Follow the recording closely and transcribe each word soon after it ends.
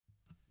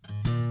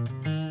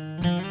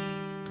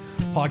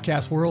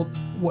Podcast world,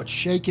 what's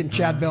shaking?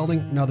 Chad Belding,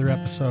 another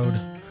episode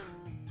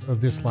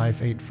of This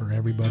Life Ain't For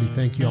Everybody.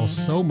 Thank you all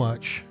so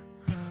much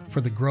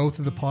for the growth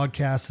of the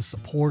podcast, the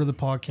support of the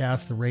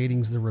podcast, the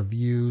ratings, the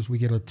reviews. We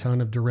get a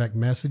ton of direct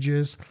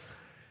messages.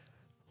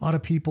 A lot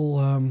of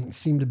people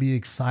seem to be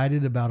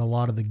excited about a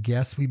lot of the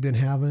guests we've been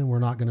having. We're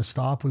not going to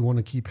stop. We want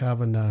to keep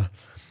having a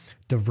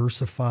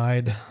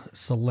diversified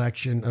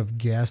selection of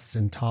guests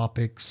and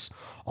topics,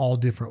 all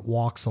different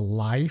walks of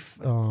life.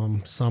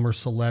 Some are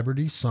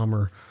celebrities, some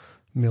are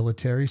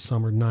military,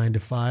 some are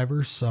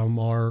 9-to-5ers, some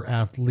are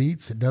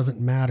athletes. It doesn't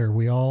matter.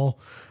 We all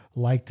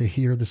like to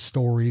hear the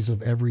stories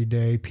of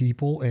everyday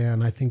people,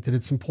 and I think that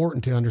it's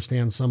important to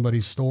understand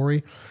somebody's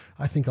story.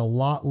 I think a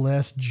lot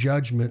less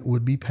judgment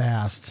would be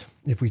passed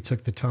if we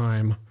took the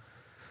time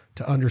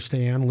to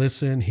understand,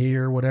 listen,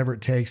 hear, whatever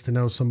it takes to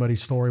know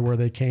somebody's story, where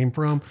they came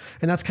from.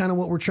 And that's kind of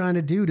what we're trying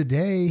to do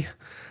today.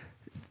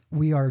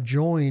 We are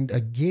joined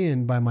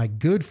again by my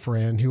good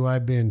friend who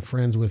I've been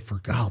friends with for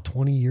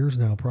 20 years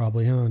now,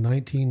 probably,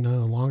 19,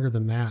 no, longer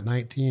than that,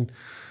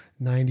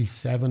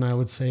 1997, I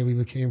would say we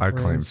became friends. I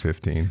claim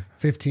 15.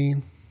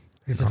 15?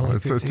 Is it only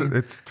 15?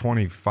 It's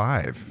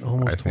 25.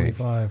 Almost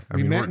 25.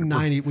 We met in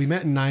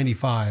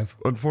 95.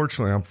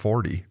 Unfortunately, I'm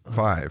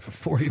 45.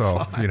 45.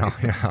 So,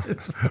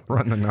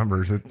 run the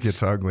numbers. It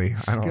gets ugly.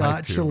 I don't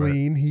like to. Scott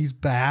Chalene, he's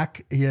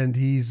back and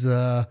he's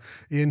in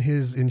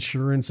his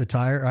insurance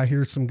attire. I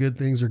hear some good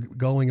things are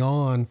going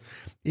on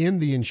in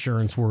the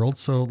insurance world.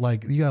 So,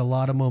 you got a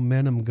lot of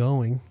momentum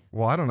going.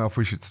 Well, I don't know if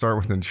we should start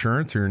with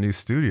insurance or your new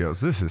studios.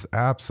 This is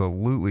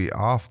absolutely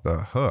off the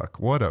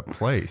hook. What a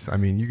place. I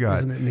mean,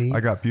 Isn't it neat?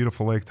 I got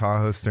beautiful Lake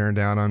Tahoe staring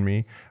down on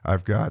me.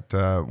 I've got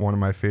one of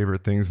my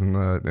favorite things in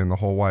the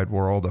whole wide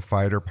world, a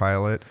fighter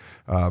pilot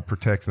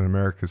protecting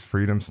America's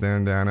freedom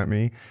standing down at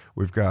me.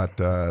 We've got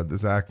the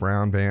Zac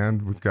Brown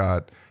band. We've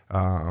got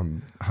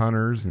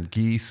hunters and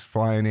geese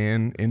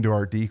flying into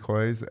our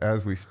decoys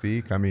as we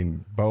speak. I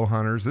mean, bow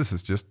hunters. This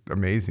is just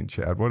amazing,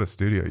 Chad. What a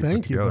studio you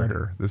put together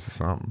here. This is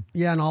something.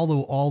 Yeah, and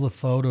all the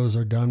photos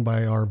are done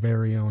by our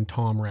very own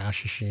Tom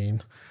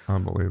Rashashine.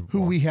 Unbelievable.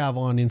 Who we have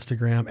on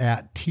Instagram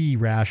at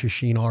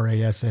 @TRashashine,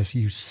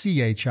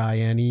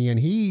 RASSUCHINE, and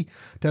he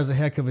does a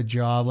heck of a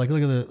job. Look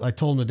at I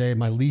told him today,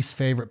 my least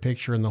favorite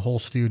picture in the whole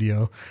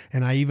studio,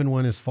 and I even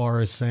went as far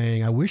as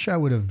saying, I wish I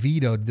would have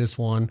vetoed this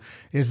one,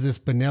 is this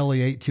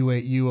Benelli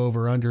 828U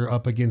over under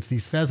up against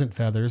these pheasant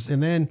feathers.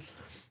 And then,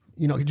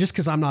 just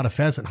because I'm not a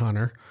pheasant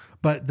hunter,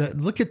 but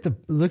look at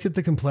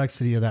the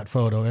complexity of that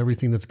photo,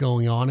 everything that's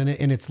going on in it.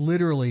 And it's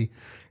literally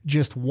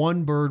just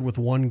one bird with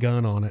one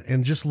gun on it.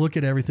 And just look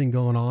at everything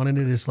going on in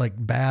it. It's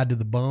bad to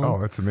the bone.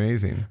 Oh, it's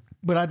amazing.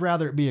 But I'd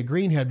rather it be a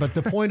greenhead. But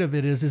the point of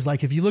it is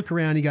if you look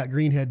around, you got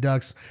greenhead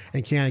ducks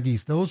and Canada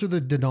geese. Those are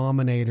the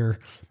denominator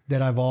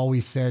that I've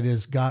always said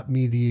has got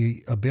me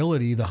the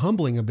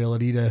humbling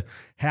ability to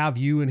have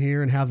you in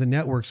here and have the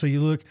network. So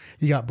you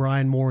got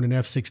Brian Moore in an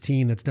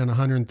F-16 that's done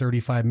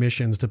 135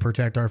 missions to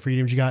protect our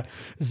freedoms. You got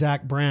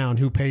Zac Brown,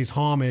 who pays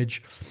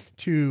homage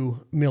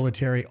to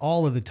military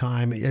all of the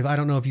time. I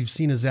don't know if you've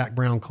seen a Zac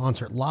Brown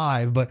concert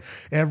live, but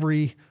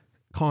every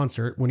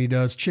concert, when he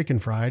does Chicken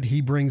Fried,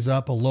 he brings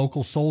up a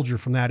local soldier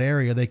from that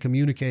area. They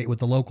communicate with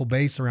the local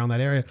base around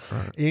that area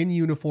in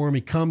uniform.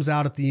 He comes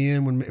out at the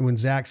end when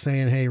Zach's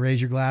saying, hey,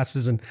 raise your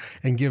glasses and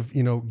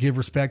give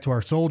respect to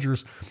our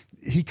soldiers.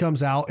 He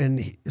comes out,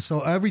 and so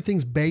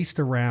everything's based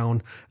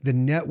around the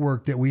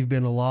network that we've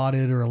been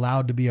allotted or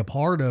allowed to be a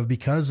part of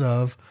because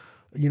of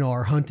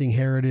our hunting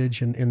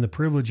heritage and the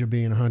privilege of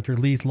being a hunter.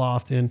 Leith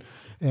Lofton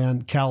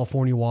and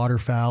California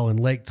waterfowl and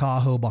Lake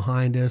Tahoe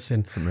behind us.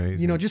 And, it's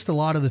amazing. Just a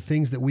lot of the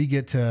things that we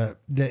get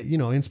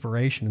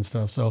inspiration and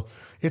stuff. So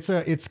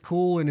it's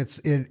cool.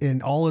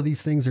 And all of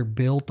these things are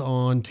built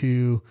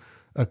onto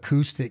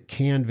acoustic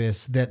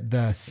canvas that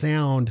the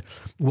sound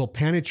will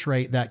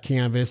penetrate that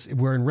canvas,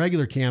 where in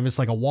regular canvas,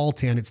 like a wall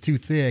tin, it's too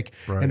thick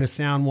and the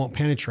sound won't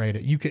penetrate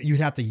it. You'd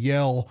have to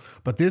yell,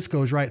 but this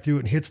goes right through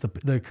it and hits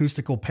the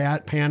acoustical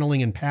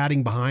paneling and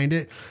padding behind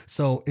it.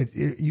 So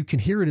you can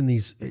hear it in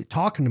these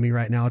talking to me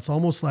right now. It's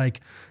almost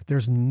like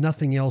there's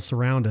nothing else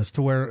around us,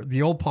 to where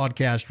the old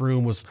podcast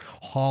room was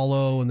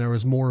hollow and there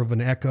was more of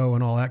an echo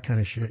and all that kind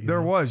of shit.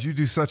 You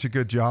do such a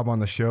good job on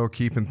the show,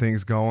 keeping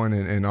things going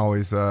and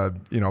always,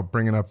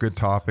 bringing up good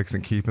topics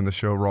and keeping the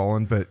show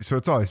rolling. But so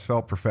it's always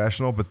felt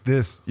professional, but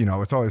this,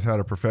 it's always had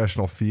a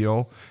professional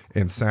feel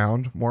and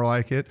sound more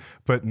like it.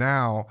 But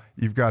now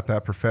you've got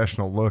that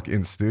professional look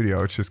in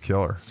studio. It's just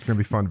killer. It's going to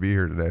be fun to be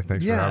here today.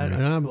 Thanks for having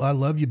me. And I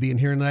love you being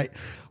here. And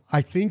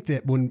I think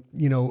that when,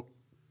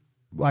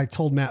 I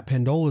told Matt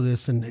Pendola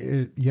this,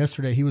 and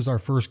yesterday he was our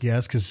first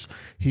guest because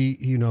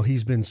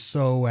he's been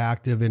so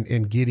active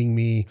in getting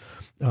me,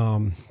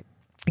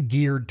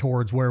 geared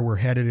towards where we're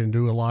headed and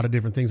do a lot of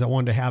different things. I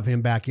wanted to have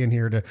him back in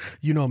here to,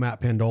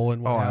 Matt Pendola.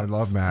 And I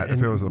love Matt.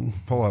 If it was a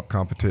pull-up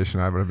competition,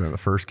 I would have been the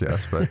first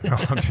guest, but no,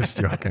 I'm just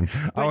joking.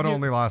 I would have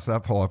only lost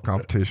that pull-up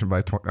competition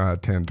by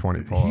 10,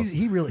 20 pull-ups.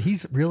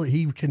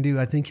 He can do,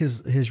 I think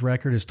his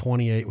record is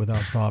 28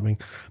 without stopping,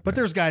 but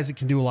there's guys that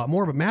can do a lot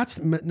more,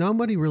 but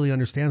nobody really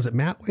understands that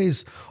Matt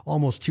weighs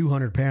almost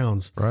 200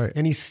 pounds. Right.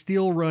 And he's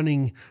still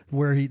running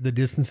the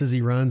distances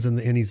he runs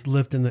and he's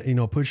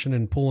lifting pushing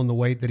and pulling the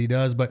weight that he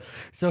does. But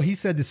so he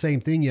said the same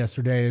thing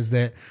yesterday, is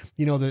that,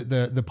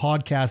 the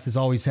podcast has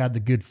always had the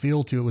good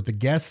feel to it with the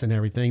guests and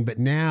everything, but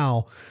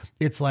now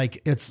it's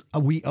like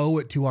we owe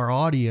it to our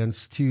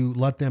audience to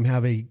let them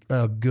have a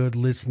good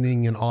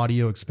listening and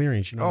audio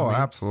experience. What I mean?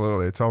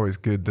 Absolutely. It's always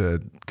good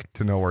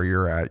to know where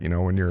you're at.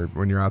 When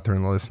you're out there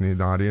in the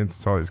listening audience,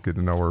 it's always good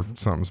to know where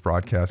something's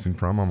broadcasting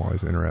from. I'm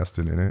always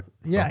interested in it.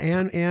 Yeah,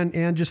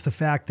 and just the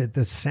fact that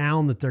the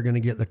sound that they're going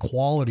to get, the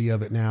quality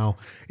of it now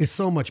is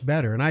so much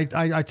better. And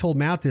I told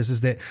Matt this,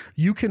 is that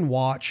you can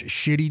watch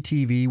shitty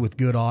TV with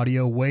good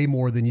audio way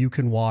more than you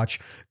can watch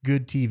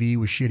good TV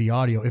with shitty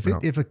audio.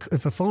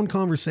 If a phone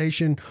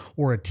conversation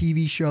or a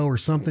TV show or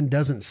something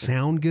doesn't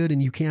sound good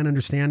and you can't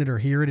understand it or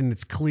hear it and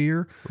it's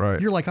clear, right,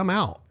 you're like, I'm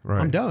out. Right.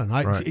 I'm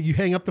done. You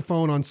hang up the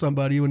phone on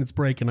somebody when it's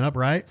breaking up,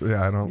 right?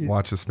 Yeah, I don't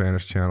watch the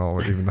Spanish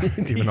channel even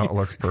though it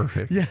looks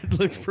perfect. Yeah, it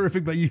looks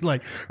perfect, but I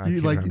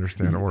can't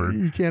understand a word.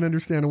 You can't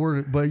understand a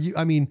word, but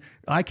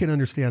I can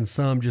understand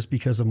some just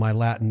because of my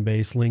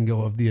Latin-based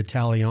lingo of the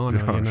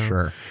Italiano. Oh,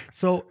 sure.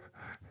 So,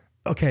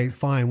 okay,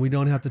 fine. We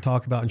don't have to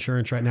talk about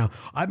insurance right now.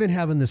 I've been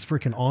having this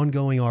freaking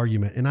ongoing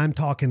argument, and I'm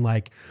talking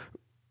like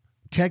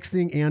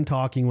texting and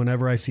talking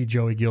whenever I see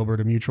Joey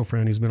Gilbert, a mutual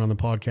friend who's been on the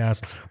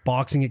podcast,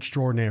 boxing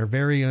extraordinaire,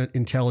 very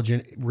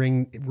intelligent,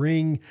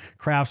 ring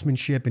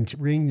craftsmanship and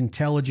ring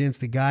intelligence.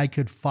 The guy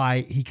could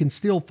fight. He can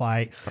still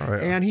fight. Oh, yeah.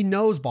 And he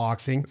knows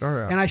boxing. Oh,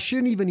 yeah. And I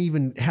shouldn't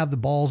even have the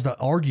balls to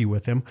argue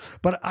with him.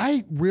 But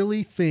I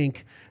really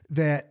think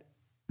that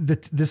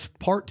this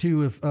part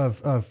two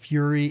of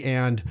Fury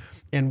and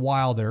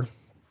Wilder,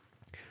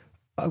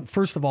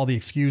 first of all, the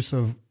excuse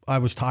of I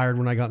was tired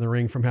when I got in the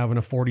ring from having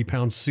a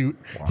 40-pound suit.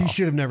 Wow. He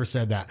should have never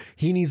said that.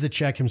 He needs to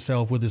check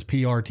himself with his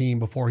PR team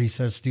before he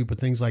says stupid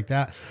things like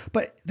that.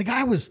 But the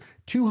guy was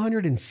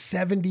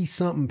 270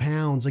 something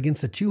pounds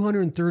against a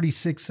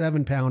 236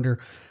 7-pounder.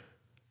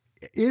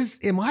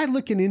 Am I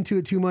looking into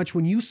it too much?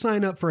 When you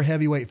sign up for a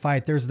heavyweight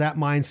fight, there's that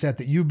mindset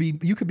that you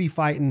could be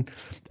fighting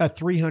a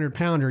 300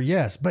 pounder.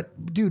 Yes.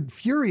 But dude,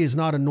 Fury is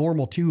not a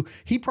normal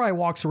he probably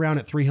walks around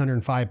at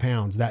 305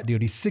 pounds. That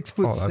dude, he's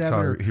 6'7"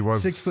 or he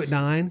was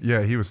 6'9".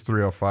 Yeah. He was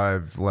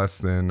 305 less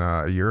than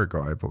a year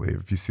ago, I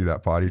believe. If you see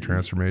that body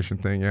transformation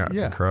thing,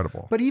 it's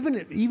incredible. But even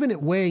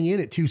at weighing in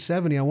at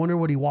 270, I wonder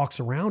what he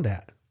walks around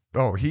at.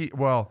 Oh,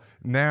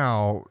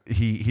 now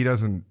he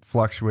doesn't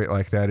fluctuate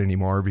like that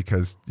anymore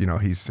because,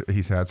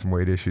 he's had some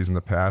weight issues in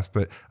the past.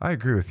 But I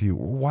agree with you.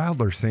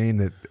 Wilder saying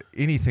that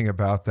anything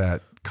about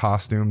that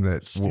costume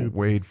that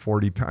weighed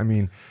 40 pounds. I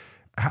mean,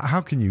 how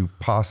can you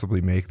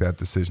possibly make that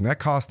decision? That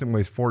costume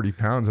weighs 40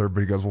 pounds.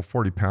 Everybody goes, well,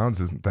 40 pounds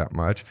isn't that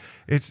much.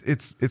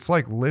 It's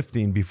like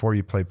lifting before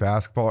you play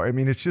basketball. I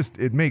mean,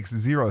 it makes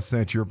zero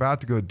sense. You're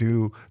about to go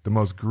do the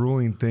most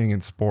grueling thing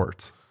in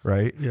sports.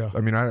 Right. Yeah.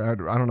 I mean, I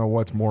don't know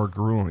what's more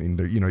grueling.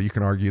 You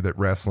can argue that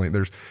wrestling.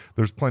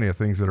 There's plenty of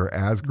things that are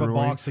as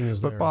grueling.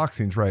 But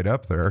boxing's right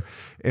up there.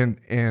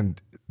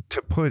 And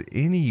to put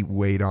any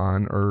weight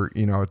on, or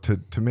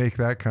to make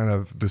that kind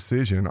of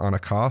decision on a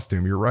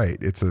costume, you're right.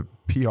 It's a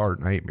PR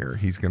nightmare.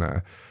 He's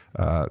gonna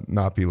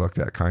not be looked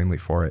at kindly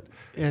for it.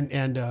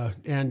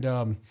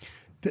 The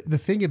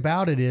thing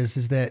about it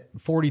is that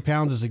 40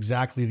 pounds is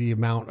exactly the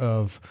amount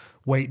of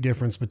weight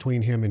difference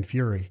between him and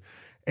Fury,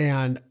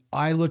 and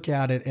I look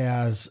at it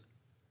as,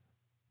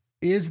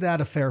 is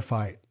that a fair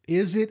fight?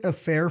 Is it a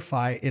fair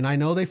fight? And I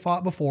know they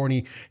fought before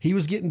and he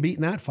was getting beat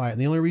in that fight. And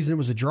the only reason it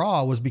was a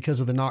draw was because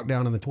of the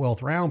knockdown in the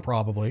 12th round,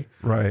 probably.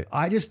 Right.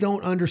 I just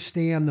don't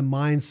understand the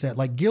mindset.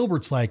 Like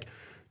Gilbert's like,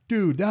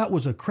 dude, that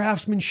was a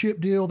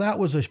craftsmanship deal. That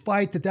was a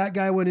fight that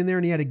guy went in there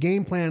and he had a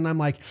game plan. And I'm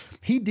like,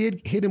 he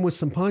did hit him with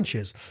some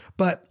punches.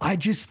 But I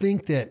just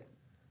think that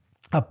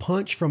a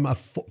punch from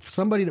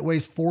somebody that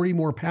weighs 40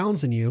 more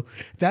pounds than you,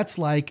 that's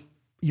like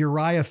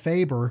Uriah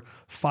Faber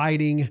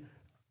fighting,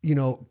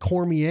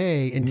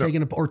 Cormier and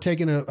taking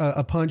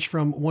a punch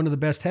from one of the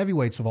best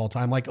heavyweights of all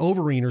time, like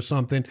Overeem or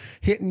something,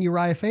 hitting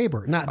Uriah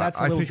Faber. That's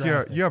a little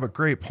drastic. You have a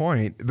great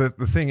point. The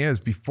thing is,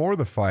 before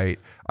the fight,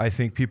 I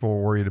think people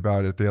were worried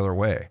about it the other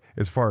way.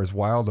 As far as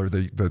Wilder,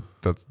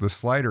 the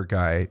slider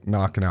guy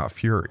knocking out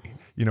Fury.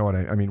 You know what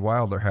I mean?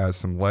 Wilder has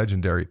some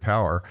legendary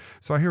power.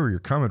 So I hear where you're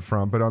coming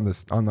from, but on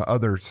the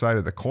other side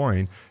of the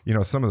coin,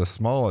 some of the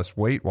smallest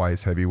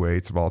weight-wise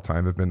heavyweights of all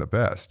time have been the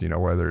best.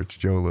 Whether it's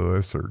Joe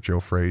Louis or Joe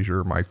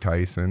Frazier, Mike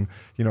Tyson.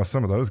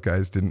 Some of those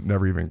guys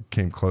never even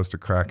came close to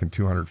cracking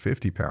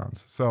 250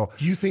 pounds. So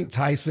do you think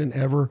Tyson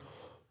ever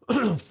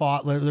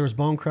fought? There was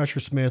Bone Crusher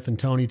Smith and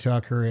Tony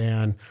Tucker,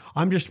 and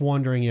I'm just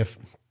wondering if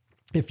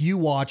you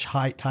watch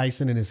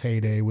Tyson in his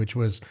heyday, which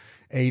was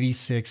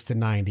 86 to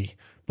 90.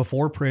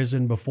 before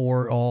prison,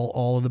 before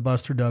all of the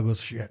Buster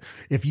Douglas shit.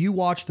 If you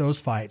watch those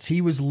fights,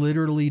 he was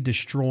literally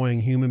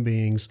destroying human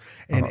beings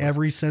in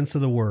every sense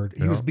of the word.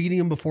 He was beating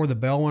them before the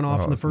bell went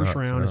off in the first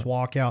round, his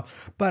walkout.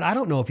 But I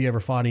don't know if he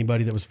ever fought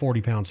anybody that was 40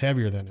 pounds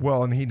heavier than him.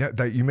 Well, and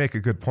you make a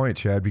good point,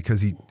 Chad,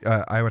 because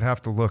I would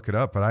have to look it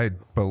up, but I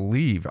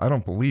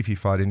don't believe he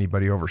fought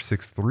anybody over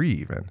 6'3"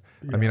 even.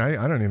 Yeah. I mean,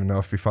 I don't even know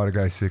if he fought a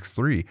guy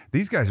 6'3".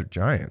 These guys are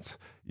giants.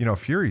 You know,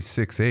 Fury's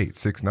 6'8",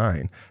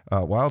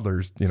 6'9".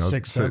 Wilder's,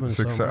 6'7",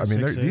 6'7". I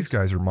mean, these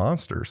guys are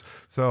monsters.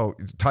 So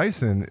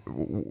Tyson,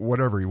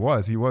 whatever he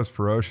was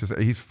ferocious.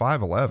 He's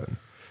 5'11".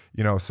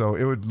 So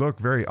it would look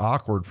very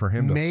awkward for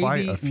him to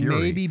fight a Fury.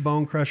 Maybe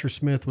Bone Crusher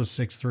Smith was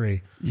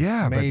 6'3".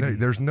 Yeah, maybe. But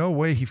there's no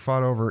way he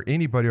fought over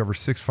anybody over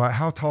 6'5".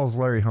 How tall is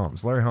Larry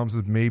Holmes? Larry Holmes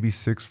is maybe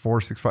 6'4",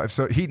 6'5".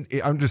 So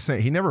I'm just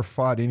saying, he never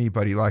fought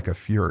anybody like a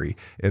Fury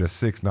at a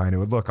 6'9". It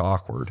would look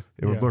awkward.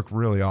 It would look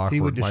really awkward.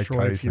 He would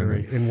destroy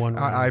Fury in one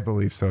round. I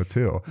believe so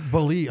too.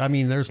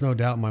 There's no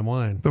doubt in my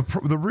mind.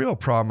 The real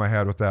problem I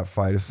had with that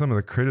fight is some of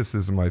the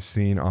criticism I've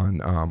seen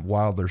on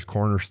Wilder's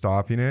corner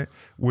stopping it,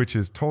 which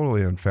is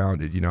totally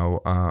unfounded.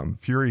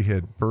 Fury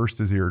had burst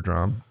his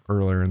eardrum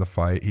earlier in the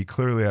fight. He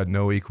clearly had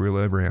no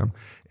equilibrium.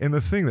 And the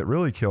thing that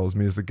really kills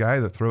me is the guy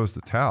that throws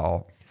the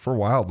towel for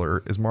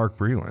Wilder is Mark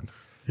Breland.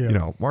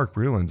 Yeah. Mark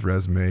Breland's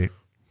resume,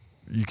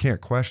 you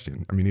can't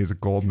question. I mean, he's a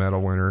gold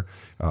medal winner,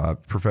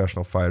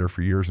 professional fighter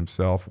for years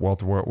himself,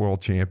 welterweight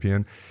world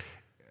champion.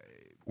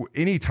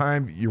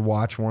 Anytime you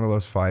watch one of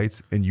those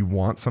fights and you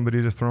want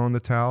somebody to throw in the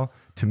towel,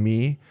 to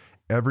me,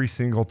 every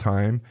single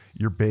time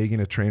you're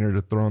begging a trainer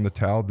to throw in the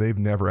towel, they've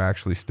never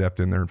actually stepped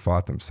in there and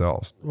fought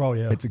themselves. Oh,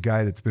 yeah. It's a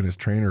guy that's been his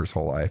trainer his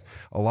whole life.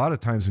 A lot of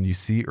times when you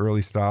see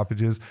early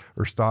stoppages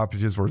or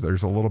stoppages where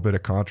there's a little bit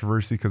of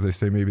controversy because they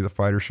say maybe the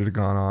fighter should have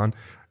gone on,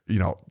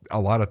 a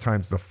lot of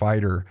times the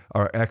fighter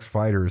or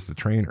ex-fighter is the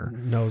trainer.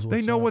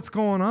 They know what's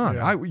going on.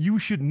 Yeah. You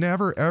should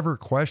never, ever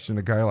question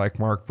a guy like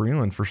Mark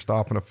Breland for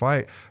stopping a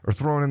fight or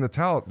throwing in the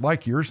towel.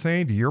 Like you're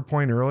saying, to your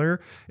point earlier,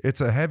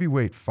 it's a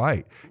heavyweight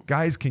fight.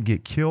 Guys can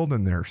get killed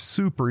in there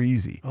super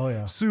easy. Oh,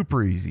 yeah.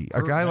 Super easy.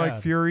 A guy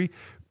like Fury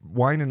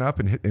winding up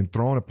and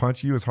throwing a punch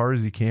at you as hard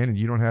as he can and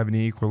you don't have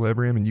any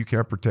equilibrium and you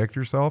can't protect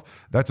yourself,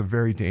 that's a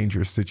very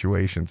dangerous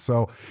situation.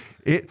 So,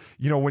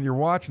 when you're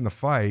watching the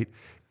fight,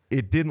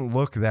 it didn't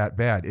look that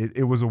bad.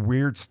 It was a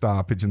weird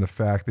stoppage in the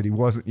fact that he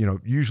wasn't,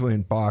 usually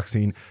in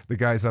boxing, the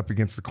guy's up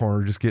against the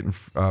corner just getting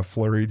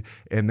flurried,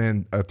 and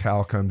then a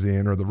towel comes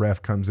in or the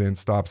ref comes in,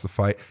 stops the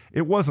fight.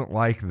 It wasn't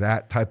like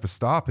that type of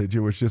stoppage. It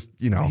was just,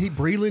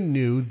 Breland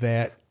knew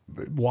that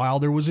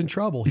Wilder was in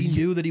trouble. He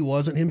knew that he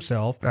wasn't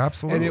himself.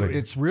 Absolutely. And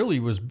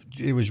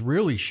it was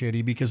really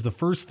shitty because the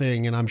first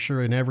thing, and I'm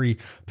sure in every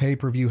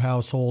pay-per-view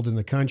household in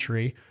the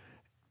country,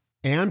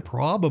 and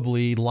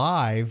probably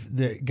live,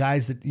 the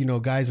guys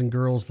and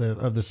girls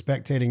of the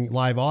spectating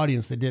live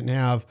audience that didn't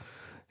have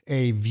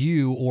a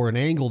view or an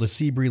angle to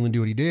see Breland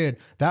do what he did,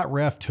 that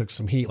ref took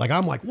some heat. Like,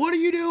 I'm like, what are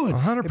you doing?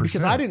 100%.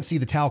 Because I didn't see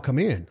the towel come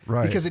in.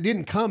 Right. Because it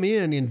didn't come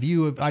in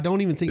view of, I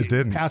don't even think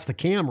it passed the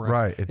camera.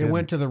 Right. It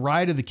went to the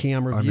right of the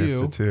camera view. I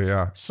missed it too,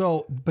 yeah.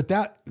 So, but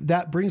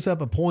that brings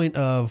up a point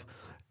of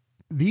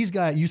these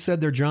guys, you said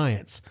they're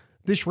giants.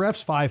 This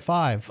ref's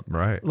 5'5".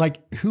 Right.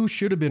 Like, who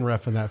should have been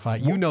reffing that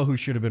fight? You know who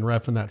should have been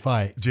reffing that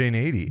fight. Jay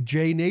Nady.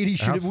 Jay Nady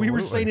should have. We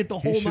were saying it the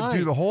whole night. He should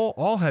do the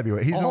all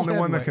heavyweight. He's the only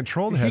one that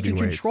controlled the heavyweights.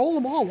 He can control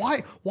them all.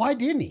 Why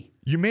didn't he?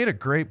 You made a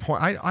great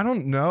point. I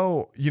don't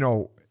know,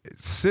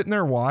 sitting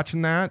there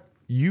watching that,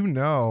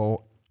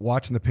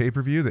 watching the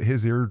pay-per-view that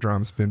his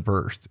eardrum's been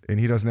burst and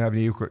he doesn't have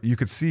any you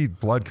could see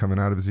blood coming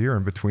out of his ear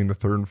in between the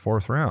third and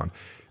fourth round.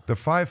 The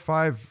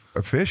 5'5"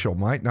 official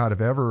might not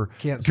have ever,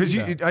 because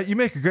you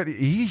make a good,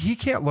 he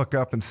can't look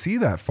up and see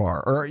that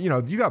far, or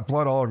you got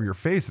blood all over your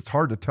face. It's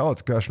hard to tell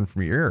it's gushing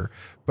from your ear,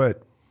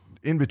 but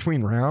in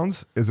between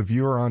rounds, as a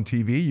viewer on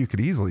TV, you could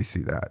easily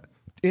see that.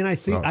 And I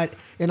think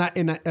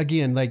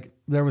again, like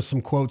there was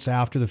some quotes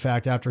after the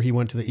fact, after he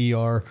went to the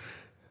ER,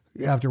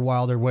 after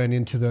Wilder went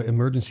into the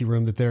emergency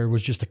room, that there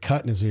was just a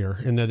cut in his ear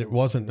and that it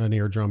wasn't an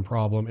eardrum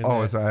problem. And I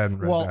hadn't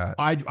read that.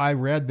 I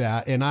read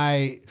that, and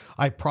I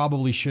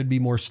probably should be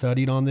more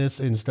studied on this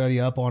and study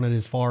up on it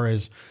as far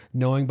as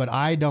knowing, but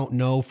I don't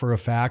know for a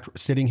fact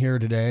sitting here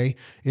today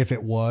if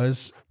it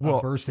was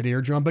a bursted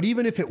eardrum. But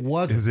even if it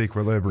wasn't, his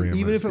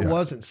equilibrium,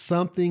 wasn't,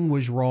 something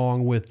was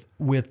wrong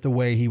with the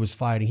way he was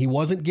fighting. He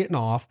wasn't getting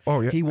off.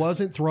 Oh yeah. He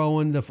wasn't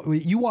throwing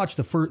you watched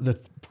the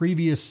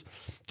previous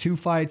two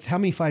fights. How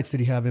many fights did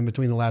he have in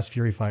between the last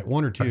Fury fight?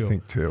 One or two? I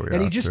think two. Yeah,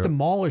 and he just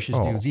demolishes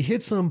dudes. He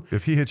hits them.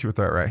 If he hits you with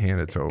that right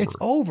hand, it's over. It's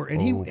over.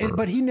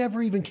 But he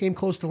never even came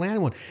close to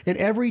landing one. And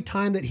every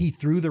time that he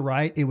threw the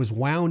right, it was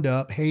wound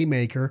up,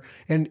 haymaker,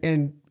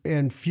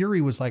 and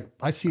Fury was like,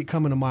 I see it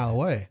coming a mile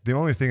away. The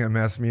only thing that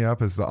messed me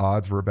up is the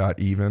odds were about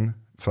even,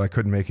 so I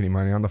couldn't make any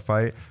money on the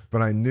fight.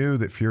 But I knew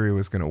that Fury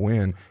was going to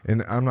win.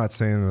 And I'm not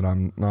saying that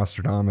I'm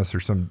Nostradamus or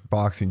some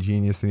boxing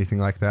genius, anything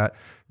like that.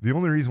 The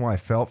only reason why I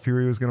felt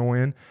Fury was going to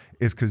win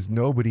is because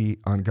nobody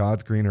on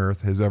God's green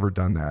earth has ever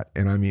done that.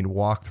 And I mean,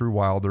 walk through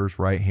Wilder's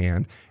right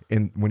hand.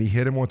 And when he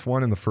hit him with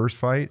one in the first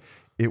fight,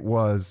 it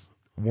was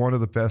one of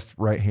the best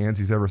right hands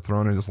he's ever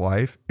thrown in his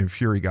life, and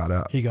Fury got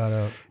up. He got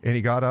up. And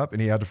he got up,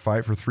 and he had to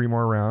fight for 3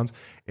 more rounds.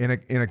 And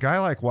a guy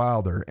like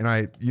Wilder,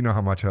 and you know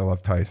how much I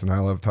love Tyson. I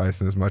love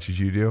Tyson as much as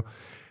you do.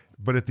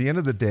 But at the end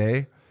of the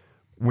day,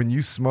 when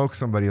you smoke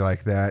somebody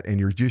like that, and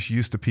you're just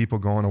used to people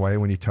going away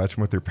when you touch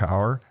them with their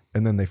power,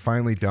 and then they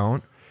finally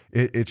don't,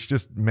 it's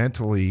just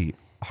mentally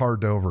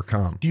hard to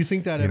overcome. Do you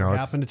think that ever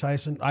happened to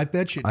Tyson? I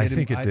bet you it did. I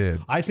think it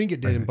did. I think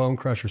it did in Bone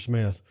Crusher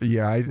Smith.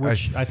 Yeah.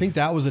 I think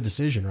that was a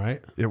decision,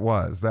 right? It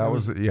was. That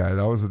was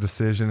a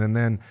decision. And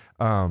then,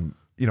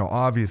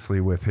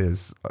 obviously with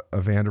his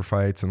Evander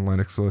fights and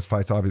Lennox Lewis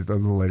fights, obviously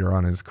those were later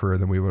on in his career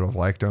than we would have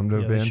liked him to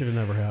have been. That should have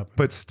never happened.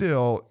 But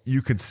still,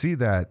 you could see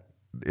that,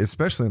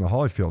 especially in the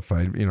Holyfield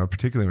fight,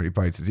 particularly when he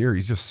bites his ear,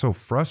 he's just so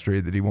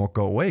frustrated that he won't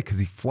go away because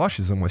he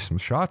flushes him with some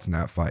shots in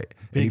that fight.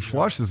 And he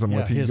flushes him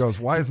he goes,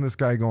 why isn't this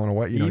guy going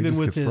away? Even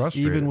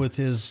with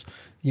his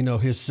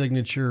his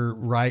signature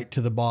right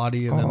to the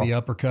body and then the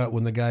uppercut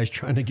when the guy's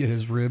trying to get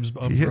his ribs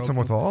unbroken. He hits him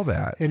with all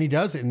that. And he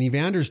does it. And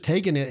Evander's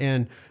taking it.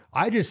 And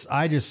I just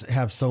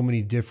have so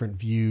many different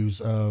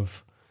views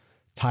of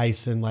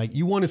Tyson. Like,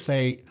 you want to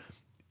say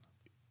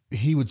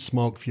he would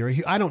smoke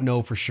Fury. I don't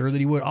know for sure that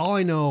he would. All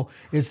I know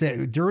is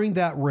that during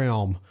that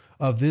realm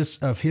of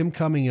him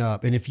coming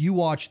up, and if you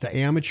watch the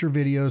amateur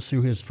videos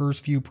through his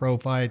first few pro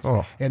fights,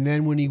 and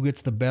then when he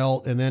gets the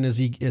belt, and then as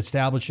he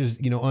establishes,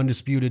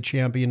 undisputed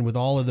champion with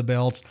all of the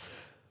belts,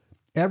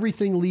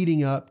 everything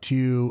leading up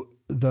to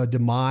the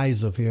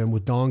demise of him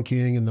with Don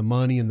King and the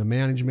money and the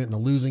management and the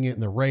losing it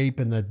and the rape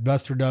and the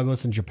Buster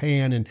Douglas in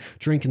Japan and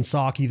drinking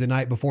sake the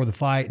night before the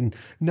fight and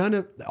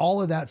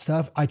all of that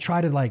stuff. I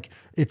try to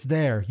it's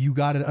there. You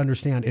got to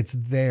understand it's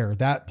there.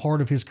 That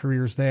part of his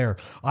career is there.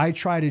 I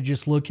try to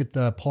just look at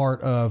the part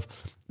of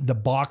the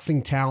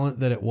boxing talent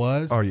that it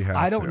was. Oh, you have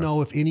I don't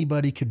know if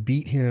anybody could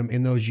beat him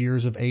in those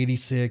years of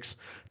 86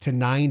 to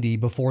 90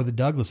 before the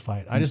Douglas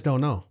fight. I just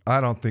don't know.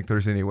 I don't think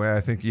there's any way. I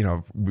think,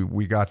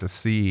 we got to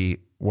see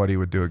what he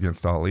would do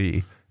against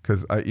Ali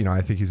because,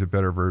 I think he's a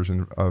better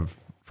version of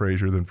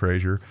Frazier than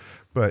Frazier,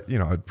 but,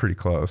 pretty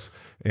close.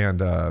 And,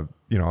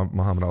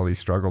 Muhammad Ali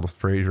struggled with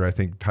Frazier. I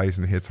think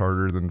Tyson hits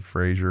harder than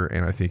Frazier,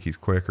 and I think he's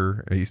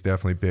quicker, and he's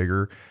definitely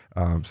bigger.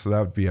 So that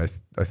would be, I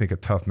think, a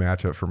tough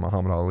matchup for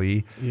Muhammad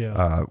Ali.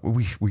 Yeah.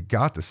 We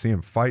got to see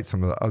him fight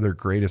some of the other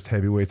greatest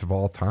heavyweights of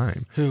all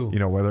time. Who?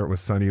 Whether it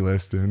was Sonny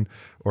Liston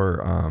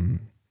or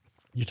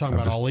you're talking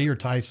about Ali or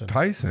Tyson?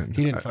 Tyson.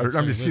 He didn't fight.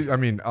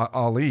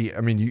 Ali.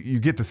 You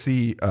get to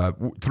see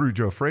through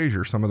Joe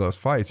Frazier some of those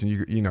fights, and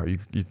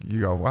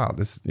you go, wow,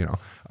 this.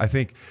 I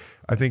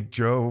think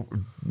Joe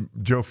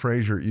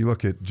Frazier. You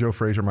look at Joe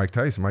Frazier, Mike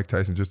Tyson. Mike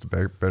Tyson just a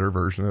better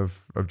version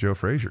of Joe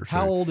Frazier.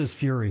 How old is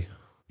Fury?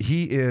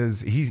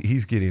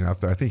 He's getting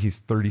up there. I think he's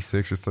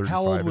 36 or 35.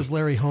 How old was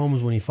Larry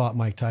Holmes when he fought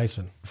Mike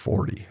Tyson?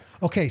 40.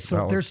 Okay,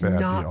 so there's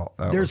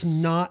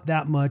not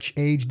that much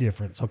age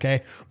difference.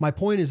 Okay, my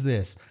point is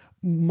this.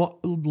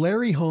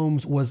 Larry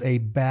Holmes was a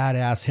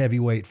badass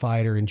heavyweight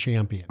fighter and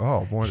champion.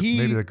 Oh,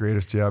 maybe the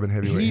greatest jab in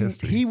heavyweight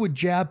history. He would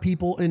jab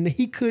people, and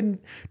he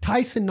couldn't.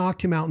 Tyson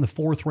knocked him out in the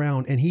 4th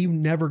round, and he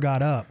never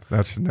got up.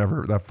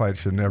 That fight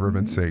should never have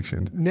been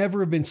sanctioned. Never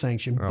have been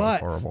sanctioned.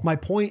 But horrible. My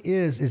point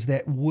is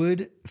that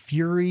would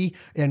Fury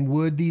and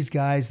would these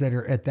guys that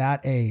are at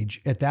that age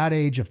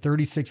of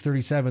 36,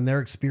 37, they're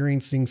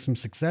experiencing some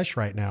success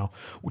right now.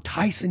 Well,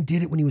 Tyson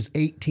did it when he was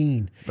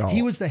 18.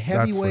 He was the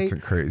heavyweight. That's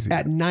what's crazy.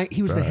 At night,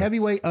 he was the heavyweight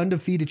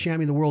undefeated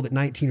champion of the world at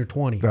 19 or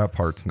 20. That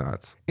part's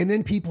nuts. And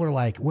then people are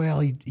like, well,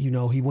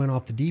 he went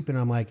off the deep end.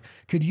 I'm like,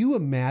 could you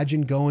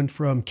imagine going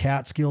from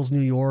Catskills,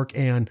 New York,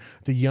 and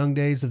the young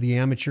days of the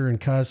amateur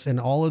and cuss and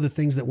all of the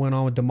things that went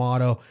on with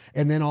D'Amato,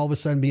 and then all of a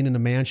sudden being in a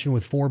mansion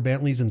with 4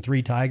 Bentleys and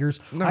 3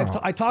 Tigers?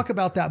 No. I talk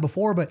about that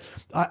before, but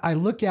I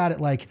look at it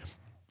like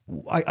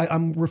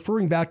I'm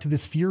referring back to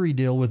this Fury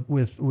deal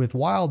with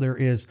Wilder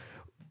is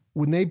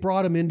when they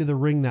brought him into the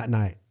ring that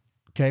night.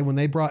 Okay, when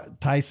they brought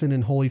Tyson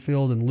and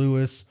Holyfield and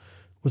Lewis,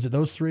 was it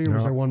those 3 or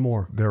was there one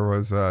more? There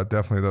was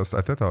definitely those.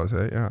 I thought that was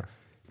it, yeah.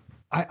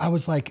 I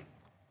was like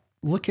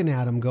looking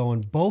at him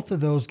going, both of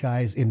those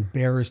guys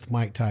embarrassed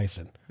Mike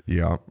Tyson.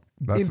 Yeah,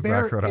 that's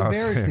exactly what I was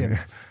saying. Him.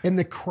 And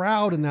the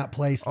crowd in that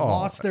place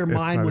lost their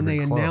mind when they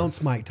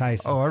announced Mike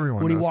Tyson. Oh,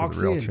 everyone when knows he walks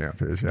who the real in.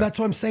 champ is. Yeah. That's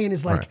what I'm saying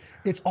is like,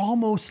 It's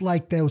almost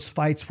like those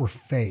fights were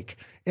fake.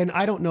 And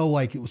I don't know,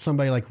 like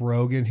somebody like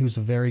Rogan, who's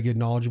a very good,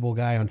 knowledgeable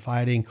guy on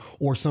fighting,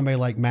 or somebody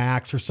like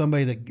Max, or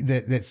somebody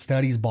that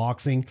studies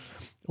boxing,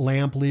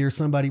 Lampley or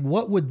somebody,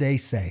 what would they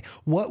say?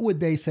 What would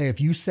they say if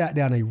you sat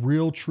down a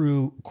real,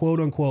 true, quote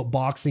unquote,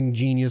 boxing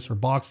genius or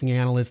boxing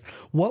analyst?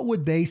 What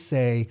would they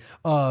say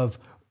of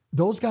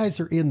those guys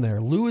are in there?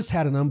 Lewis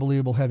had an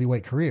unbelievable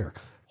heavyweight career.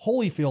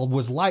 Holyfield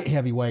was light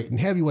heavyweight and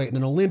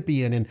an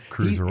Olympian and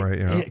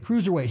cruiserweight.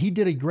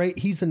 Cruiserweight.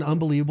 He's an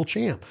unbelievable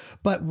champ.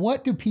 But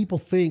what do people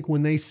think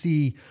when they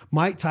see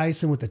Mike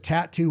Tyson with a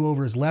tattoo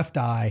over his left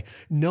eye,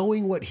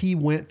 knowing what he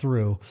went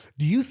through?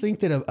 Do you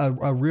think that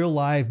a real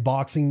live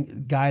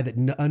boxing guy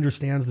that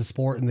understands the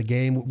sport and the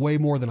game way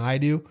more than I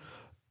do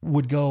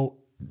would go,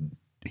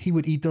 he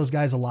would eat those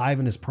guys alive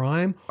in his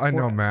prime? I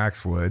know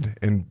Max would,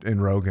 and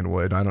Rogan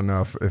would. I don't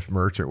know if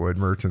Merchant would.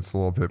 Merchant's a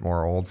little bit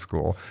more old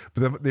school.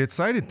 But the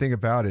exciting thing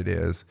about it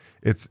is,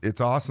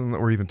 it's awesome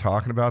that we're even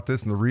talking about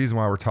this. And the reason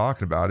why we're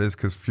talking about it is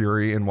because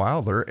Fury and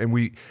Wilder.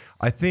 And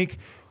I think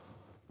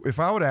if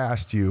I would have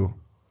asked you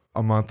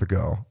a month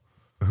ago,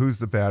 who's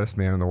the baddest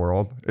man in the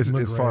world? As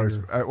far as,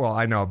 well,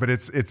 I know, but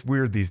it's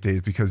weird these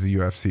days because of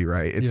UFC,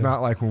 right? It's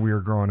not like when we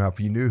were growing up,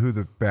 you knew who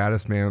the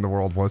baddest man in the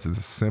world was. Is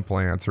a simple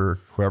answer.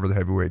 Whoever the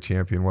heavyweight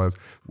champion was,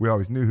 we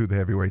always knew who the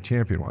heavyweight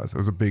champion was. It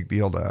was a big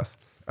deal to us.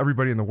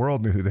 Everybody in the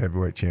world knew who the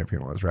heavyweight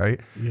champion was, right?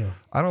 Yeah.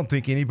 I don't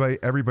think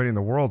everybody in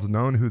the world's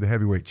known who the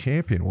heavyweight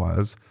champion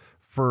was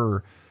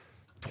for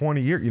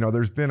 20 years. You know,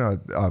 there's been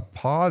a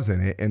pause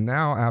in it. And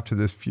now after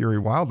this Fury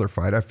Wilder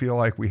fight, I feel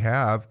like we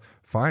have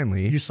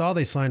finally. You saw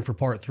they signed for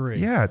part 3.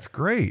 Yeah, it's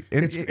great.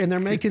 And they're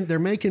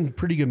making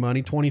pretty good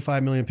money,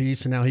 $25 million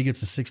apiece, and now he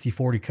gets a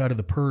 60-40 cut of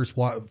the purse.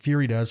 What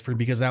Fury does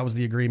because that was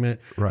the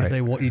agreement. Right. If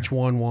they each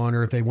won one,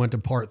 or if they went to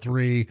part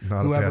 3,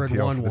 Not whoever had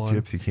won the one.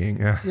 Gypsy King.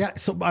 Yeah. Yeah.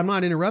 So I'm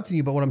not interrupting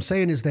you, but what I'm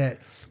saying is that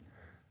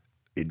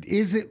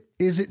is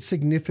it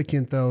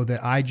significant though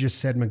that I just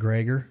said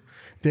McGregor?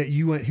 That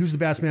you went, who's the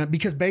best man?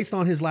 Because based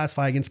on his last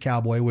fight against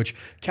Cowboy, which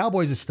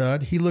Cowboy's a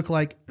stud, he looked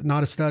like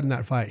not a stud in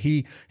that fight.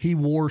 He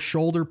wore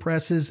shoulder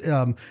presses.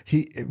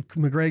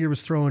 McGregor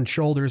was throwing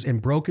shoulders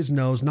and broke his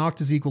nose, knocked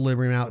his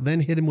equilibrium out, then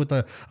hit him with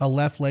a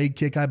left leg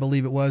kick, I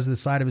believe it was, the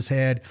side of his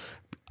head.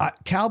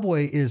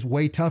 Cowboy is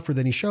way tougher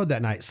than he showed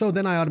that night. So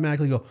then I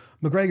automatically go,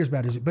 McGregor's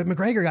bad. But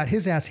McGregor got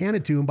his ass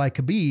handed to him by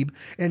Khabib.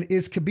 And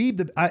is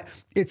Khabib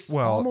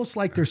almost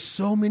like there's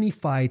so many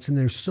fights and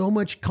there's so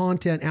much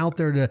content out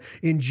there to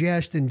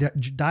ingest and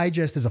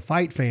digest as a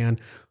fight fan.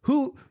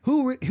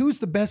 Who's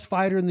the best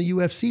fighter in the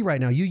UFC right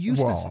now? You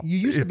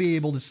used to be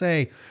able to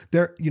say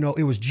there,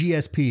 it was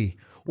GSP.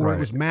 Or it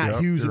was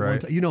Matt Hughes at one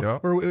time,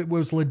 or it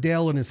was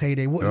Liddell in his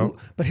heyday.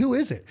 But who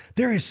is it?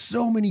 There is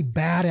so many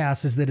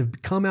badasses that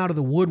have come out of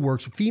the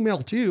woodworks,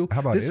 female too. How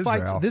about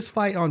Israel? This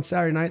fight on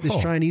Saturday night, this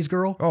Chinese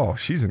girl. Oh,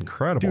 she's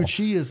incredible. Dude,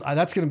 she is.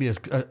 That's going to be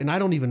and I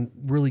don't even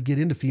really get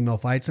into female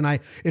fights.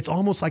 And it's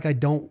almost like I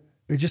don't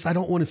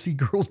want to see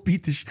girls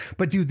beat this.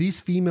 But dude,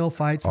 these female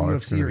fights in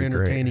UFC are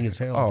entertaining as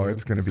hell. Oh, dude.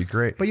 It's going to be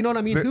great. But you know what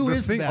I mean? Who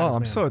is the best man?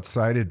 I'm so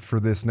excited for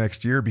this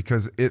next year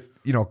because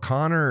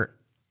Conor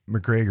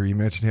McGregor, you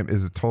mentioned him,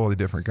 is a totally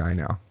different guy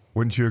now.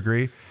 Wouldn't you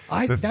agree?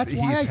 That's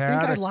why I think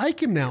I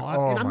like him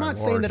now. And I'm not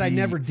saying that I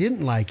never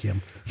didn't like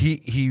him.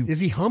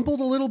 Is he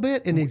humbled a little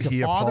bit? And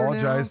he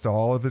apologized to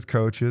all of his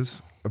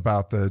coaches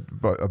about the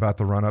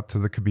run up to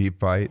the Khabib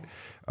fight.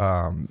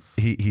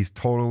 He's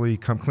totally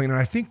come clean. And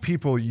I think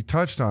you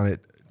touched on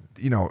it,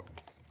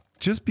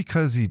 just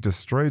because he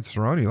destroyed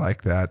Cerrone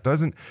like that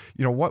doesn't,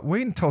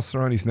 wait until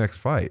Cerrone's next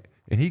fight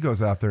and he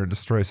goes out there and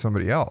destroys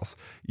somebody else.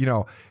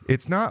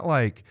 It's not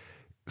like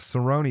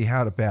Cerrone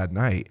had a bad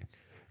night.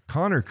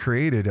 Conor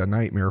created a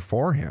nightmare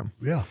for him.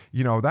 Yeah.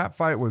 That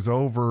fight was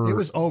over. It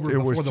was over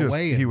before the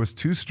weigh-in. He was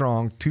too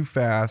strong, too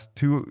fast,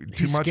 too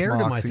much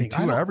moxie,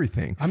 too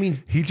everything. I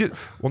mean, he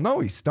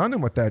stunned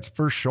him with that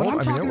first shoulder.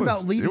 But I'm talking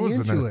about leading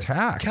into an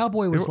attack.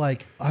 Cowboy was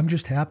like, I'm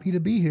just happy to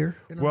be here.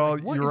 Well,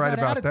 you're right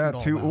about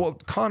that too. Well,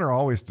 Conor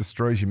always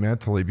destroys you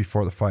mentally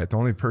before the fight. The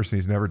only person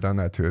he's never done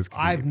that to is Khabib.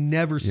 I've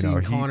never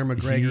seen Conor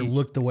McGregor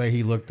look the way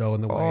he looked though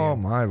in the weigh-in. Oh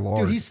my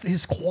Lord. Dude,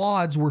 his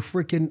quads were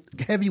freaking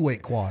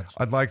heavyweight quads.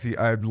 I'd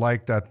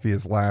like that to be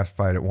his last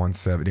fight at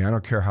 170. I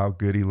don't care how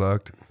good he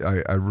looked.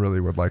 I really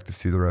would like to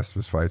see the rest of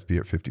his fights be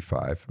at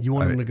 55. You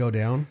want him to go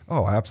down?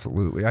 Oh,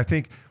 absolutely. I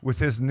think with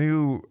his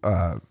new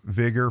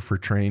vigor for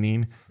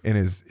training and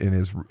his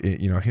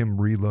him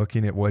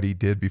relooking at what he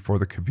did before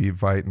the Khabib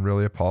fight and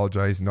really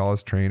apologizing to all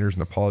his trainers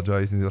and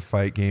apologizing to the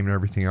fight game and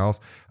everything else,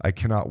 I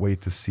cannot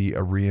wait to see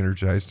a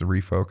re-energized and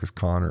refocused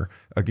Conor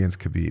against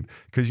Khabib.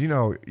 Because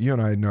you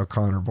and I know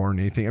Conor more than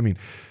anything. I mean,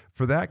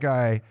 for that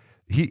guy,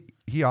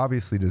 he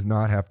obviously does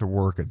not have to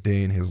work a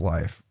day in his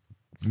life,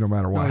 no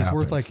matter what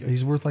happens.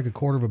 He's worth like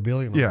 $250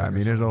 million. Yeah, I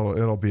mean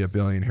it'll be $1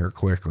 billion here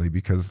quickly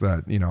because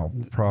that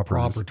proper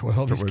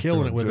 12. He's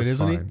killing it with it,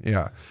 isn't fine. He?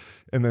 Yeah,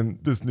 and then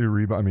this new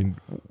Reebok. I mean,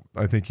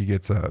 I think he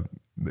gets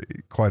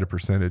quite a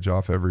percentage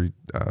off every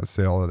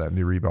sale of that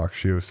new Reebok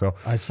shoe. So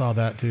I saw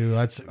that too.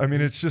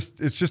 It's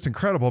just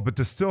incredible. But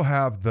to still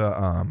have the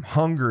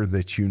hunger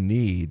that you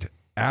need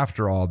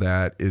after all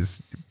that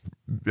is,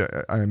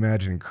 I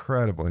imagine,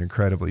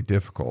 incredibly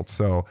difficult.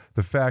 So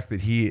the fact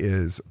that he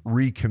is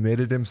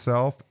recommitted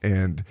himself,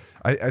 and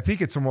I think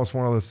it's almost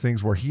one of those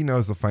things where he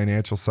knows the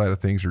financial side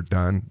of things are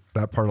done.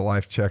 That part of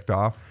life checked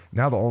off.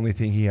 Now the only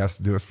thing he has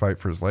to do is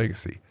fight for his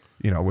legacy,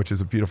 which is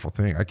a beautiful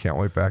thing. I can't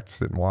wait back to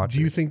sit and watch. Do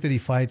you think that he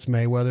fights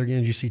Mayweather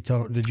again? Did you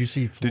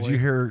see Floyd? Did you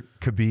hear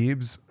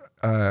Khabib's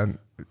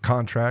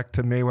contract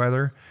to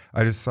Mayweather?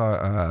 I just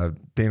saw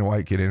Dana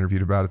White get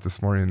interviewed about it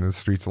this morning in the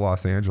streets of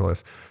Los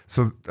Angeles.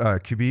 So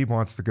Khabib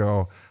wants to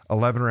go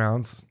 11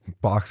 rounds,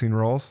 boxing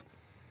rules,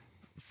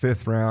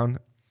 12th round,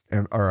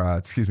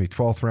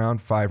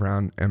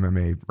 5-round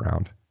MMA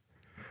round.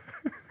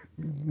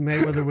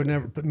 Mayweather would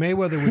never, but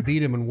Mayweather would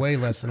beat him in way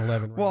less than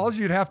 11 rounds. Well, all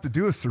you'd have to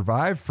do is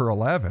survive for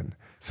 11.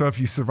 So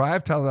if you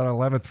survive till that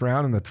 11th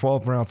round and the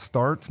 12th round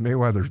starts,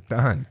 Mayweather's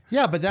done.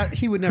 Yeah, but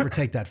he would never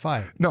take that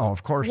fight. No,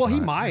 of course Well, not.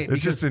 he might.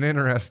 It's just an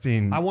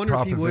interesting I wonder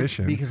proposition. if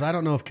he would, because I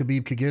don't know if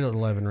Khabib could get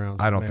 11 rounds.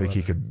 I don't with think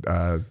he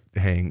Mayweather.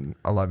 could hang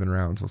 11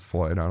 rounds with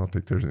Floyd. I don't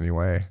think there's any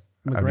way.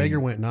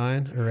 McGregor went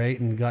 9 or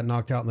 8 and got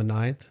knocked out in the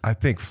 9th. I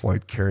think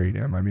Floyd carried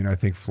him. I mean, I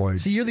think Floyd.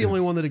 See, you're the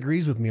only one that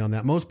agrees with me on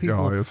that. Most people.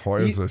 No, it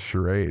was a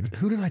charade.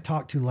 Who did I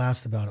talk to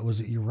last about it? Was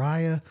it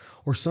Uriah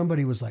or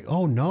somebody was like,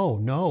 "Oh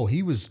no,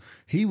 he was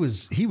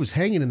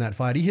hanging in that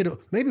fight. He hit.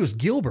 Maybe it was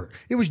Gilbert.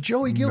 It was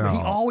Joey Gilbert. No.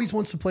 He always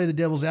wants to play the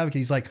devil's advocate.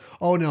 He's like,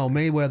 "Oh no,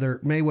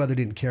 Mayweather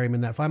didn't carry him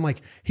in that fight." I'm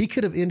like, he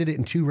could have ended it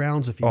in 2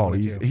 rounds if he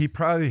wanted to. He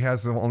probably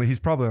he's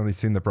probably only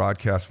seen the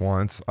broadcast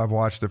once. I've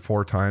watched it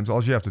 4 times.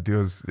 All you have to do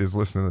is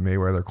listen to the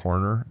Mayweather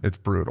corner. It's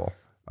brutal.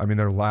 I mean,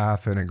 they're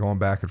laughing and going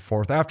back and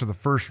forth. After the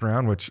first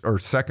round,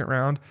 second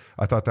round,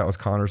 I thought that was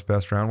Conor's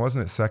best round.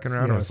 Wasn't it second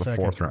round or was it the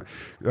fourth round?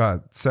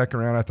 Second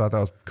round, I thought that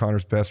was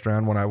Conor's best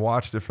round. When I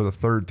watched it for the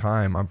 3rd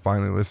time, I'm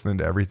finally listening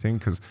to everything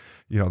because,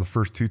 the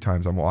first 2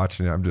 times I'm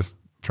watching it, I'm just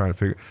trying to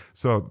figure.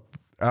 So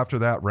after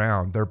that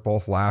round, they're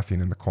both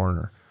laughing in the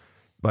corner.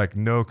 Like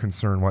no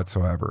concern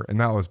whatsoever. And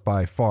that was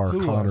by far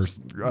Conor's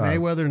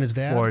Mayweather and his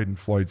dad? Floyd and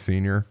Floyd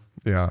Sr.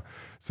 Yeah.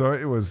 So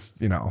it was,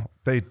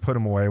 they put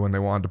him away when they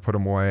wanted to put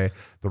him away.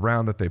 The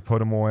round that they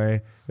put him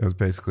away, it was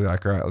basically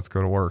like, all right, let's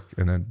go to work.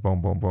 And then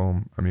boom, boom,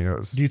 boom. I mean, it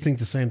was. Do you think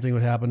the same thing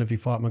would happen if he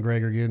fought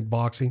McGregor again,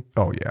 boxing?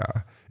 Oh yeah.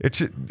 It's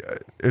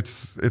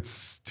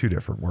 2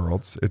 different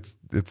worlds.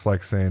 It's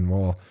like saying,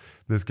 well,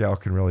 this gal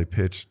can really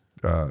pitch.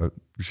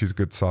 She's a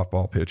good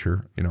softball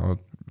pitcher.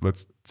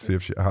 Let's see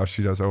how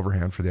she does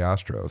overhand for the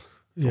Astros.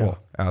 So, Yeah. well,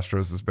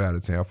 Astros is a bad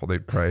example.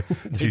 They'd probably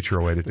teach her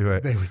a way to do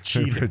it. They would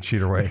cheat her.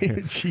 cheat her way. They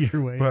would cheat her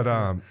way. But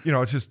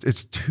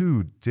it's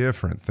 2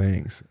 different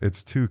things.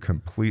 It's 2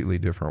 completely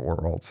different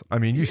worlds. I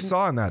mean, you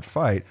saw in that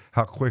fight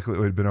how quickly it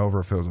would have been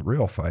over if it was a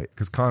real fight.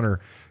 Because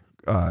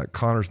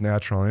Conor's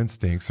natural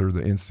instincts, or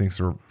the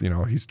instincts, or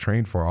he's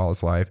trained for all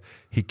his life.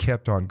 He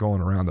kept on going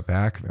around the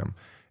back of him.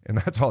 And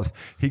that's all.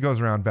 He goes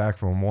around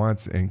back of him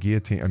once and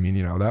guillotine. I mean,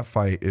 that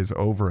fight is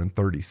over in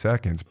 30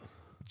 seconds.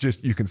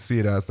 Just you can see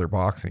it as they're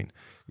boxing.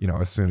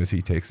 As soon as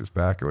he takes his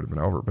back, it would have been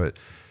over. But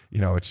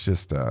it's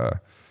just.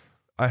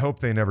 I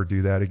hope they never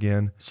do that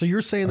again. So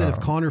you're saying that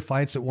if Conor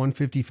fights at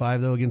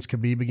 155 though against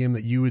Khabib again,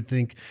 that you would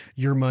think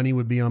your money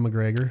would be on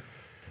McGregor?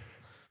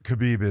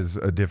 Khabib is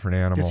a different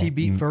animal. Does he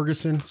beat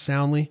Ferguson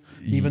soundly?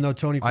 Even though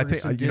Tony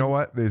Ferguson, I think you know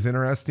what is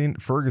interesting.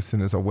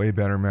 Ferguson is a way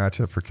better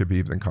matchup for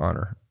Khabib than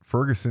Conor.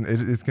 Ferguson,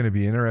 it's going to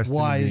be interesting.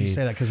 Why to did me. you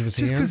say that? Because of his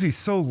hands? Just because he's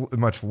so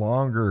much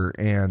longer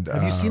and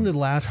have you seen the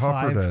last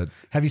 5?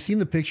 Have you seen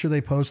the picture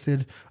they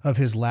posted of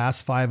his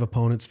last 5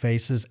 opponents'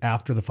 faces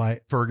after the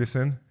fight?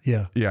 Ferguson?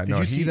 Yeah. Yeah. Did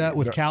you see that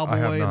with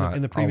Cowboy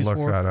in the previous I'll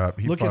look 4? that up.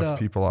 He busts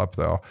people up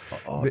though.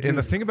 And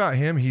the thing about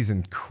him, he's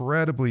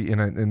incredibly,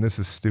 and this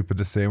is stupid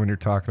to say when you're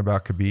talking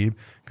about Khabib,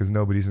 because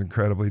nobody's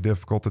incredibly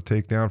difficult to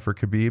take down for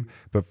Khabib,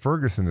 but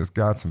Ferguson has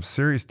got some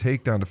serious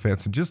takedown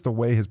defense, and just the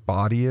way his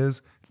body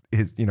is,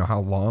 how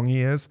long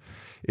he is.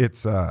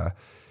 It's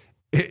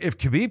if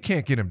Khabib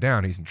can't get him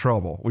down, he's in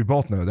trouble. We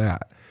both know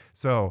that.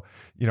 So,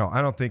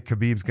 I don't think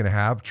Khabib's going to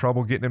have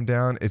trouble getting him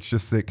down. It's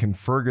just that can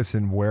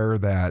Ferguson wear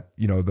that,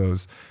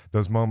 those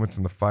moments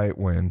in the fight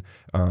when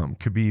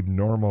Khabib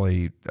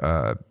normally,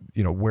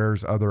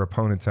 wears other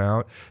opponents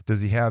out?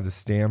 Does he have the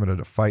stamina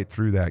to fight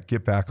through that,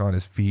 get back on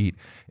his feet,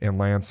 and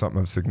land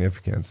something of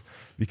significance?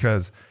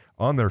 Because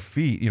on their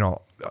feet,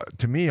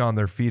 to me, on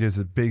their feet is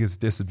the biggest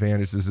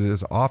disadvantage as it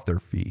is off their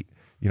feet.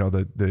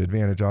 The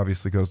advantage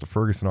obviously goes to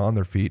Ferguson on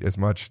their feet as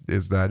much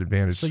as that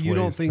advantage. So you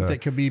don't think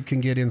that Khabib can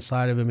get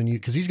inside of him, and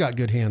because he's got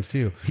good hands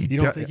too. You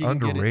don't think he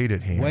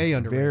underrated can get hands, way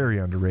underrated, very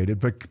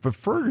underrated. But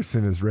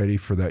Ferguson is ready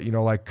for that.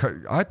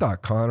 I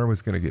thought Conor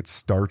was going to get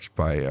starched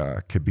by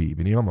Khabib,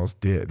 and he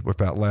almost did with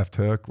that left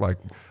hook. Like,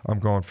 I'm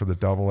going for the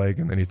double leg,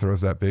 and then he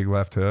throws that big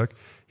left hook.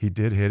 He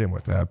did hit him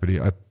with that, but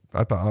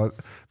I thought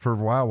for a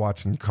while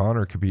watching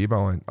Conor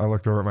Khabib, I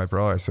looked over at my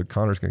brother. I said,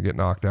 Conor's going to get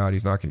knocked out.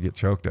 He's not going to get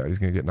choked out. He's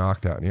going to get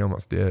knocked out. And he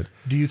almost did.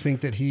 Do you think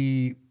that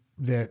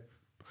the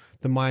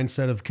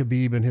mindset of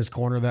Khabib in his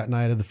corner that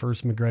night of the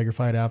first McGregor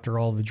fight after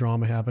all the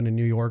drama happened in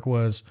New York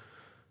was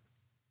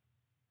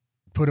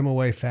put him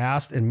away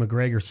fast and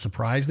McGregor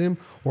surprised him?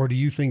 Or do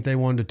you think they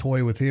wanted to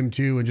toy with him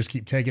too and just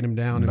keep taking him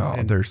down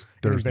and there's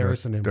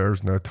embarrassing him?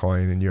 There's no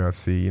toying in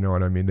UFC. You know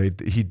what I mean?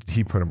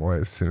 He put him away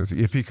as soon as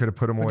if he could have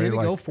put him away. Did he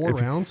go 4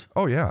 rounds?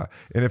 Oh yeah,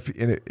 and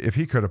if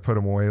he could have put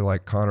him away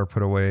like Conor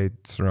put away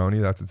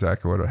Cerrone, that's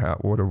exactly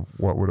what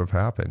would have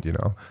happened.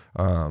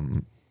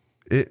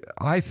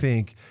 I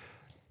think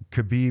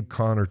Khabib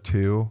Conor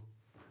 2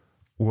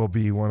 will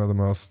be one of the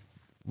most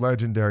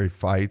legendary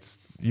fights.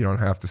 You don't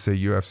have to say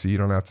UFC. You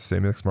don't have to say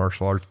mixed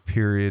martial arts,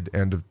 period.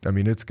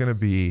 It's going to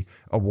be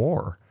a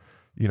war.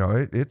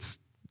 It's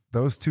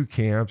those 2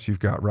 camps. You've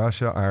got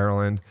Russia,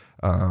 Ireland,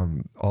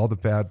 all the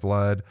bad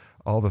blood,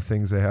 all the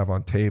things they have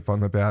on tape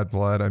on the Bad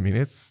Blood. I mean,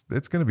 it's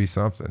going to be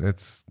something.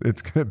 It's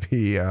going to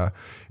be.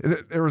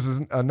 There was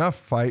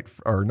enough hype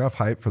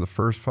for the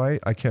first fight.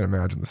 I can't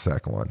imagine the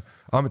second one.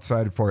 I'm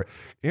excited for it.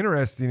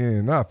 Interestingly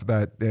enough,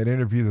 that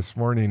interview this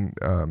morning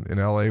in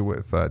LA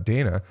with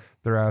Dana,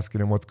 they're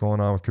asking him what's going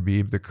on with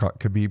Khabib, the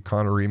Khabib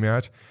Conor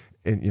rematch.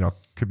 And,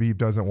 Khabib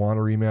doesn't want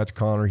a rematch.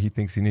 Conor, he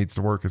thinks he needs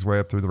to work his way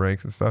up through the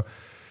ranks and stuff.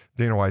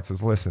 Dana White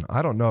says, listen,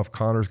 I don't know if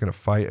Conor's going to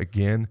fight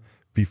again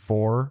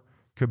before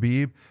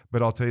Khabib,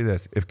 but I'll tell you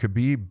this. If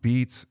Khabib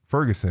beats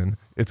Ferguson,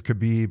 it's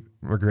Khabib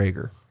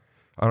McGregor.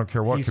 I don't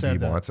care what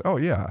Khabib wants. Oh,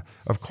 yeah,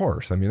 of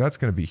course. I mean, that's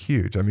going to be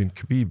huge. I mean,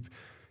 Khabib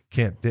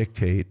can't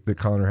dictate that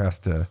Conor has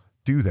to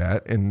do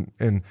that.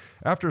 And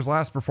after his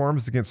last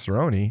performance against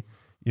Cerrone,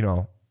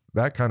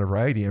 that kind of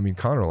righty, I mean,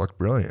 Conor looked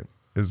brilliant.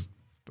 It was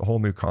a whole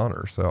new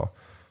Conor. So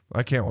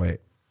I can't wait.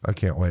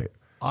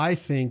 I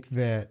think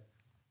that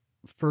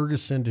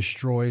Ferguson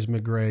destroys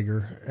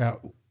McGregor at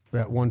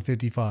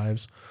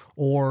 155s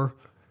or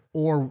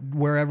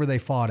wherever they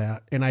fought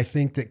at. And I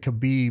think that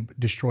Khabib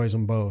destroys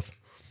them both.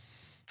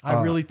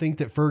 I really think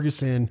that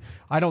Ferguson,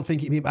 I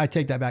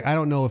take that back. I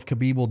don't know if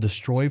Khabib will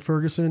destroy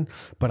Ferguson,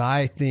 but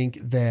I think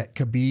that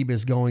Khabib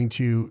is going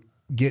to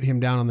get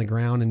him down on the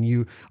ground.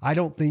 And I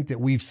don't think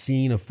that we've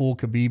seen a full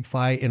Khabib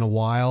fight in a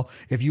while.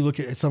 If you look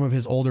at some of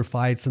his older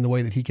fights and the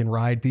way that he can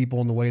ride people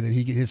and the way that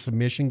his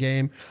submission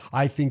game,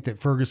 I think that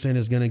Ferguson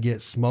is going to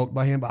get smoked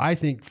by him. But I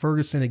think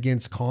Ferguson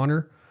against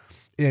Conor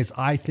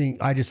I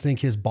just think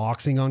his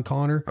boxing on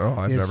Conor. Oh,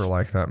 I've never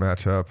liked that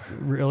matchup.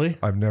 Really?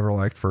 I've never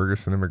liked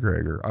Ferguson and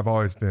McGregor. I've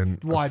always been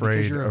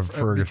afraid of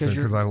Ferguson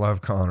because I love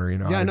Conor.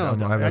 Yeah, no,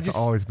 it's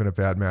always been a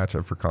bad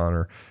matchup for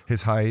Conor.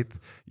 His height,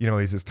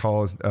 he's as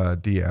tall as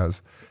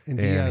Diaz, and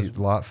he's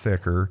a lot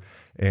thicker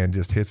and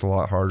just hits a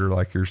lot harder,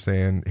 like you're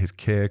saying. His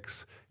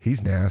kicks,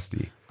 he's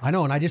nasty. I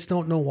know, and I just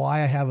don't know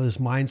why I have this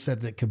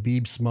mindset that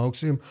Khabib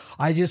smokes him.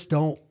 I just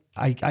don't.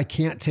 I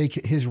can't take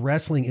it. His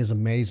wrestling is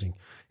amazing.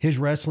 His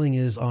wrestling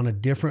is on a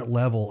different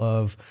level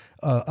of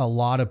a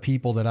lot of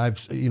people that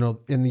I've, in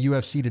the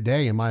UFC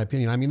today, in my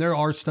opinion. I mean,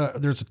 there's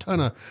a ton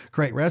of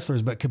great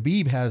wrestlers, but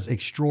Khabib has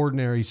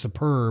extraordinary,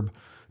 superb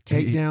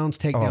takedowns,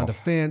 takedown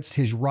defense,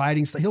 his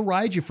riding style. He'll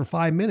ride you for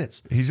 5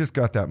 minutes. He's just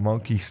got that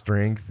monkey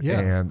strength. Yeah.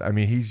 And I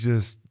mean, he's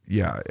just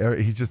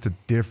a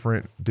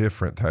different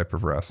type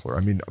of wrestler. I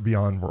mean,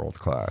 beyond world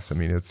class. I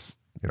mean, it's,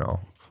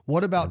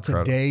 What about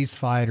incredible. Today's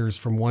fighters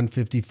from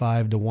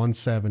 155 to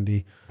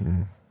 170?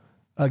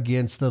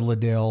 Against the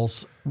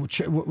Liddells, which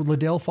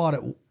Liddell fought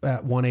at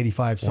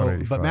 185.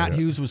 So, but Matt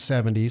Hughes was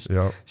 70s.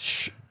 Yep.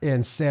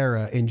 And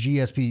Sarah and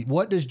GSP.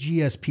 What does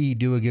GSP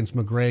do against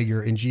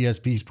McGregor in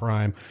GSP's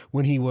prime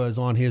when he was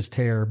on his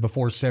tear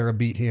before Sarah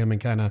beat him and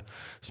kind of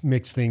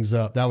mixed things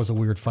up? That was a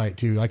weird fight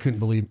too. I couldn't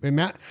believe it. And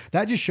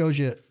that just shows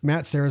you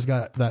Matt Sarah's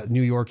got that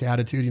New York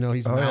attitude.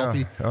 He's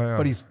mouthy,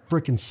 but he's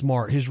freaking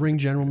smart. His ring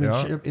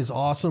generalmanship is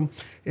awesome.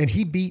 And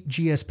he beat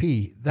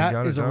GSP.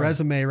 That is a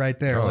resume right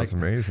there. Oh, that's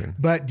amazing.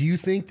 But do you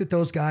think that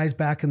those guys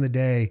back in the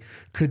day,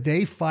 could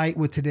they fight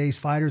with today's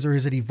fighters, or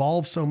has it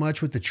evolved so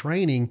much with the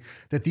training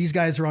that these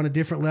guys are on a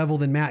different level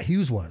than Matt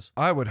Hughes was?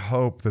 I would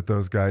hope that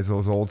those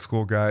old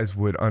school guys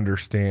would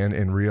understand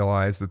and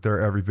realize that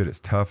they're every bit as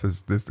tough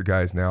as the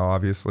guys now,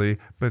 obviously.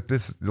 But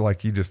this,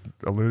 like you just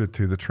alluded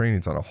to, the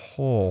training's on a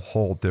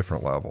whole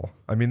different level.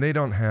 I mean, they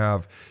don't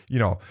have,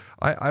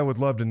 I would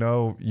love to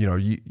know,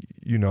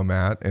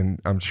 Matt,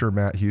 and I'm sure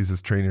Matt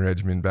Hughes' training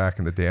regimen back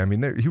in the day. I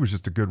mean, he was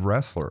just a good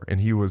wrestler,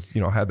 and he was,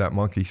 had that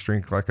monkey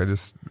strength, like I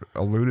just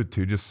alluded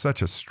to, just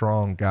such a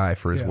strong guy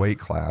for his weight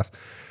class.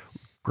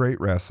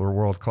 Great wrestler,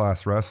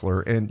 world-class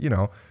wrestler, and,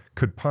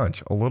 could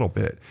punch a little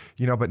bit,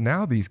 but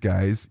now these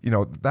guys,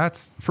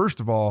 that's,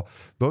 first of all,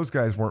 those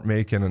guys weren't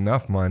making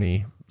enough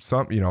money,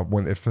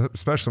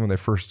 especially when they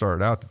first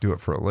started out, to do it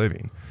for a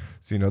living.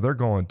 So, they're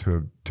going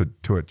to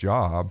a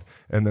job,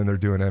 and then they're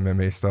doing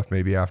MMA stuff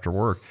maybe after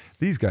work.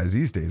 These guys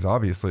these days,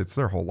 obviously, it's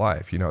their whole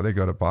life. They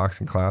go to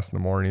boxing class in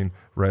the morning,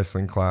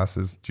 wrestling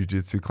classes,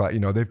 jiu-jitsu class.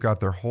 They've got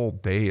their whole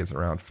day is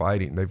around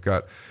fighting. They've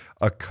got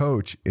a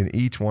coach in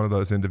each one of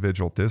those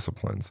individual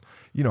disciplines.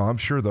 I'm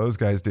sure those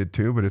guys did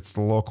too, but it's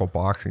the local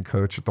boxing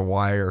coach at the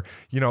wire.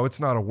 It's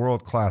not a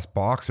world-class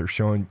boxer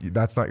showing you,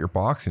 that's not your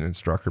boxing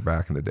instructor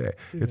back in the day.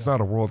 Yeah. It's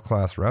not a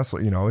world-class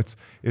wrestler.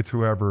 It's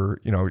whoever,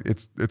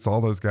 it's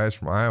all those guys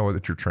from Iowa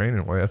that you're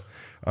training with.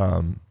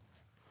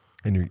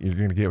 And you're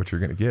going to get what you're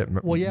going to get.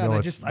 Well, yeah,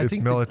 I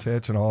think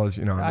Miletich and all his,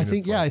 I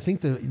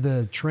think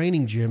the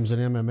training gyms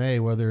in MMA,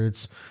 whether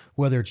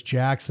it's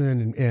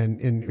Jackson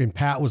and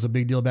Pat was a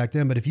big deal back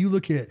then. But if you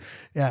look at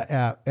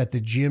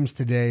the gyms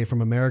today,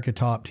 from America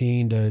Top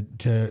Team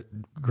to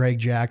Greg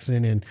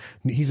Jackson, and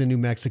he's in New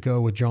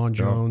Mexico with John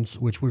Jones,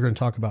 which we're going to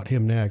talk about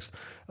him next.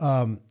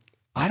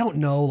 I don't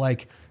know,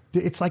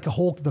 it's like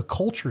the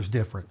culture's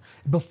different.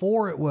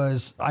 Before it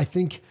was, I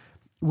think,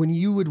 when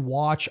you would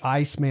watch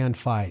Iceman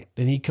fight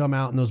and he'd come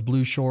out in those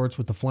blue shorts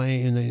with the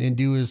flame and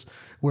do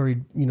where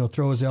he'd,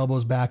 throw his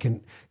elbows back,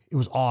 and it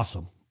was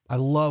awesome. I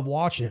love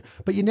watching it,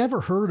 but you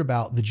never heard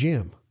about the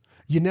gym.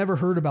 you never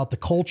heard about the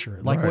culture,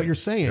 like what Right. you're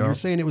saying. Yep. You're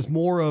saying it was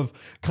more of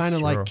kind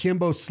of like true.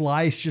 Kimbo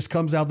Slice just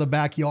comes out the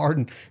backyard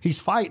and he's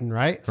fighting,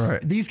 right?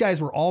 Right. These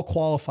guys were all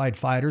qualified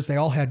fighters. They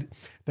all had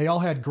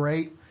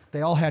great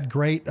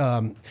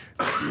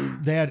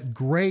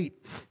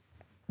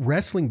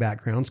wrestling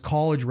backgrounds,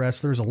 college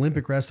wrestlers,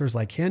 Olympic wrestlers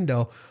like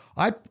Hendo.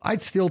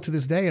 I'd still to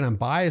this day, and I'm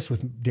biased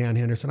with Dan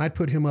Henderson, I'd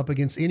put him up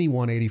against any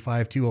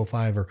 185,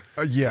 205 or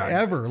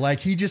ever. Like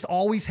he just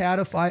always had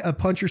a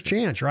puncher's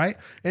chance, right?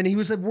 And he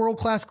was a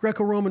world-class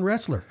Greco-Roman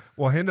wrestler.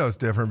 Well, Hendo's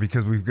different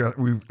because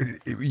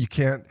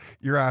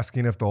you're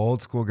asking if the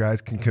old school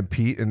guys can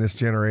compete in this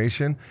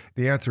generation.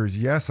 The answer is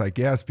yes, I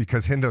guess,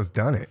 because Hendo's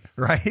done it,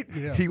 right?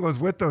 Yeah. He was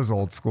with those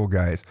old school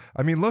guys.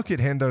 I mean, look at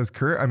Hendo's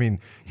career. I mean,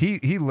 he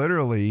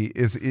literally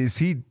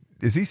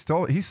he's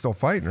still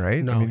fighting,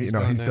 right? No, I mean, he's he's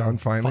done done now.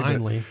 finally.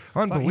 Finally.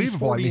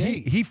 Unbelievable. I He's mean,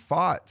 48. he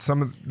fought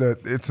some of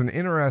it's an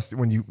interesting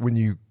when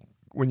you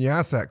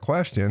ask that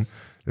question,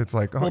 it's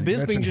like, Well, you Bisping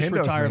mentioned just Hendo's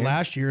retired name.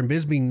 last year, and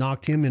Bisping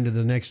knocked him into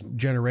the next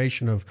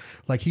generation of,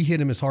 like, he hit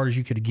him as hard as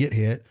you could get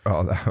hit.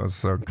 Oh, that was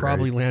so great.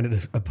 Probably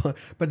landed a punch.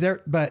 But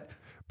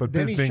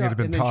then he Bisping shot- had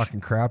been and then talking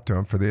crap to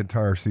him for the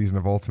entire season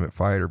of Ultimate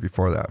Fighter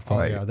before that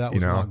fight. yeah, that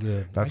was not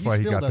good. That's He why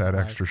he still got that doesn't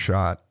extra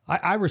shot.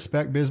 I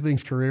respect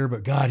Bisping's career,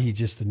 but God, he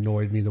just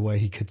annoyed me the way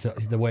he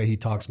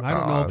talks. I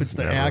don't know I if it's was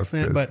the never a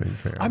accent, but Bisping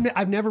fan.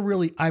 I've never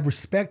really. I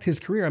respect his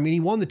career. I mean, he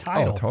won the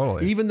title,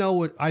 totally. Even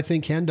though I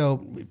think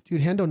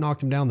Hendo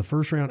knocked him down the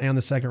first round and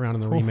the second round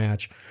in the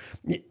rematch.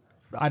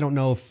 I don't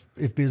know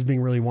if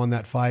Bisping really won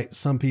that fight.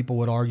 Some people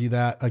would argue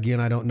that.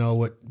 Again, I don't know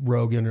what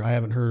Rogan, or I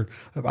haven't heard.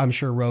 I'm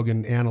sure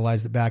Rogan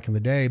analyzed it back in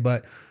the day,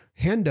 but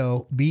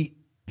Hendo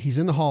he's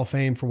in the Hall of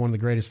Fame for one of the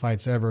greatest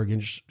fights ever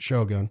against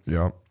Shogun.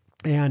 Yeah.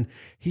 And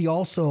he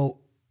also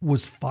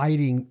was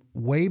fighting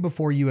way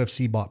before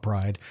UFC bought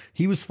Pride.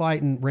 He was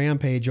fighting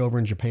Rampage over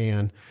in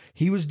Japan.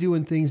 He was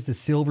doing things to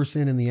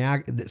Silverson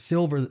and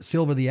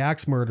Silva the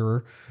Axe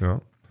Murderer. Yeah.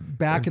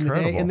 Back in the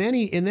day, and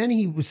then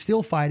he was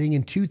still fighting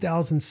in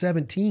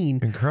 2017,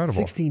 Incredible.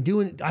 16,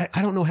 doing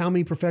I don't know how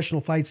many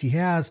professional fights he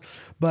has,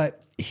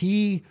 but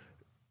you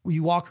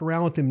walk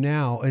around with him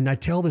now, and I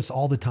tell this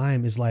all the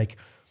time, is like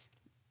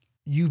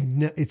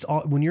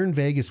when you're in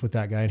Vegas with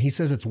that guy, and he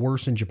says it's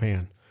worse in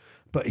Japan,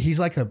 but he's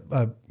like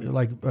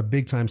a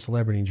big time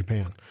celebrity in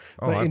Japan.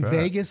 But I in bet.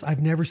 Vegas,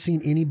 I've never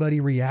seen anybody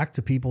react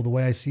to people the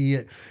way I see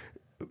it.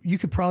 You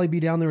could probably be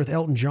down there with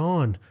Elton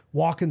John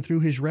walking through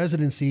his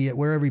residency at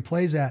wherever he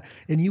plays at,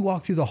 and you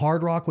walk through the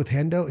Hard Rock with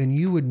Hendo, and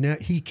you would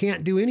he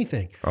can't do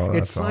anything. Oh, It's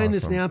that's sign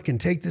this awesome. napkin,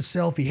 take this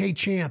selfie. Hey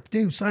champ,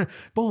 dude, sign.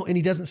 Boom, and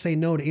he doesn't say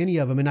no to any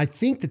of them. And I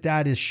think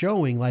that is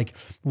showing like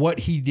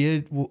what he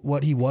did,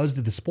 what he was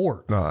to the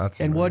sport, No,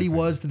 that's and what he amazing.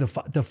 was to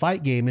the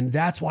fight game. And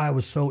that's why I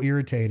was so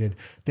irritated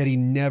that he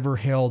never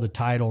held a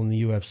title in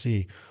the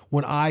UFC.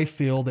 When I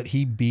feel that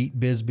he beat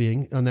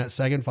Bisping on that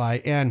second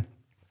fight, and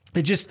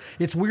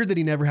it's weird that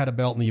he never had a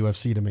belt in the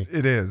UFC to me.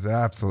 It is,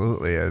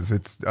 absolutely is.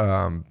 It's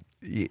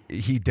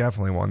he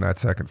definitely won that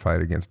second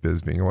fight against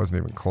Bisping. It wasn't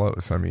even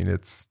close. I mean,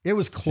 It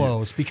was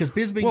close because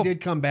Bisping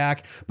did come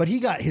back, but he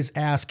got his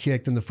ass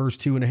kicked in the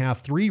first 2.5,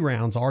 3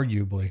 rounds,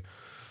 arguably.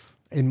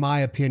 In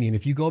my opinion,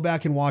 if you go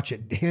back and watch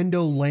it,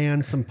 Hendo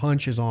lands some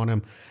punches on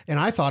him, and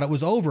I thought it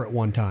was over at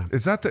one time. did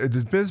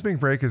Bisping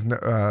break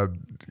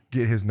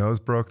get his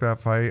nose broke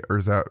that fight, or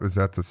was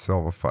that the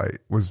Silva fight?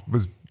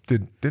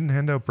 Didn't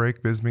Hendo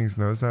break Bisping's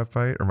nose that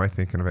fight, or am I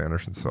thinking of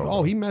Anderson Silva?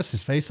 Oh, he messed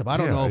his face up. I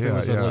don't Yeah, know if it yeah,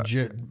 was a yeah.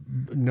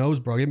 legit nose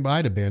broke. It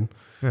might have been.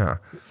 Yeah.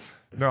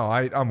 No,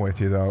 I'm with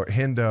you though.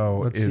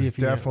 Hendo Let's see is if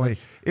he- definitely.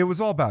 let's- It was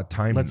all about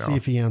timing. Let's see though.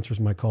 if he answers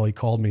my call. He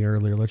called me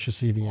earlier. Let's just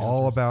see if he answers.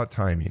 All about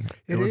timing.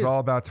 It was is. all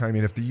about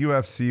timing. If the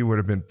UFC would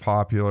have been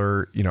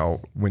popular,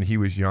 when he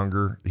was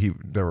younger,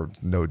 there was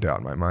no doubt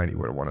in my mind he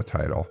would have won a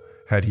title.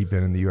 Had he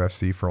been in the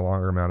UFC for a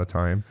longer amount of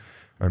time,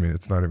 I mean,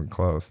 it's not even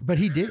close. But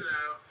he did.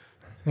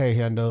 Hey,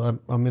 Hendo,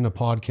 I'm in a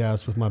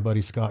podcast with my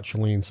buddy Scott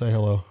Chalene. Say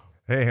hello.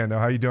 Hey, Hendo,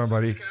 how you doing,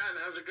 buddy? God,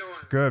 how's it going?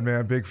 Good,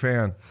 man. Big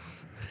fan.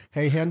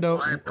 Hey,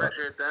 Hendo. I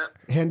appreciate that.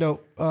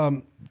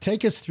 Hendo,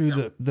 take us through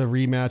the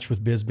rematch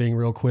with Bisping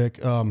real quick.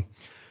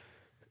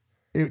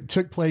 It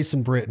took place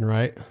in Britain,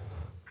 right?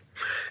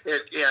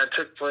 It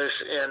took place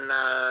in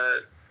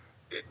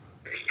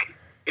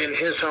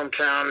his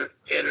hometown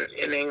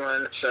in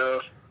England.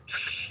 So,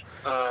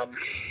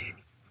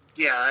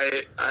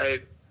 I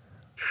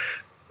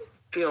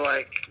feel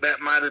like that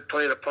might have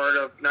played a part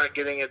of not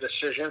getting a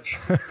decision.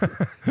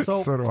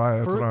 So So do I.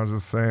 That's what I was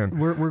just saying.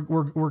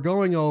 we're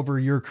going over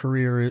your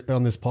career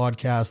on this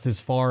podcast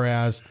as far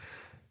as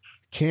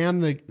can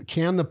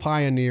the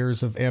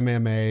pioneers of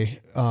MMA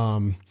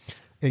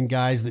and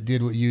guys that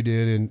did what you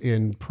did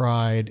in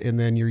Pride, and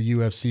then your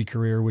UFC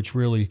career, which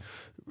really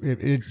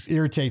it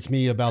irritates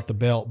me about the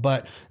belt,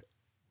 but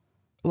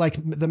like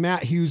the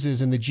Matt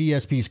Hugheses and the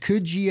GSPs,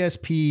 could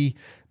GSP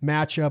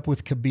match up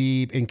with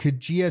Khabib, and could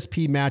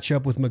GSP match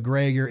up with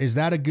McGregor? Is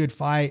that a good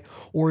fight,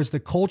 or is the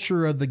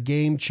culture of the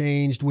game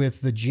changed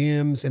with the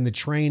gyms and the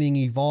training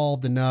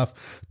evolved enough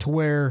to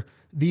where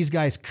these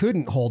guys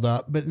couldn't hold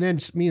up. But then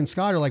me and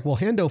Scott are like, well,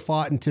 Hendo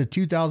fought into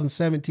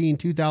 2017,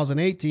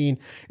 2018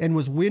 and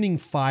was winning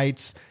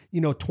fights,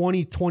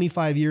 20,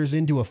 25 years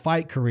into a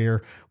fight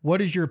career.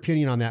 What is your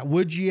opinion on that?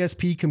 Would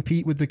GSP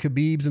compete with the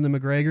Khabibs and the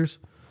McGregors?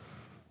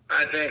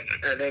 I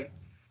think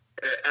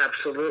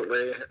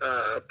absolutely.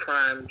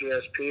 Prime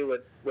GSP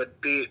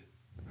would beat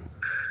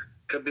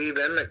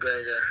Khabib and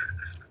McGregor.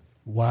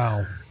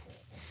 Wow.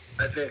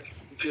 I think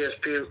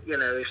GSP,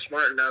 he's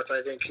smart enough.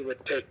 I think he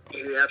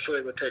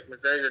absolutely would take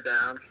McGregor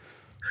down.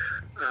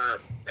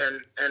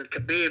 And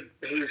Khabib,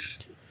 he's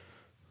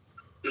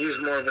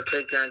more of a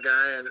takedown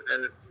guy,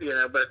 and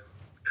but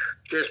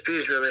GSP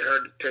is really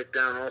hard to take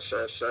down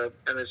also. So,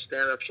 and his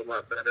stand-up's a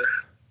lot better.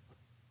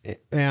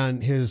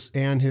 And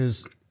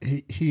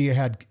he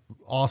had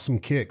awesome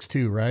kicks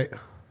too, right?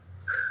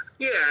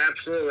 Yeah,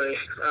 absolutely.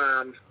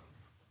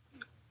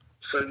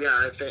 So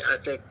yeah, I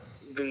think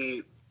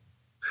the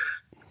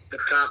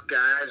top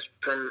guys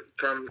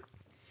from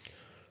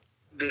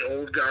the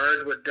old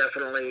guard would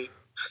definitely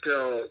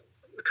still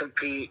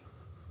compete,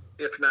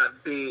 if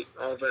not beat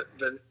all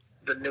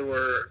the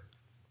newer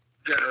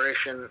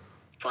generation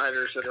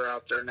fighters that are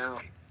out there now.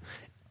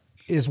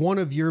 Is one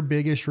of your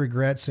biggest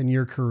regrets in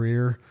your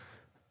career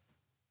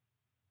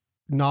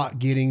not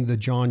getting the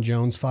John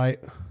Jones fight,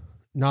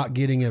 not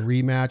getting a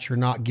rematch, or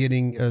not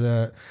getting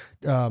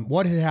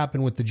what had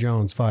happened with the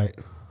Jones fight?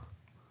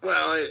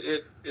 Well,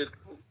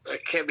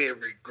 it can't be a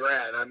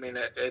regret. I mean,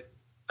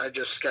 I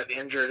just got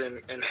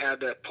injured and had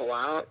to pull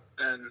out,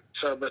 and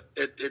so, but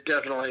it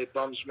definitely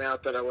bums me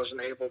out that I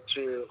wasn't able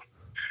to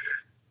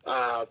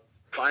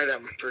fight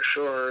him for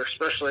sure.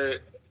 Especially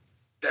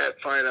that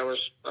fight, I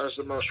was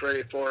the most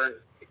ready for, and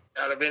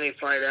out of any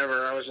fight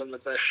ever, I was in the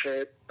best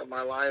shape of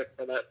my life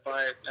for that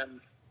fight, and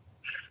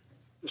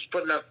was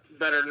putting up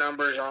better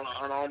numbers on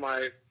all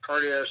my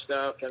cardio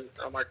stuff and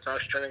on my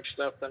cross training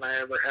stuff than I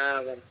ever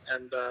have,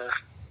 and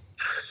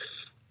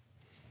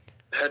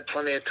had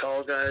plenty of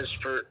tall guys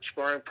for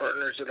sparring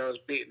partners that I was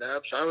beating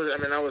up. So I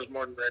was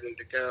more than ready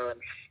to go, and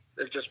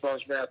it just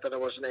bums me out that I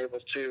wasn't able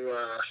to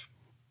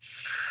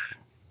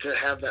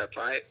have that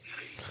fight.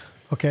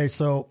 Okay,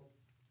 so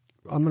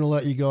I'm going to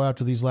let you go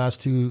after these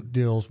last two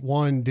deals.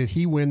 One, did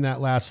he win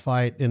that last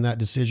fight in that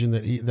decision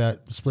that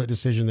split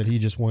decision that he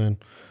just won?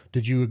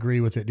 Did you agree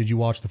with it? Did you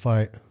watch the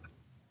fight?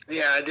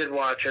 Yeah, I did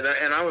watch it,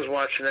 and I was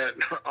watching it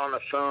on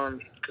the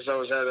phone because I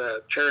was at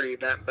a charity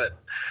event, but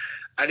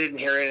I didn't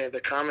hear any of the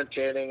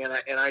commentating,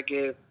 and I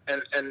gave,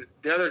 and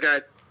the other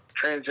guy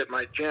trains at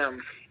my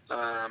gym,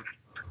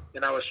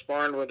 and I was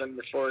sparring with him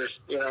before his,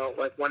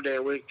 like one day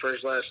a week for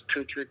his last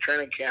 2-3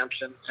 training camps,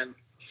 and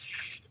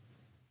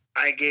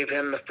I gave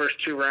him the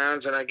first 2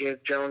 rounds, and I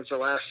gave Jones the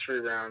last 3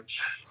 rounds.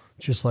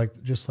 Just like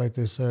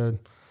they said.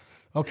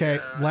 Okay,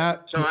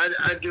 so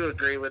I do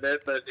agree with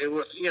it, but it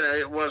was,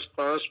 it was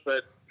close,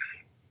 but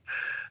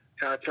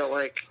I felt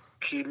like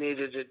he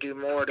needed to do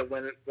more to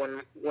win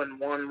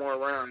one more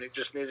round. He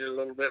just needed a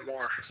little bit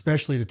more,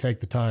 especially to take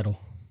the title.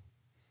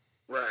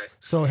 Right.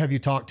 So, have you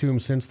talked to him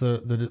since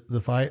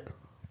the fight?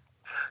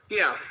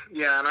 Yeah,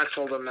 and I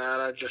told him that.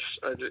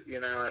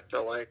 I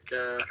felt like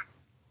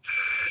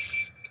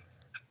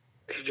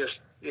he just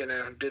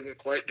didn't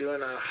quite do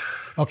enough.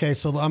 Okay,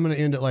 so I'm going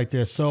to end it like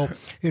this. So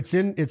it's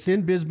in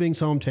Bisping's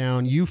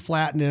hometown. You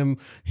flattened him,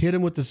 hit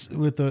him with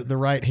the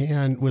right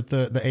hand with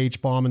the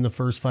H bomb in the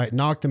first fight,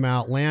 knocked him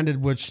out,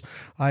 landed, which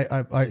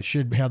I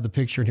should have the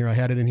picture in here. I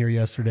had it in here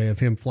yesterday of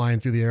him flying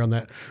through the air on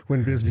that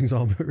when Bisping's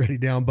already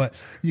down. But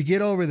you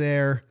get over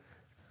there,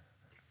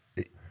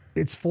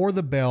 it's for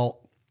the belt.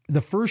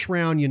 The first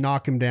round, you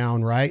knock him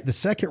down, right? The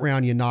second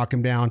round, you knock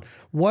him down.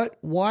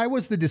 Why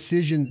was the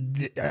decision?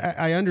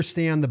 I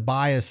understand the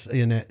bias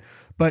in it,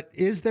 but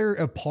is there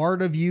a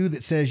part of you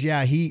that says,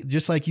 yeah, he,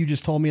 just like you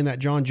just told me in that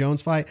John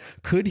Jones fight,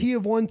 could he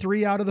have won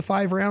 3 out of the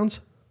 5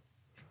 rounds?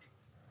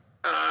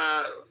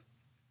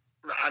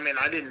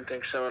 I didn't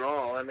think so at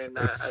all. I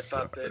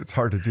thought that it's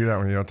hard to do that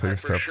when you don't take a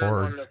step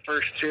forward. Won the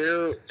first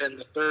 2, and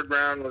the 3rd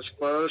round was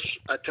close.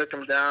 I took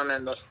him down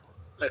in the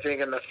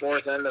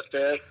 4th and the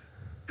 5th.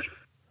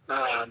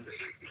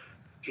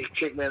 He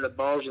kicked me in the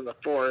balls in the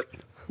 4th.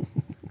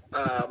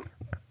 I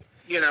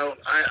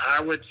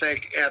would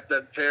think at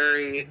the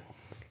very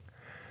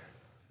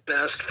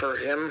best for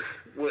him,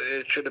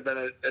 it should have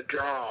been a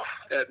draw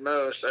at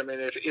most.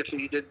 If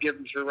he did give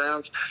him 3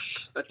 rounds,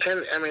 a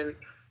 10.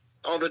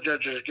 All the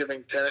judges are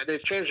giving 10.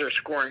 They've changed their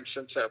scoring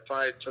since that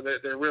fight, so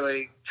they're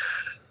really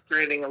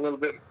grading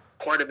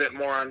quite a bit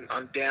more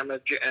on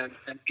damage and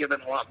giving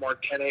a lot more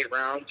 10-8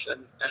 rounds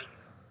and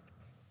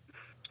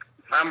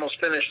I almost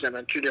finished him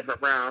in 2 different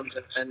rounds,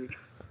 and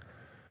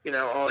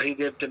all he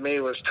did to me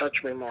was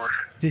touch me more.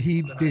 Did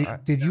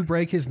you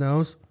break his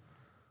nose?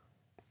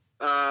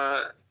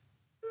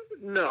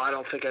 No, I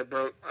don't think I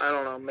broke. I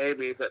don't know,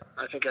 maybe, but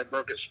I think I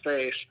broke his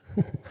face.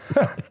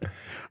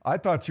 I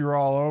thought you were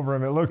all over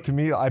him. It looked to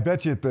me, I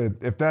bet you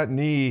if that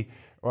knee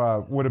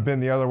would have been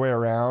the other way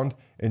around,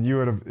 and you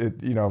would have,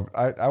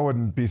 I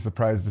wouldn't be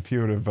surprised if you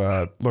would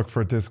have looked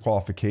for a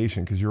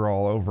disqualification because you were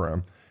all over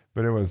him.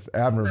 but it was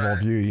admirable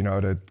of you, you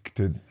know,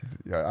 to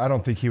I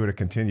don't think he would have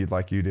continued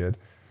like you did.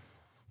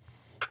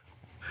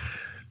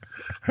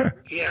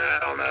 Yeah, I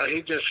don't know.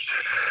 It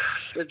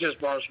just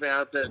bums me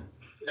out that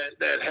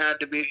had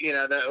to be, you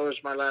know, that was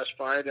my last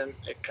fight, and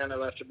it kind of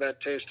left a bad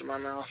taste in my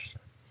mouth.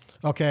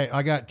 Okay,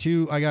 I got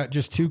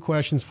just two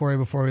questions for you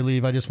before we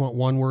leave. I just want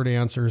one word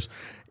answers.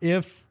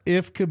 If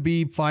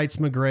Khabib fights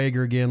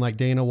McGregor again, like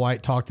Dana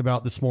White talked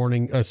about this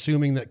morning,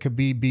 assuming that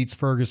Khabib beats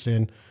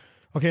Ferguson.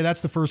 Okay,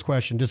 that's the first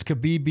question. Does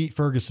Khabib beat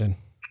Ferguson?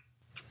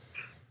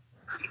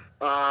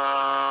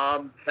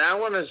 That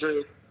one is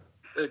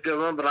a good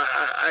one, but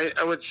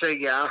I would say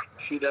yeah,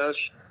 he does.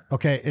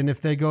 Okay, and if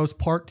they goes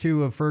part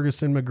 2 of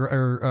Ferguson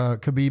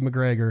Khabib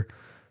McGregor,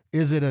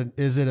 is it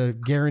a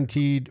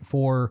guaranteed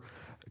for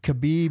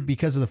Khabib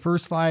because of the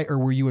first fight, or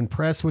were you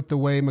impressed with the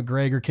way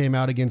McGregor came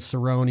out against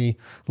Cerrone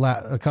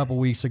a couple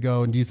weeks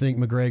ago? And do you think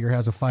McGregor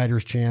has a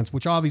fighter's chance,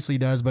 which obviously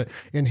does, but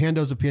in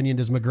Hendo's opinion,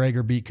 does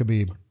McGregor beat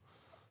Khabib?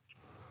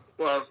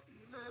 Well,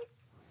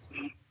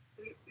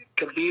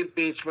 Khabib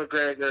beats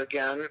McGregor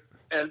again,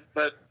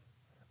 but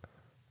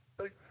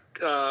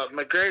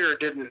McGregor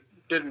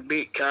didn't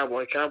beat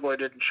Cowboy. Cowboy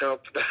didn't show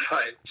up for the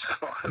fight.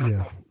 So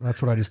yeah,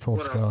 that's what I just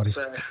told Scotty.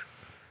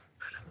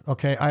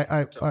 Okay,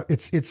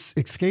 it's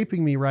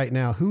escaping me right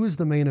now. Who is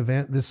the main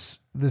event this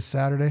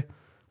Saturday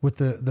with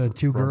the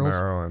two girls?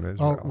 Romero and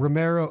Israel. Oh,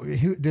 Romero.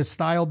 Does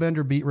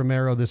Stylebender beat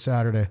Romero this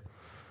Saturday?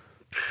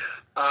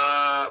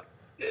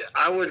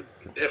 I would,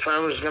 if I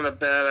was going to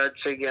bet, I'd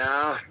say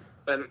yeah.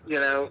 And you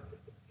know,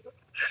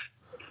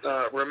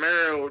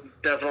 Romero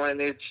definitely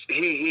needs.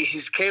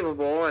 He's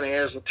capable and he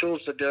has the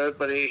tools to do it,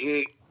 but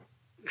he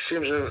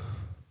seems to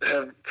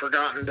have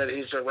forgotten that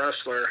he's a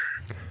wrestler.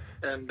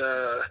 And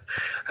I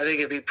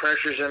think if he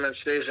pressures him and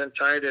stays in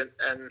tight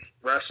and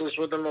wrestles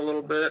with him a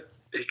little bit,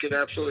 he should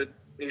absolutely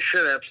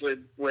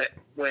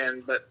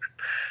win. But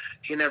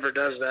he never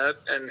does that,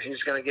 and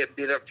he's going to get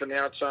beat up from the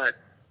outside.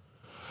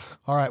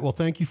 All right. Well,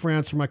 thank you for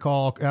answering my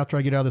call. After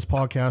I get out of this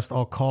podcast,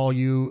 I'll call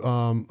you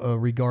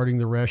regarding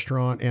the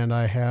restaurant, and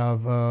I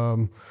have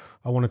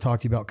I want to talk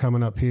to you about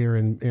coming up here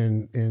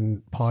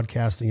and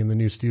podcasting in the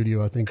new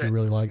studio. I think you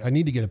really like. I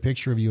need to get a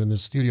picture of you in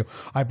this studio.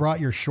 I brought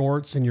your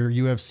shorts and your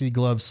UFC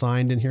gloves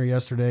signed in here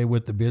yesterday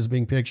with the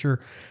Bisping picture,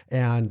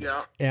 and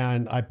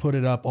I put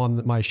it up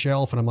on my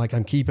shelf, and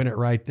I'm keeping it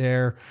right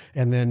there.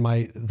 And then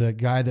the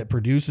guy that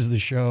produces the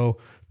show,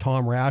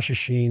 Tom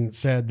Rashashin,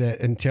 said that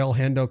until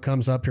Hendo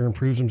comes up here and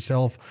proves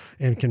himself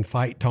and can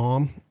fight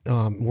Tom,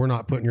 we're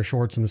not putting your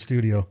shorts in the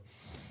studio.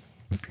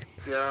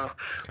 Yeah,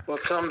 well,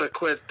 tell him to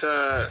quit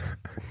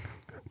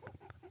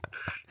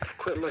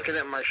looking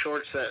at my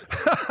short set.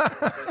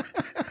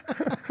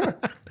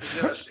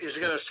 He's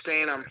gonna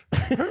stain them.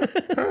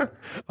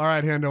 All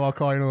right, Hendo, I'll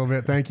call you in a little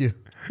bit. Thank you.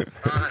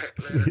 All right.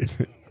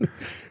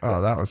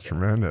 Oh, that was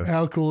tremendous.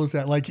 How cool is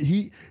that? Like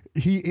he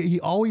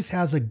always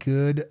has a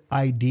good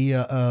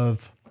idea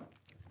of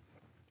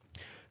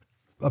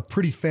a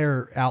pretty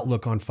fair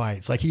outlook on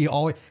fights. Like he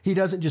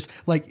doesn't just,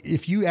 like,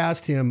 if you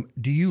asked him,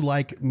 do you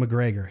like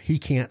McGregor? He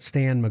can't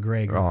stand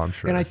McGregor. Oh, I'm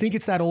sure. And I think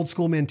it's that old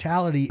school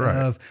mentality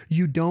of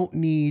you don't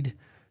need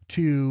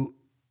to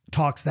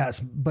talk that,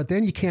 but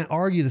then you can't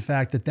argue the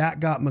fact that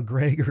got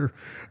McGregor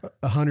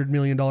 $100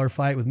 million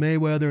fight with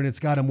Mayweather, and it's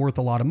got him worth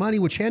a lot of money,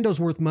 which Hendo's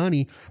worth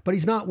money, but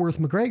he's not worth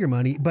McGregor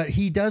money. But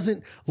he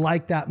doesn't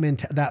like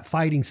that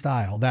fighting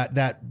style,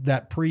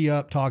 that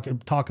pre-up talk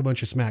a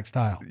bunch of smack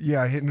style.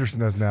 Yeah, Henderson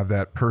doesn't have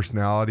that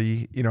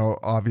personality. You know,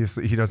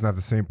 obviously he doesn't have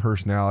the same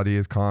personality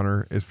as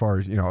Conor. As far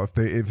as, you know,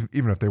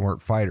 even if they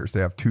weren't fighters, they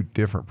have two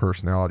different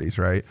personalities,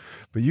 right?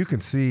 But you can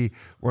see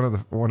one of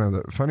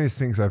the funniest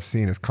things I've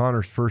seen is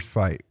Conor's first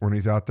fight, when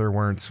he's out there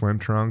wearing swim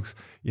trunks,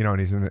 you know, and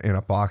he's in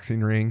a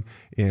boxing ring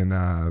in,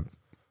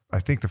 I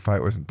think the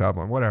fight was in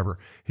Dublin, whatever.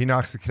 He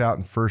knocks the kid out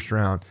in the first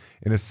round.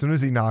 And as soon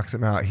as he knocks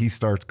him out, he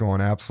starts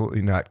going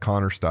absolutely nut,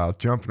 Conor style,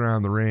 jumping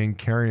around the ring,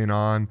 carrying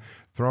on,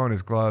 throwing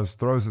his gloves,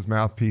 throws his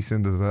mouthpiece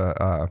into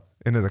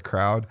the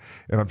crowd.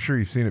 And I'm sure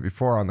you've seen it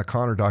before on the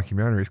Conor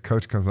documentary. His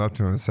coach comes up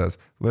to him and says,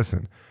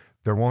 listen,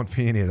 there won't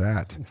be any of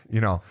that.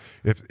 You know,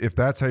 if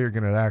that's how you're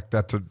going to act,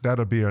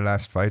 that'll be your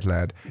last fight,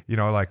 lad. You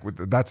know, like,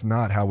 that's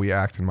not how we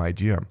act in my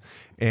gym.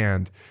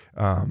 And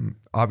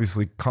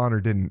obviously Conor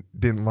didn't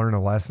learn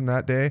a lesson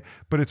that day,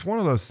 but it's one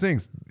of those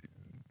things.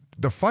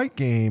 The fight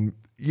game,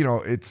 you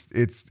know, it's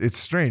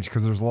strange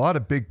because there's a lot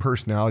of big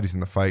personalities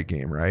in the fight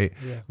game, right?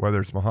 Yeah. Whether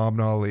it's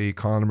Muhammad Ali,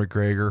 Conor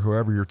McGregor,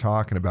 whoever you're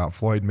talking about,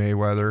 Floyd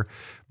Mayweather.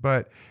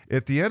 But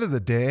at the end of the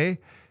day,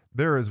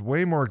 there is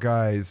way more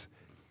guys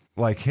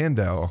like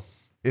Hendo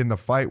in the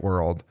fight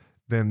world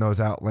than those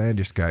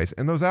outlandish guys.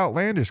 And those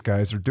outlandish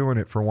guys are doing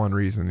it for one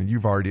reason, and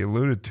you've already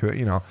alluded to it.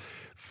 You know,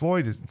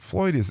 Floyd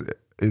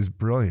is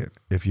brilliant,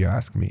 if you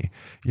ask me.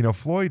 You know,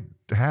 Floyd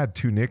had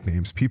two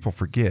nicknames. People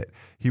forget.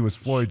 He was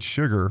Floyd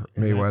Sugar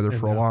Mayweather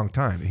for a long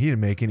time. He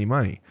didn't make any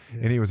money.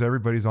 Yeah. And he was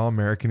everybody's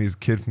All-American. He's a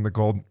kid from the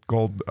gold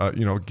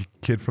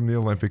kid from the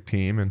Olympic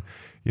team. And,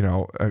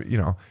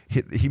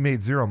 he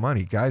made zero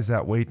money. Guys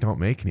that weight don't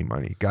make any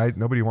money.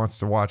 Nobody wants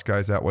to watch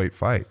guys that weight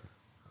fight.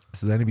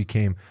 So then he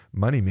became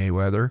Money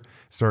Mayweather,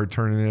 started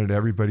turning into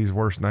everybody's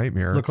worst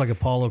nightmare. Looked like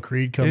Apollo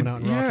Creed coming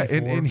out in Rocky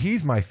IV. And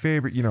he's my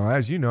favorite. You know,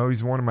 as you know,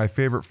 he's one of my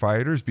favorite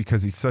fighters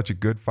because he's such a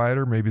good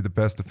fighter, maybe the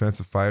best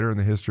defensive fighter in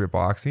the history of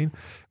boxing.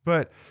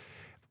 But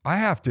I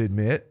have to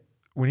admit,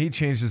 when he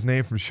changed his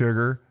name from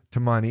Sugar to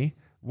Money,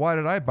 why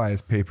did I buy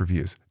his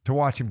pay-per-views? To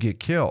watch him get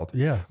killed.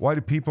 Yeah. Why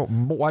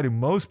do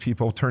most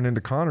people turn into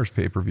Conor's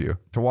pay-per-view?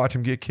 To watch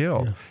him get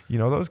killed. Yeah. You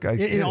know, those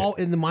guys.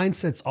 And the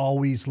mindset's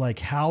always like,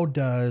 how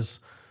does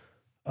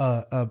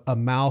a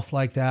mouth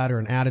like that, or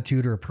an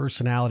attitude, or a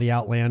personality,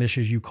 outlandish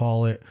as you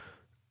call it,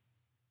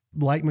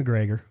 like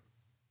McGregor,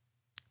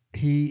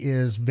 he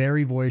is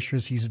very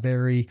boisterous. He's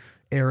very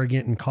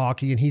arrogant and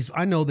cocky. And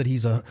I know that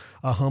he's a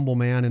humble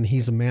man, and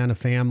he's a man of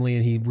family,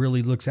 and he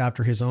really looks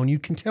after his own. You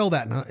can tell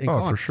that in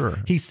Conor. For sure.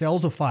 He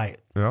sells a fight.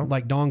 Yeah.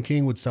 Like Don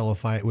King would sell a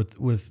fight with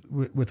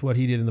what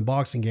he did in the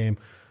boxing game.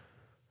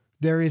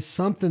 There is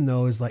something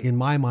though, is like, in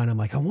my mind, I'm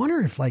like, I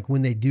wonder if, like,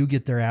 when they do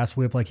get their ass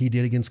whipped, like he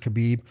did against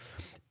Khabib,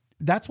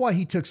 that's why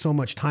he took so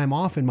much time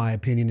off, in my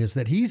opinion, is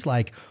that he's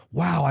like,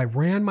 wow, I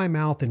ran my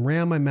mouth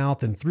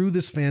and through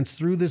this fence,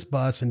 through this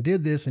bus, and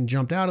did this and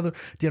jumped out of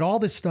did all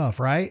this stuff,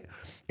 right?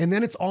 And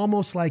then it's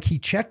almost like he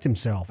checked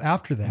himself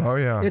after that. Oh,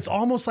 yeah. It's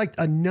almost like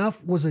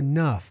enough was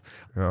enough.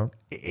 Yeah.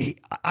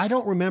 I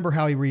don't remember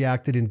how he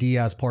reacted in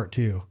Diaz Part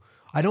 2.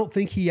 I don't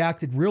think he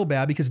acted real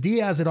bad, because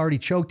Diaz had already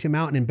choked him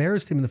out and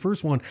embarrassed him in the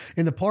first one.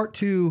 In the Part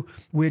 2,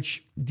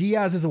 which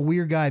Diaz is a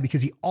weird guy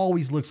because he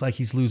always looks like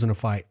he's losing a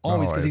fight.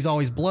 Always, because he's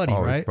always bloody,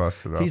 right?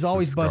 Busted up. He's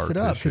always busted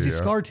up because he's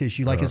scar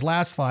tissue. Like his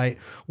last fight,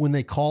 when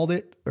they called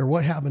it, or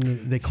what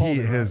happened, they called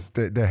it.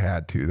 They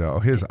had to, though.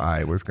 His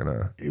eye was going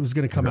to... It was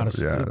going to come out of...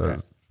 Yeah.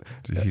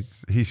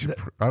 He should...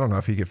 I don't know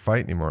if he could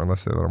fight anymore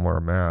unless they let him wear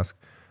a mask.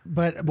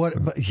 But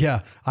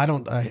yeah, I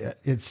don't...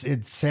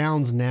 It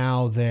sounds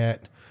now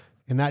that...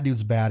 And that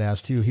dude's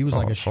badass too. He was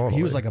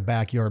he was like a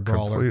backyard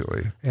brawler.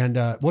 Completely. And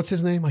what's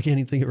his name? I can't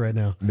even think of it right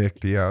now.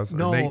 Nick Diaz.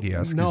 No, Nate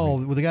Diaz. Well,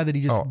 the guy that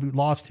he just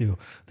lost to,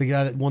 the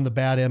guy that won the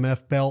bad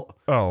MF belt.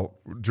 Oh,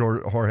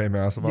 Jorge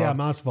Masvidal. Yeah,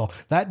 Masvidal.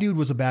 That dude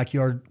was a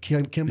backyard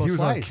Kimbo He was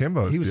Slice. on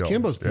Kimbo's. He was deal.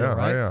 Kimbo's deal,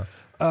 right? Yeah.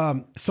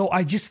 So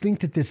I just think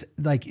that this,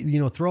 like,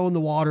 throwing the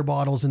water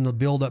bottles in the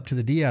build up to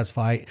the Diaz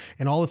fight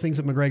and all the things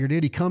that McGregor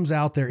did, he comes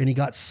out there and he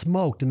got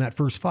smoked in that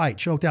first fight,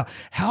 choked out.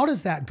 How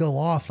does that go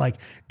off? Like,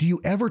 do you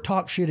ever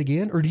talk shit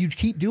again, or do you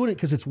keep doing it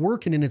because it's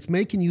working and it's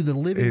making you the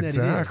living that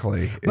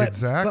it is?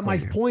 But my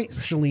point,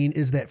 Shalene,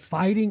 is that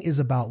fighting is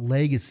about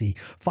legacy.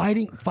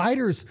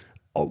 Fighters,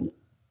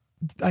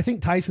 I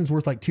think Tyson's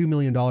worth like $2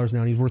 million now,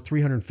 and he's worth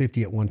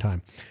 $350 at one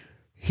time.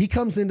 He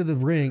comes into the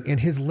ring and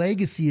his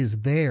legacy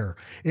is there.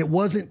 It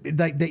wasn't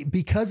like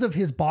because of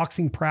his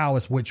boxing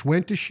prowess, which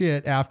went to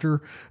shit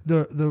after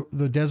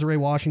the Desiree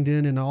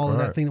Washington and all of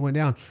that thing that went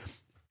down.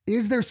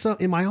 Is there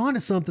am I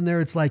onto something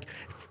there? It's like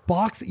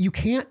you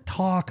can't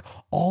talk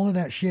all of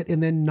that shit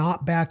and then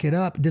not back it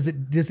up. Does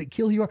it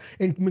kill you?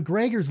 And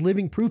McGregor's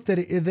living proof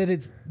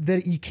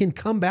that you can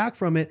come back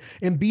from it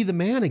and be the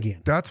man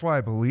again. That's why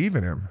I believe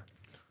in him.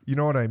 You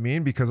know what I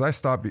mean? Because I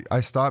stopped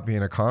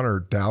being a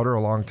Conor doubter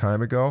a long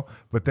time ago,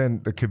 but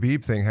then the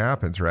Khabib thing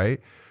happens, right?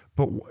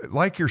 But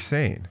like you're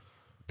saying,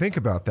 think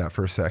about that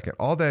for a second.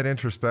 All that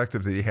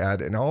introspective that he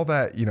had and all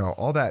that,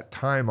 all that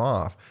time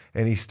off,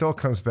 and he still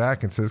comes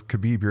back and says,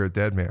 Khabib, you're a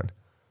dead man.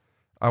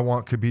 I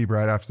want Khabib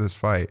right after this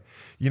fight.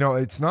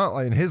 It's not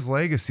like, and his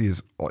legacy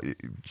is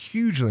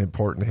hugely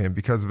important to him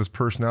because of his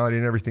personality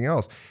and everything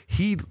else.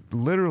 He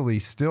literally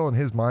still in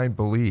his mind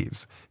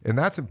believes, and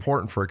that's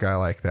important for a guy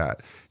like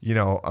that.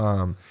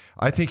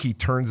 I think he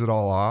turns it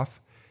all off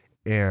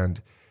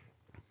and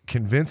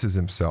convinces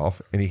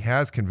himself, and he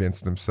has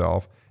convinced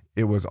himself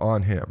it was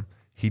on him.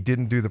 He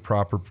didn't do the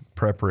proper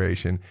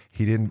preparation.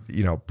 He didn't,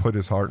 put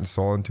his heart and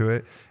soul into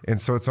it.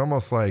 And so it's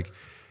almost like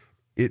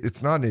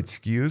it's not an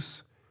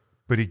excuse,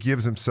 but he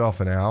gives himself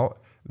an out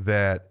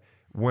that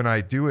when I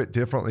do it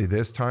differently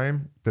this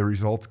time, the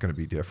result's going to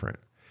be different.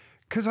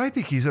 Because I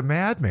think he's a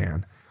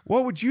madman.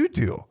 What would you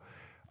do?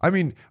 I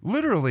mean,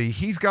 literally,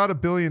 he's got $1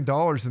 billion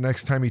the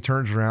next time he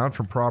turns around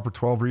from Proper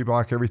 12,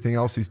 Reebok, everything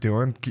else he's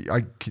doing.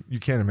 You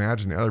can't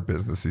imagine the other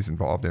business he's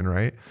involved in,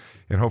 right?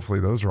 And hopefully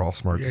those are all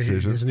smart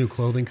decisions. His new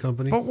clothing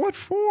company. But what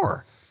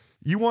for?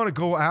 You want to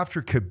go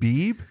after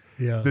Khabib?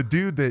 Yeah. The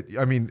dude that,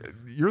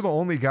 you're the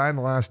only guy in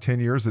the last 10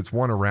 years that's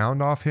won a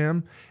round off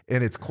him,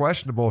 and it's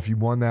questionable if you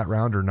won that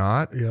round or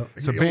not. Yeah.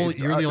 So you're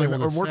the only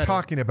one. We're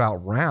talking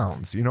about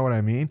rounds. You know what I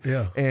mean?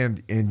 Yeah.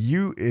 And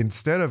you,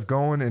 instead of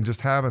going and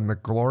just having the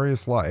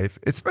glorious life,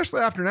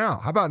 especially after now,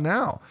 how about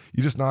now?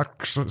 You just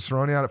knock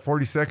Cerrone out at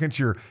 40 seconds.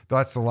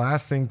 That's the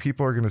last thing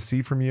people are going to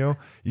see from you.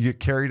 You get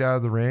carried out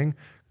of the ring.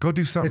 Go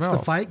do something else.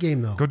 It's the fight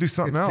game, though. Go do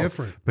something else. It's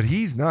different. But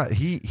he's not.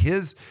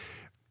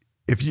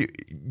 If you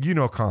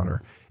know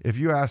Conor, if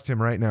you asked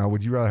him right now,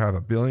 would you rather have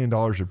 $1 billion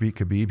or beat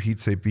Khabib? He'd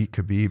say beat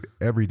Khabib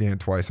every day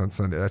and twice on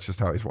Sunday. That's just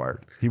how he's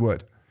wired. He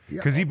would.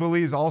 Because he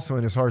believes also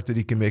in his heart that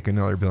he can make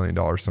another $1 billion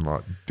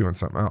doing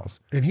something else.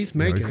 And he's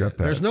making it.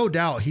 There's no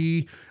doubt.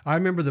 I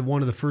remember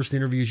one of the first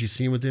interviews you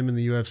seen with him in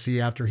the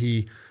UFC after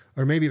he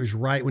or maybe it was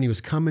right when he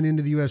was coming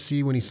into the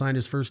UFC when he signed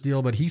his first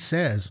deal, but he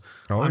says,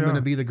 I'm going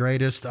to be the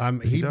greatest.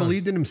 He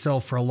believed in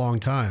himself for a long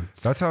time.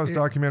 That's how his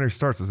documentary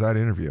starts, is that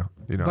interview.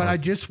 But I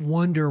just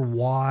wonder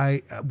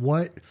why,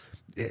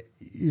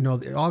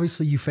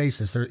 obviously you face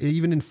this.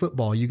 Even in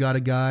football, you got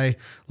a guy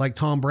like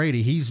Tom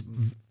Brady. He's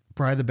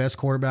probably the best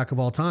quarterback of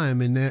all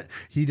time, and that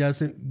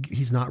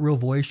he's not real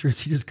boisterous.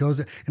 He just goes,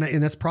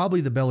 and that's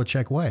probably the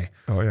Belichick way.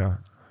 Oh, yeah.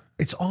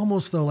 It's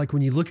almost though, like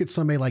when you look at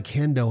somebody like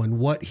Hendo and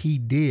what he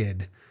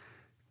did,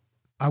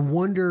 I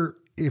wonder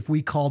if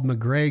we called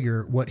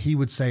McGregor, what he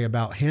would say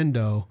about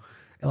Hendo.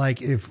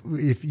 Like if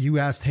you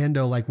asked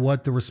Hendo, like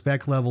what the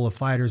respect level of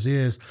fighters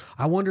is,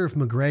 I wonder if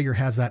McGregor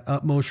has that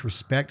utmost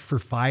respect for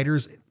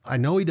fighters. I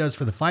know he does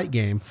for the fight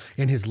game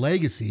and his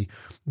legacy,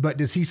 but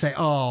does he say,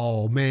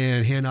 oh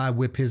man, Hendo, I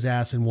whip his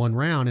ass in one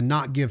round, and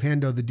not give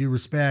Hendo the due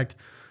respect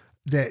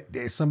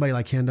that somebody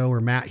like Hendo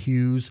or Matt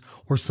Hughes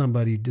or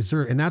somebody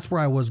deserve? And that's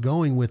where I was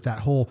going with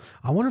that whole,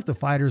 I wonder if the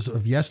fighters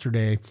of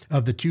yesterday,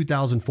 of the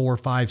 2004,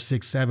 5,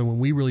 6, 7, when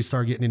we really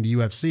started getting into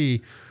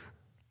UFC,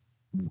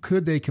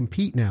 could they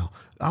compete now?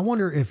 I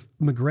wonder if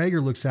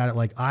McGregor looks at it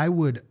like I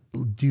would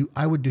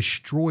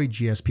destroy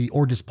GSP,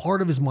 or does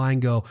part of his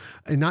mind go,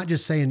 and not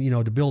just saying,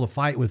 to build a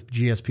fight with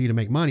GSP to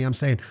make money. I'm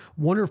saying,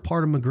 wonder if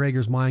part of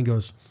McGregor's mind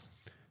goes,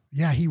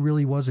 yeah, he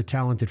really was a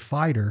talented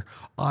fighter.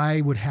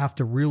 I would have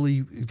to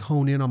really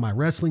hone in on my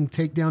wrestling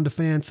takedown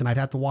defense, and I'd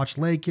have to watch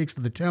leg kicks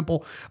to the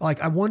temple.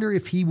 Like, I wonder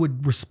if he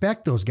would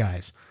respect those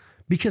guys,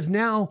 because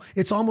now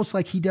it's almost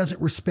like he doesn't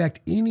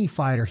respect any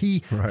fighter. He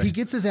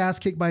gets his ass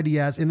kicked by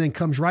Diaz and then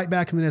comes right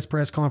back in the next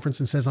press conference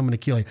and says, I'm going to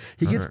kill you.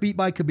 He gets beat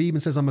by Khabib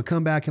and says, I'm going to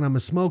come back and I'm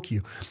going to smoke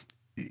you.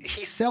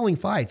 He's selling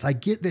fights. I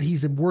get that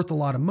he's worth a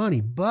lot of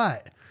money,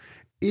 but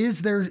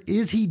is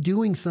he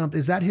doing something?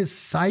 Is that his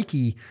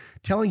psyche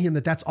telling him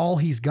that that's all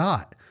he's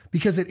got?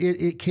 Because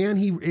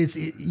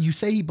you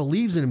say he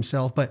believes in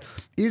himself, but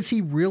is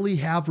he really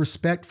have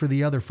respect for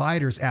the other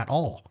fighters at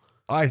all?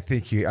 I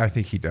think he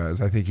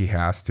does. I think he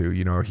has to.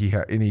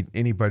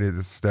 Anybody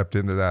that's stepped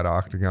into that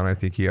octagon, I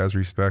think he has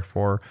respect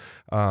for.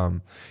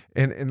 And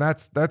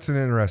that's an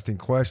interesting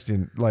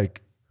question.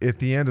 Like, at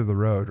the end of the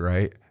road,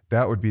 right?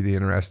 That would be the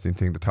interesting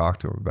thing to talk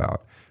to him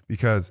about,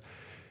 because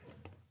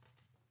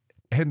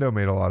Hendo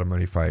made a lot of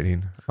money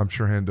fighting. I'm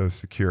sure Hendo's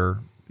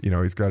secure.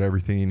 He's got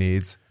everything he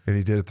needs, and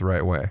he did it the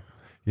right way.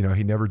 He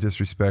never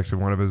disrespected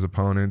one of his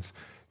opponents.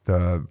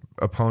 The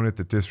opponent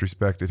that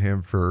disrespected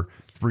him for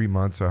 3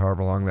 months or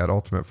however long that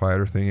Ultimate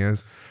Fighter thing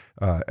is,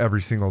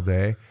 every single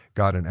day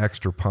got an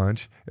extra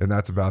punch. And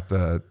that's about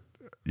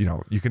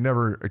you can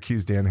never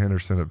accuse Dan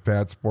Henderson of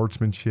bad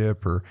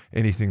sportsmanship or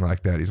anything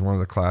like that. He's one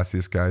of the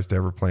classiest guys to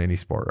ever play any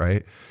sport,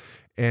 right?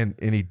 And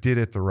he did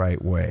it the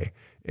right way.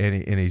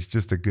 And he's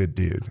just a good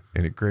dude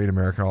and a great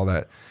American, all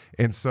that.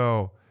 And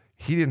so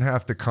he didn't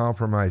have to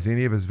compromise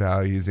any of his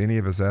values, any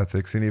of his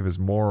ethics, any of his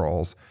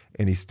morals,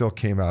 and he still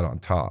came out on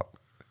top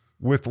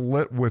with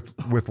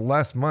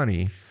less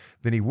money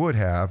than he would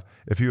have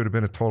if he would have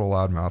been a total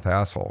loudmouth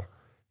asshole,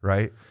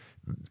 right?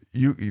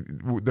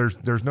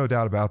 There's no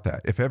doubt about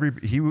that. If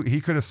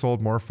he could have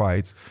sold more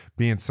fights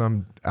being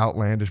some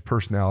outlandish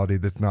personality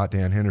that's not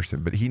Dan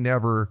Henderson, but he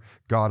never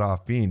got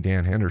off being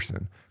Dan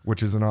Henderson,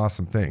 which is an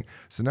awesome thing.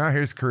 So now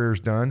his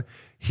career's done.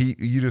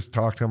 You just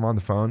talk to him on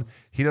the phone.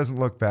 He doesn't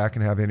look back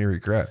and have any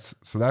regrets.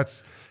 So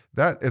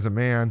that as a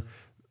man,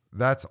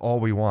 that's all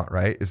we want,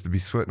 right? Is to be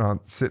sitting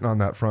on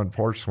that front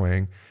porch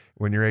swing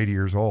when you're 80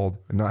 years old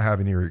and not have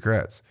any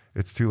regrets.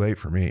 It's too late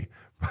for me.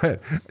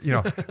 But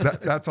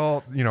that's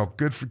all,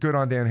 good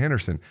on Dan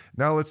Henderson.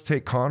 Now let's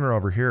take Conor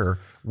over here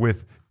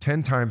with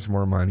 10 times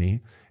more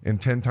money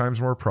and 10 times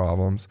more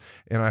problems.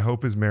 And I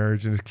hope his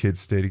marriage and his kids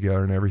stay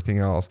together and everything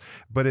else.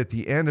 But at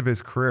the end of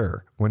his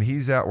career, when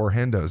he's at where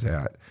Hendo's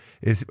at,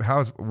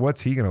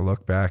 what's he going to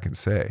look back and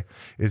say?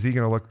 Is he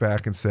going to look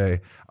back and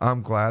say,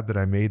 I'm glad that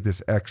I made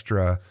this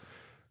extra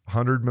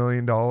 $100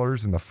 million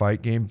in the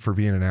fight game for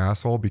being an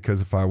asshole, because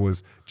if I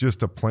was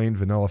just a plain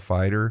vanilla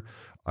fighter,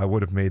 I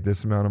would have made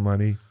this amount of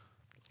money,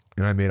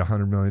 and I made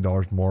 $100 million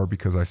more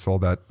because I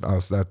sold that. I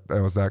was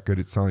that good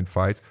at selling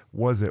fights.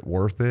 Was it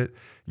worth it?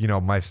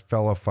 My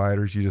fellow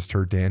fighters, you just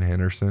heard Dan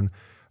Henderson,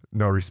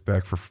 no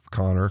respect for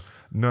Conor.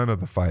 None of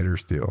the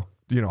fighters do.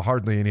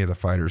 Hardly any of the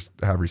fighters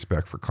have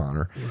respect for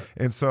Conor. Right.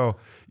 And so,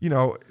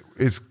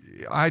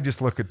 I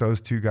just look at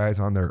those two guys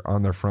on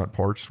their front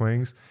porch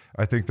swings.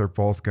 I think they're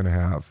both going to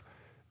have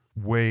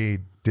way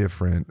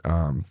different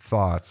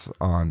thoughts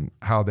on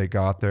how they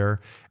got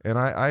there, and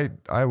I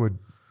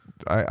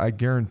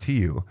guarantee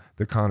you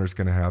that Conor's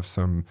going to have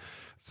some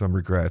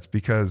regrets,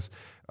 because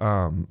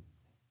Conor's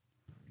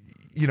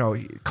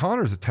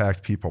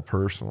attacked people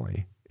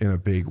personally in a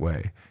big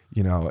way,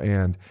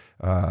 and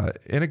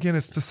again,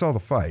 it's to sell the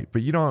fight,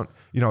 but you don't,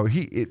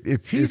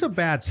 he's a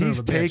bad son of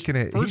a bitch. Taking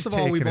it. First of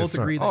all, we both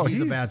agree that he's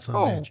a bad son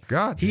of a bitch.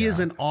 God, he is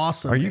an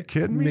awesome. Are you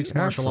kidding me? Mixed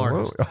martial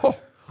artist. Oh.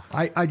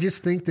 I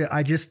just think that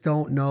I just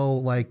don't know,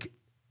 like,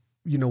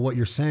 what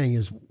you're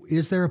saying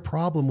is there a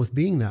problem with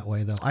being that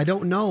way though? I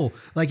don't know.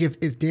 Like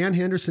if Dan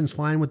Henderson's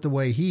fine with the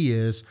way he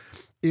is,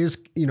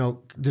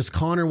 does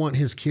Conor want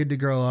his kid to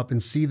grow up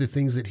and see the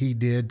things that he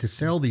did to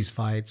sell these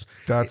fights?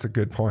 That's a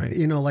good point.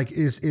 Like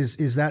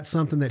is that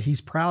something that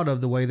he's proud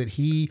of, the way that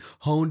he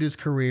honed his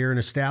career and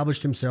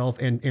established himself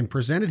and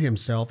presented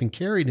himself and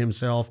carried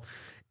himself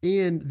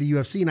in the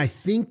UFC? And I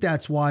think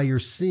that's why you're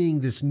seeing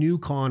this new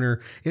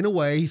Conor. In a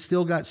way, he's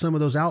still got some of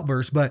those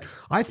outbursts, but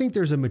I think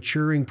there's a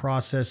maturing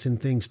process in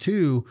things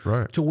too,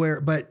 right? To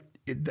where, but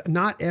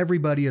not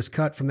everybody is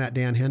cut from that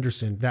Dan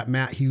Henderson, that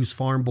Matt Hughes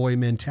farm boy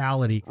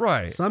mentality.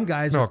 Right. Some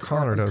guys,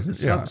 Conor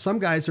doesn't. Some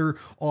guys are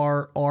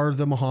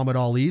the Muhammad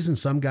Ali's, and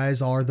some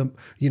guys are the,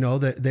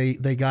 that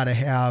they got to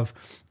have.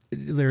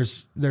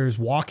 There's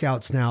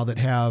walkouts now that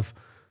have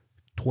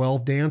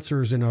 12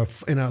 dancers in a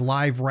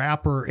live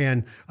rapper,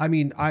 and I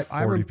mean,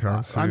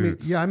 Hendo's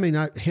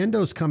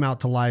come out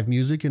to live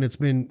music, and it's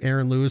been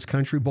Aaron Lewis,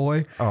 Country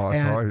Boy. Oh,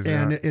 that's always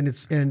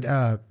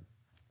and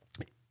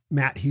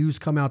Matt Hughes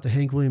come out to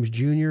Hank Williams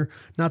Jr.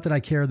 Not that I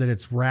care that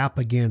it's rap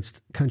against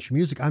country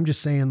music. I'm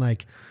just saying,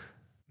 like,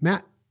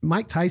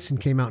 Mike Tyson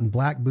came out in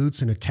black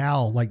boots and a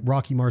towel like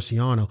Rocky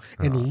Marciano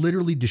and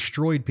literally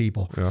destroyed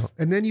people. Yeah.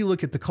 And then you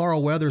look at the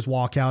Carl Weathers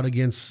walkout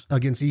against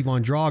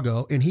Ivan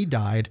Drago, and he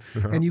died.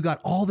 And you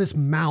got all this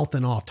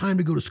mouthing off, time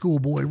to go to school,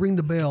 boy, ring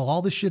the bell,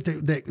 all this shit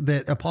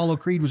that Apollo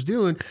Creed was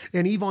doing.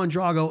 And Ivan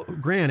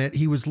Drago, granted,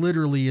 he was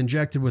literally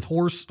injected with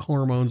horse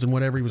hormones and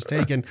whatever he was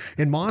taking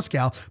in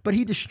Moscow, but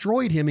he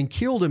destroyed him and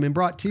killed him and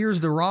brought tears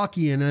to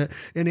Rocky and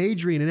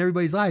Adrian and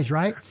everybody's eyes,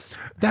 right?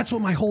 That's what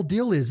my whole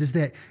deal is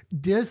that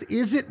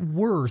is it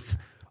worth,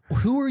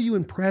 who are you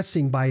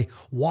impressing by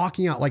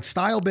walking out? Like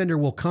Stylebender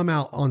will come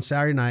out on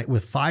Saturday night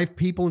with 5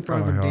 people in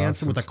front of him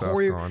dancing with a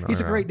choreo.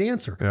 He's a great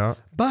dancer. Yeah.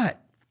 But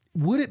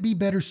would it be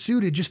better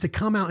suited just to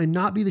come out and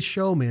not be the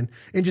showman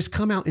and just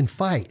come out and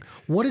fight?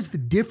 What is the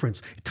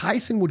difference?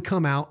 Tyson would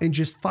come out and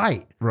just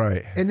fight.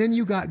 Right. And then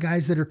you got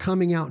guys that are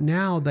coming out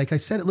now. Like I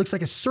said, it looks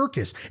like a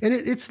circus. And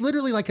it's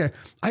literally like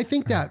I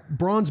think that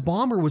Bronze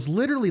Bomber was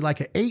literally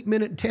like an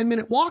 8-minute,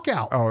 10-minute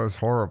walkout. Oh, it was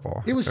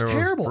horrible. It was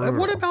terrible. And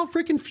what about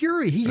freaking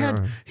Fury? He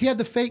had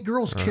the fake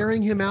girls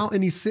carrying him out,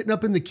 and he's sitting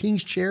up in the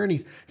king's chair,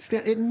 and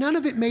none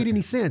of it made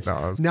any sense.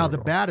 Now, the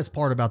baddest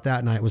part about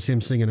that night was him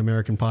singing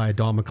American Pie,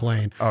 Don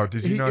McLean. Oh,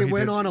 did you know it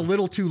went on a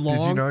little too long?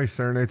 Did you know he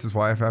serenades his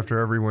wife after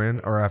every win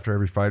or after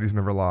every fight he's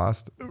never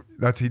lost?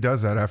 He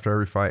does that after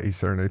every fight. He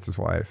serenades his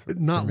wife.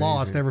 Not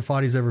lost. Every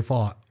fight he's ever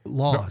fought.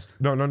 Lost.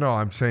 No.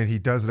 I'm saying he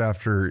does it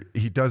after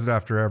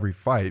every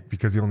fight,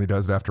 because he only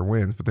does it after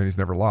wins, but then he's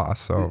never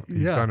lost. So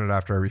he's done it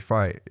after every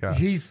fight. Yeah.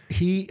 He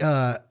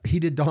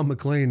did Don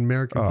McLean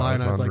American Pie,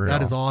 and I was unreal. like,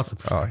 that is awesome.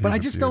 But I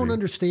just don't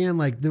understand,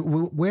 like,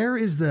 where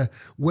is the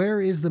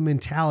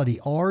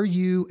mentality? Are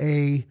you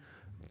a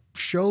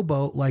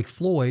showboat like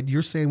Floyd?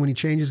 You're saying when he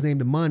changed his name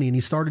to Money and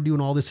he started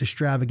doing all this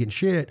extravagant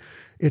shit,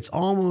 it's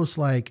almost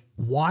like,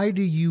 why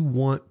do you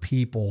want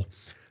people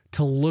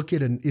to look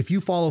at if you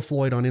follow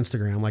Floyd on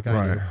Instagram like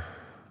I do,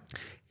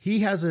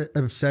 he has an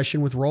obsession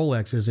with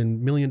Rolexes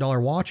and $1 million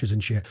watches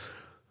and shit.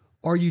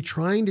 Are you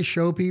trying to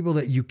show people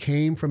that you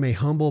came from a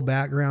humble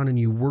background and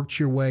you worked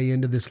your way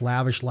into this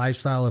lavish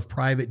lifestyle of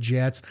private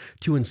jets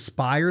to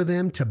inspire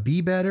them to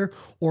be better?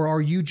 Or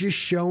are you just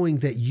showing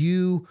that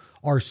you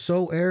are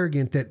so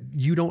arrogant that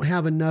you don't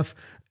have enough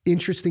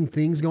interesting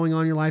things going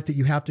on in your life that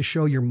you have to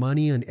show your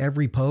money in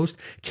every post?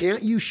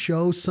 Can't you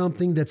show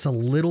something that's a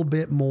little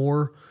bit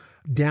more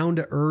down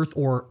to earth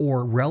or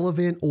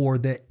relevant, or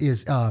that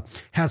is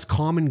has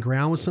common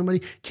ground with somebody?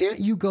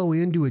 Can't you go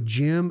into a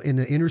gym in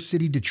the inner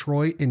city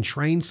Detroit and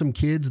train some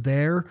kids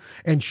there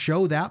and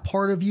show that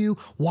part of you?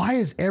 Why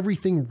is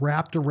everything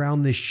wrapped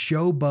around this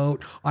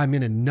showboat? I'm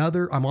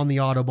on the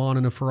Autobahn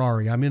in a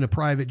Ferrari. I'm in a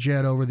private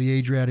jet over the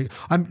Adriatic.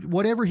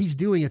 Whatever he's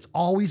doing, it's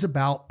always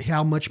about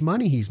how much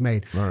money he's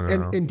made.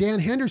 And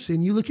Dan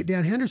Henderson, you look at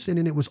Dan Henderson,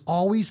 and it was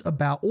always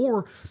about,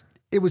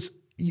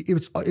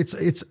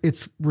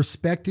 it's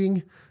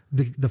respecting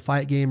the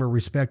fight game or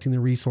respecting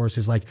the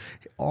resources. Like,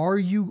 are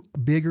you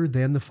bigger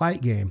than the fight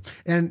game?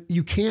 And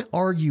you can't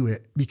argue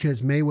it,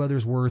 because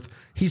Mayweather's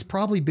he's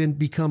probably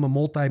become a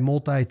multi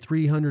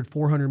 $300,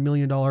 $400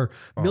 million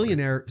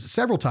millionaire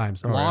several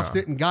times, lost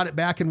it and got it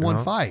back in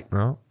one fight.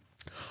 Yeah.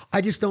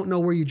 I just don't know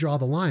where you draw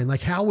the line.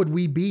 Like, how would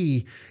we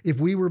be if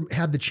we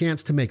had the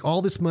chance to make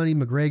all this money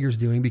McGregor's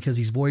doing because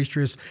he's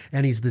boisterous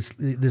and he's this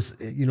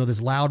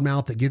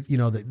loudmouth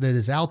that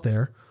is out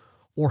there,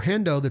 or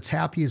Hendo that's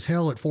happy as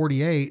hell at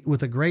 48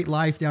 with a great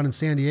life down in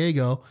San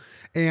Diego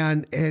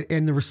and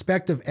the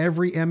respect of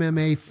every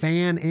MMA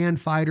fan and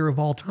fighter of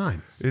all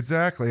time.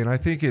 Exactly. And I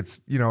think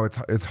it's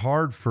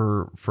hard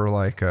for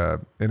like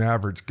an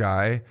average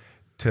guy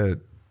to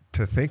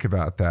think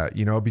about that,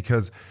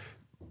 because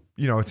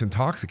it's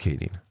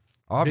intoxicating.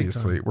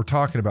 Obviously, we're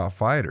talking about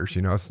fighters,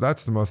 so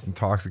that's the most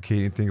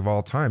intoxicating thing of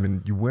all time.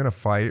 And you win a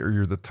fight, or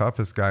you're the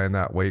toughest guy in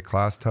that weight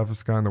class,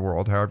 toughest guy in the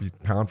world, however you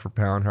pound for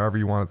pound, however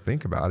you want to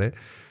think about it.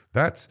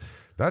 That's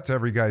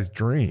every guy's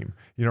dream,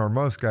 or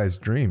most guys'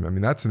 dream. I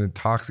mean, that's an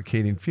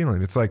intoxicating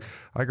feeling. It's like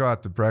I go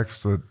out to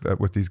breakfast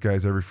with these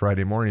guys every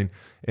Friday morning,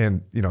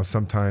 and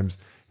sometimes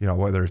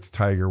whether it's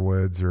Tiger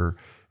Woods or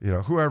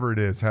whoever it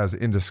is has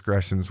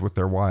indiscretions with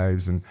their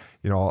wives, and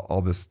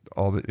all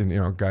the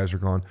and guys are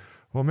going,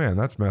 well, man,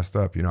 that's messed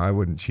up. I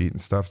wouldn't cheat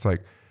and stuff. It's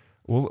like,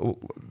 well,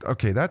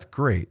 okay, that's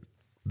great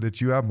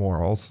that you have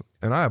morals,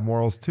 and I have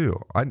morals too.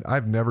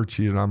 I've never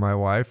cheated on my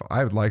wife.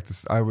 I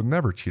would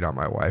never cheat on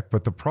my wife.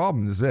 But the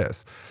problem is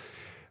this: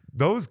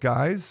 those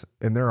guys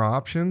and their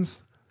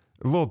options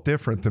are a little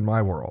different than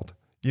my world.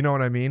 You know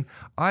what I mean?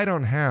 I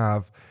don't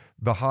have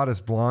the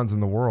hottest blondes in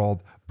the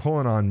world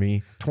pulling on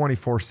me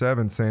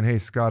 24/7 saying, hey,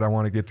 Scott, I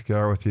want to get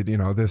together with you,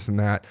 this and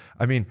that.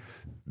 I mean,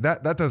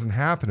 that doesn't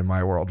happen in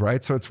my world,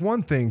 right? So it's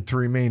one thing to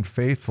remain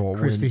faithful.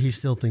 Christy, he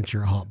still thinks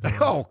you're a hot boy.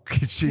 Oh,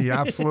 she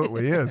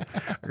absolutely is.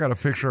 I got a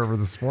picture of her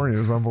this morning. It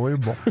was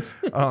unbelievable.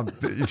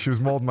 She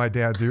was molding my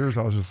dad's ears.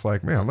 I was just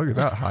like, man, look at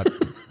that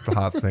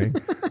hot thing.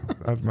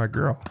 That's my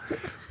girl.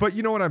 But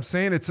you know what I'm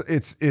saying?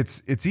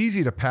 It's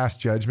easy to pass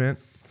judgment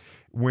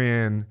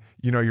when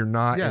you're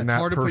not in that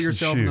hard to put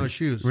yourself in those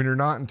shoes. When you're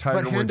not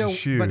entitled to wear the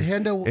shoes. But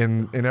Hendo,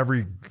 in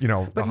every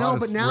But no,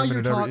 but now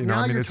you're talking.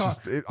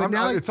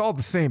 It's all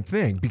the same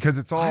thing because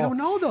it's all. I don't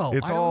know though.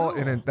 It's all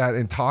in that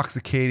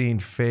intoxicating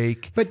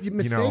fake. But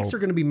mistakes are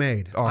going to be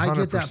made. 100%. I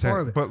get that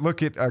part of it. But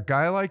look at a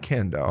guy like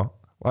Hendo.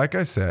 Like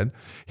I said,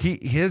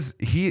 he's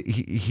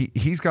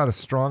got a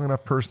strong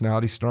enough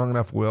personality, strong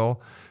enough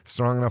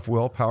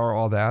willpower,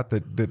 all that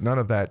none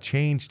of that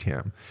changed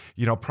him.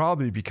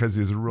 Probably because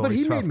he was a really tough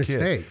kid. But he made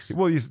mistakes.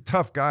 Well, he's a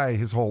tough guy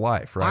his whole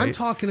life, right? I'm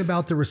talking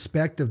about the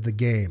respect of the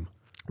game.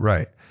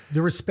 Right.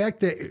 The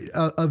respect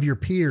of your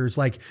peers.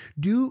 Like,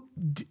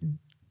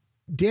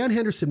 Dan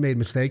Henderson made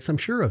mistakes. I'm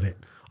sure of it.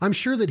 I'm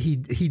sure that he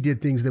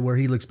did things where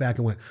he looks back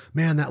and went,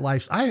 man, that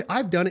life.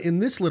 I've done it in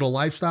this little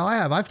lifestyle I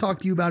have. I've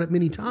talked to you about it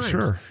many times.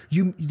 Sure.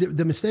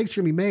 The mistakes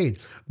are going to be made,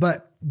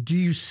 but do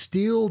you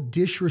still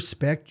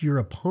disrespect your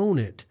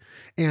opponent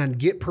and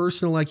get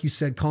personal like you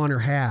said Conor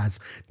has?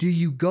 Do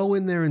you go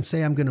in there and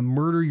say, I'm going to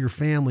murder your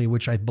family,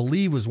 which I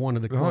believe was one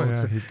of the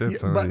quotes. Oh, yeah, he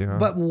definitely,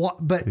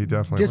 but he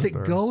definitely does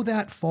it go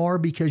that far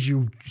because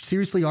you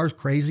seriously are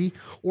crazy?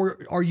 Or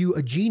are you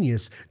a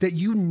genius that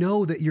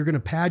that you're going to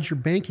pad your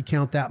bank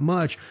account that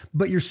much,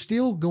 but you're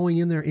still going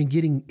in there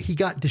and he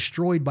got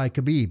destroyed by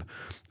Khabib?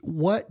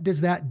 What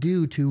does that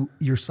do to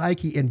your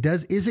psyche? And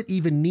is it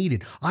even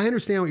needed? I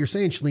understand what you're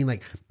saying, Shalene.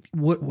 Like,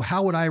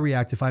 how would I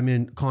react if I'm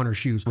in Conor's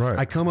shoes? Right.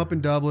 I come up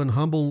in Dublin,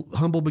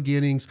 humble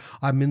beginnings.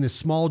 I'm in this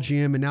small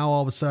gym, and now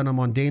all of a sudden I'm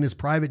on Dana's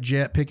private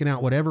jet, picking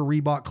out whatever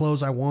Reebok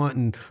clothes I want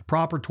and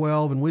Proper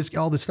 12 and whiskey,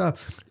 all this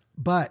stuff.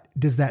 But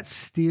does that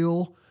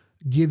still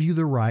give you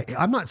the right?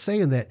 I'm not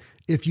saying that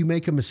if you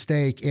make a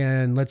mistake,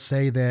 and let's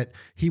say that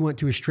he went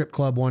to a strip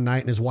club one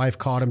night and his wife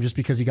caught him just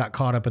because he got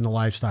caught up in the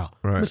lifestyle.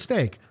 Right.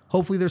 Mistake.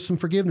 Hopefully there's some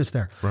forgiveness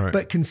there. Right.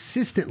 But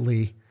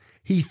consistently,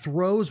 he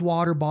throws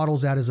water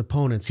bottles at his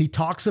opponents. He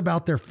talks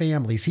about their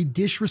families. He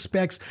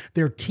disrespects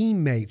their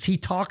teammates. He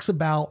talks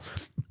about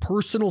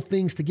personal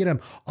things to get him.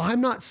 I'm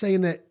not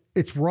saying that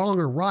it's wrong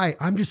or right.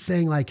 I'm just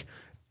saying, like,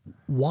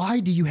 why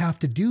do you have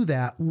to do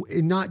that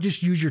and not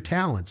just use your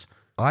talents?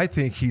 I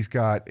think he's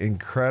got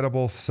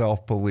incredible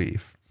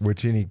self-belief,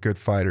 which any good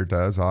fighter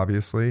does,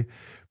 obviously.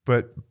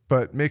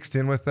 But mixed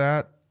in with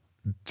that,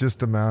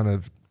 just a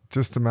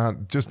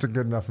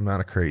good enough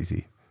amount of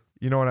crazy.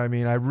 You know what I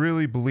mean? I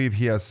really believe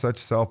he has such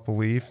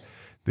self-belief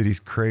that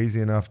he's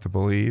crazy enough to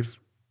believe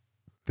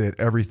that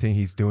everything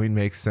he's doing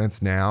makes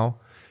sense now.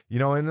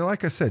 And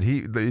like I said,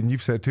 and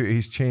you've said too,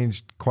 he's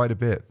changed quite a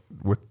bit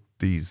with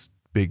these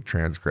big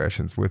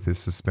transgressions, with his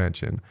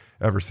suspension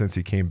ever since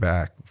he came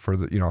back for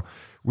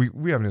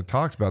we haven't even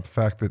talked about the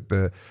fact that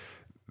the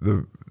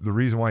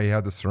reason why he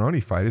had the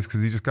Cerrone fight is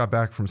because he just got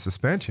back from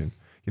suspension.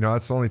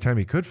 That's the only time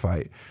he could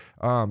fight.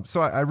 So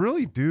I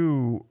really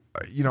do.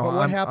 But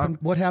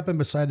what happened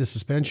beside the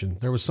suspension?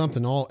 There was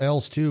something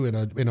else too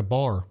in a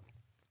bar.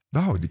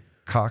 No, he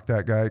cocked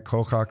that guy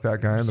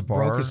in the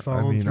bar. Broke his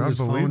phone. Threw his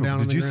phone down.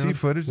 Did you see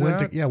footage of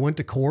that? Went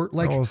to court.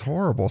 Like, it was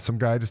horrible. Some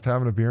guy just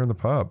having a beer in the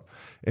pub,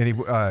 and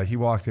he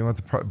walked in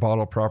with a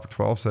bottle of Proper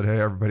 12. Said,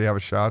 "Hey, everybody, have a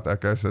shot." That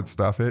guy said,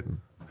 "Stuff it." And,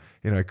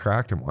 he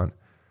cracked him one.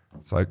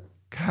 It's like,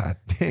 God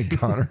dang,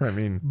 Conor. I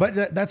mean,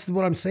 but that's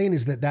what I'm saying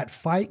is that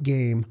fight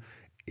game.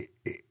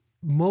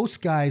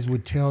 Most guys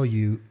would tell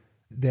you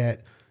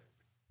that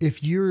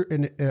if you're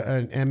an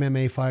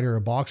MMA fighter or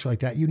a boxer like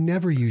that, you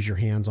never use your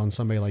hands on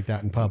somebody like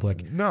that in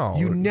public. No.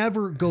 You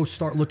never go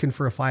start looking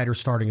for a fight or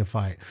starting a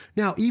fight.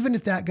 Now, even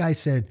if that guy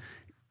said,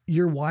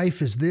 your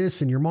wife is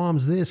this and your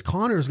mom's this,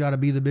 Conor's got to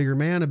be the bigger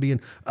man of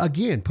being,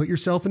 again, put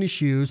yourself in his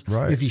shoes.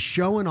 Right. Is he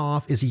showing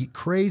off? Is he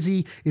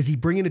crazy? Is he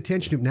bringing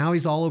attention to him? Now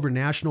he's all over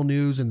national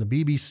news and the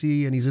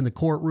BBC, and he's in the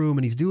courtroom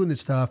and he's doing this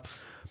stuff.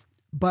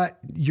 But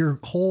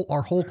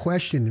our whole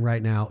question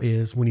right now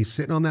is, when he's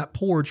sitting on that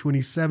porch when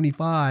he's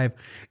 75,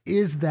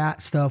 is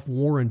that stuff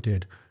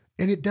warranted?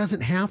 And it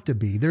doesn't have to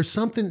be. There's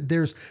something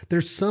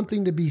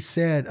to be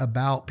said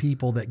about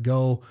people that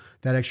go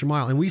that extra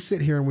mile. And we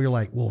sit here and we're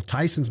like, well,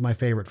 Tyson's my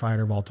favorite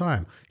fighter of all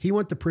time. He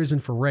went to prison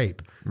for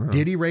rape.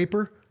 Did he rape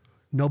her?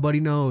 Nobody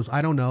knows.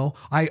 I don't know.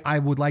 I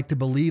would like to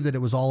believe that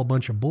it was all a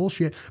bunch of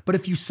bullshit. But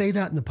if you say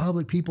that in the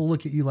public, people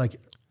look at you like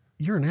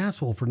you're an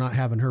asshole for not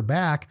having her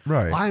back.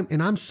 Right.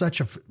 I'm such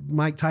a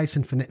Mike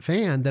Tyson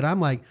fan that I'm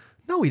like,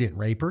 no, he didn't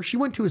rape her. She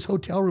went to his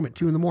hotel room at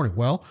 2 a.m.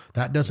 Well,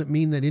 that doesn't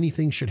mean that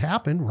anything should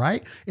happen,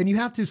 right? And you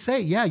have to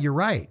say, yeah, you're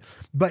right.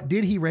 But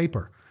did he rape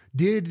her?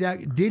 Did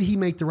he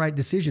make the right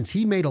decisions?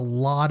 He made a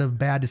lot of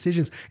bad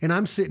decisions. And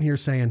I'm sitting here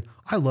saying,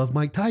 I love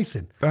Mike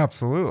Tyson.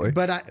 Absolutely.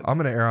 But I'm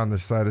going to err on the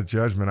side of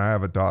judgment. I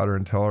have a daughter,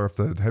 and tell her if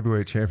the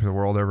heavyweight champion of the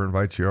world ever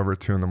invites you over at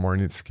 2 a.m,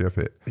 you'd skip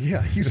it.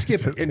 Yeah, you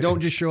skip it. And don't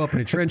just show up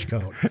in a trench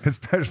coat.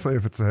 Especially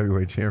if it's the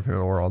heavyweight champion of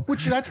the world.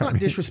 Which that's not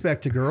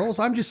disrespect to girls.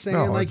 I'm just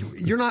saying,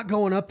 you're not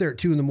going up there at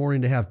 2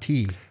 a.m. to have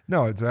tea.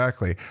 No,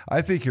 exactly.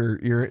 I think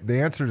you're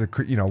the answer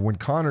to, when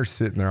Conor's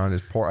sitting there on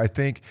his porch, I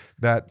think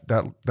that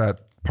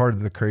part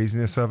of the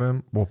craziness of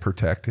him will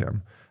protect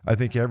him. I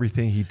think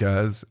everything he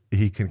does,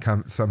 he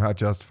can somehow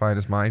justify in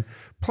his mind.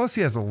 Plus,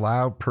 he has a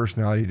loud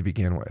personality to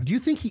begin with. Do you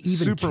think he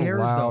even Super cares,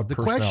 though? loud The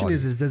question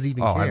is does he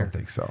even care? I don't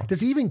think so. Does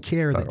he even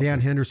care that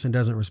Dan Henderson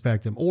doesn't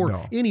respect him?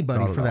 Or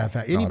anybody for that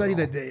fact? Anybody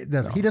that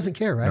does, he doesn't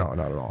care, right? No,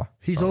 not at all.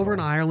 He's over in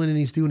Ireland and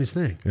he's doing his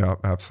thing. Yeah,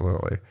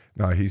 absolutely.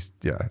 No, he's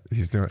doing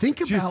it.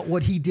 Think about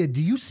what he did.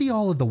 Do you see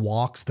all of the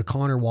walks, the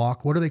Conor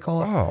walk? What do they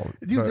call it? Oh,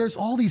 dude, there's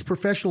all these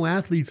professional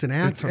athletes and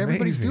acts.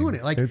 Everybody's doing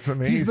it. Like, it's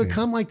amazing. He's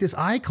become like this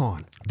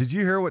icon. Did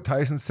you hear what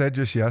Tyson said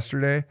just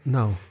yesterday?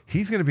 No.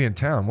 He's going to be in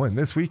town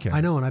this weekend.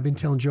 I know, and I've been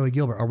telling Joey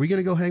Gilbert, are we going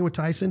to go hang with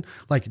Tyson?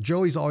 Like,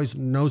 Joey's always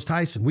knows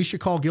Tyson. We should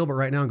call Gilbert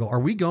right now and go, are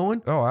we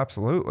going? Oh,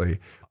 absolutely.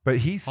 But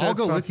he said I'll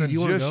go with you. Do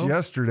you just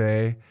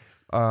yesterday.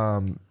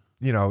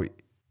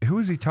 Who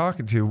was he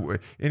talking to?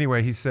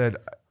 Anyway, he said,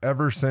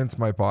 ever since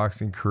my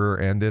boxing career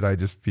ended, I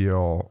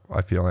feel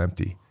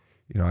empty.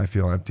 I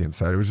feel empty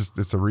inside.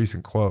 It's a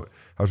recent quote.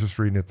 I was just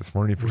reading it this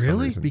morning for some reason.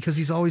 Really? Because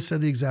he's always said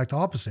the exact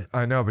opposite.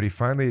 I know, but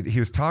he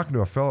was talking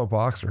to a fellow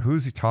boxer. Who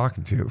is he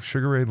talking to?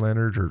 Sugar Ray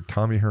Leonard or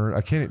Tommy Hearn? I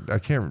can't,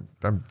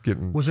 I'm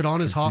getting. Was it on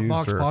his Hot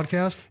Box or,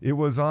 podcast? It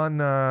was on,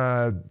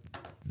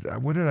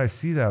 what did I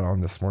see that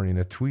on this morning?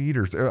 A tweet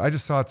I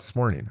just saw it this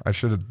morning. I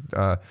should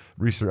have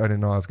researched. I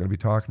didn't know I was going to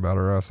be talking about it,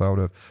 or else I would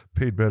have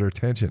paid better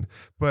attention.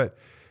 But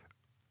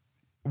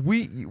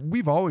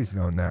we've always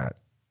known that.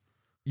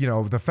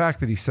 The fact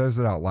that he says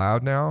it out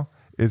loud now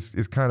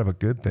is kind of a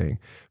good thing.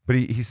 But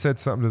he said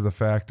something to the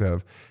fact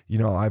of,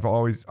 I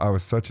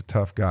was such a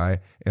tough guy,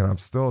 and I'm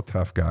still a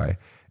tough guy.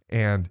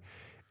 And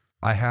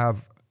I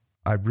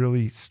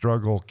really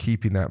struggle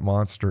keeping that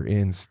monster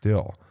in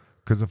still.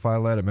 Because if I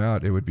let him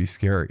out, it would be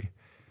scary.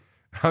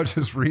 I was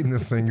just reading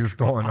this thing, just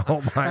going,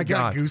 "Oh my God!" I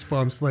got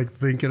goosebumps like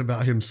thinking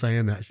about him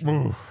saying that shit.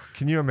 Ooh,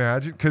 can you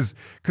imagine? Because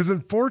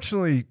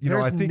unfortunately,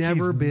 There's I think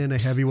never been a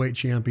heavyweight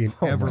champion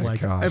ever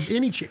like gosh.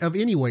 of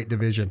any weight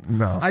division.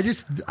 No,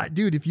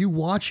 dude, if you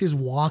watch his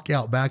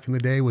walkout back in the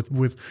day with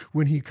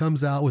when he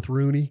comes out with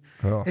Rooney,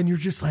 and you're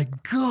just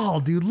like,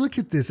 "God, dude, look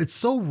at this! It's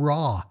so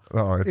raw.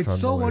 Oh, it's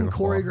so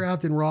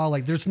unchoreographed and raw.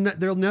 Like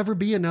there'll never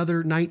be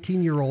another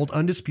 19-year-old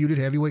undisputed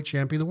heavyweight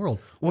champion of the world.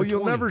 Well,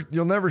 you'll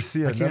never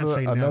see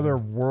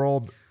another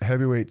world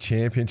heavyweight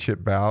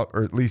championship bout,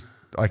 or at least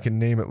I can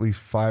name at least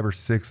 5 or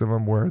 6 of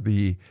them where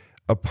the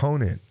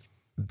opponent,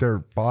 their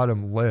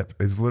bottom lip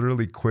is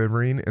literally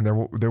quivering and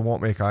they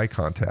won't make eye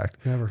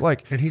contact. Never.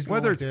 Like, and he's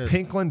whether it's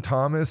Pinklin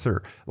Thomas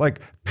or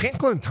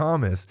Pinklin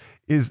Thomas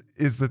is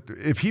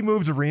if he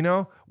moved to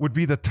Reno, would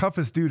be the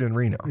toughest dude in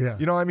Reno. Yeah.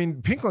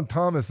 Pinklin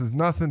Thomas is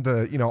nothing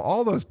to,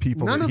 all those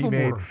people None that of he them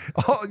made.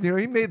 were.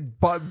 He made,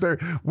 but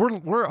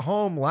we're at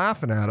home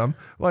laughing at him.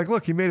 Like,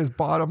 look, he made his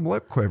bottom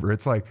lip quiver.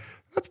 It's like,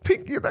 that's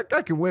Pinky. That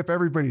guy can whip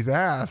everybody's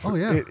ass. Oh,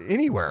 yeah.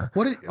 Anywhere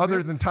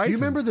other than Tyson. Do you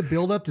remember the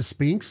build up to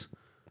Spinks?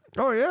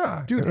 Oh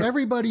yeah, dude.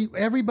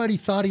 Everybody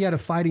thought he had a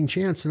fighting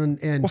chance,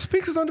 and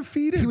Spinks is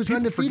undefeated. He was People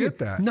undefeated.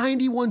 Forget that.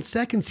 91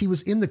 seconds. He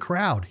was in the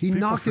crowd. He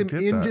knocked him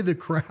into the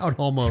crowd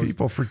almost.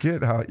 People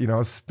forget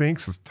how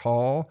Spinks was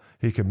tall.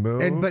 He can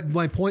move. But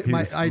my point,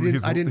 I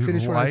didn't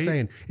finish what I was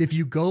saying. If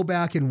you go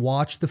back and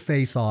watch the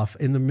face off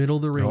in the middle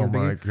of the ring,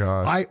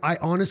 I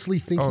honestly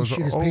think he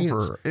shit his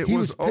pants. He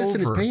was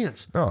pissing his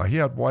pants. No, he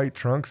had white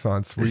trunks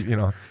on. Sweet,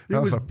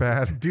 that was a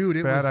bad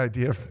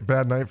idea,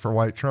 bad night for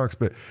white trunks.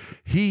 But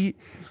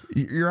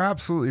you're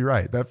absolutely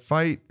right. That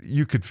fight,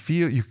 you could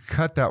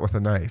cut that with a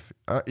knife.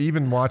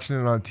 Even watching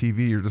it on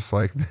TV, you're just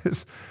like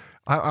this.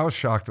 I was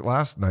shocked at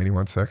last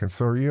 91 seconds.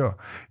 So are you.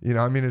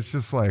 It's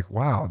just like,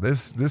 wow,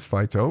 this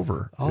fight's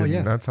over. Oh,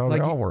 yeah. That's how they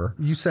all were.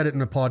 You said it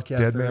in a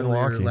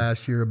podcast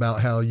last year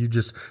about how you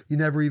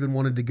never even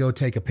wanted to go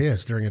take a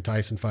piss during a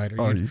Tyson fight.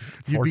 Or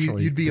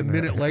you'd be a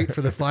minute late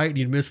for the fight and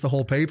you'd miss the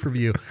whole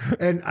pay-per-view.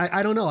 And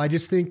I don't know. I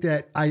just think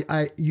that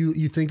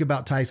you think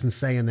about Tyson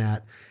saying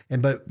that.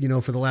 But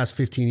for the last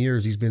 15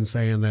 years, he's been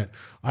saying that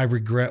I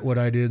regret what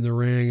I did in the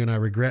ring and I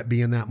regret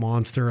being that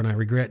monster and I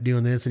regret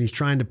doing this. And he's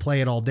trying to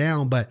play it all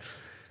down. But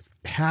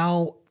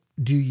how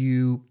do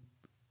you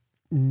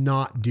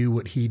not do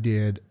what he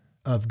did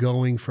of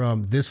going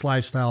from this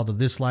lifestyle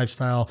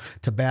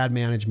to bad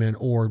management,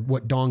 or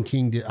what Don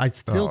King did? I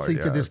still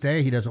think to this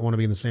day, he doesn't want to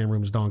be in the same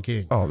room as Don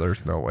King. Oh,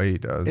 there's no way he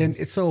does. And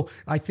so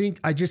I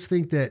just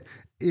think that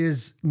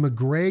is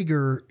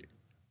McGregor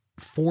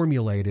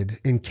formulated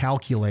and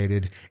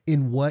calculated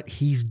in what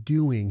he's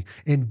doing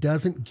and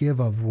doesn't give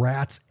a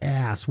rat's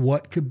ass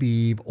what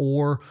Khabib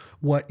or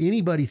what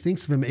anybody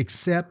thinks of him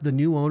except the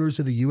new owners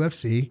of the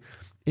UFC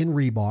in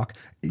Reebok.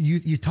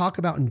 You talk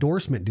about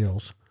endorsement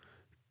deals.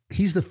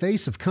 He's the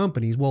face of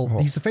companies. Well,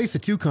 he's the face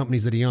of two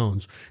companies that he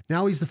owns.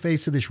 Now he's the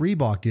face of this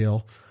Reebok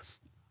deal.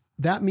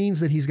 That means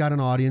that he's got an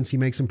audience. He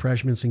makes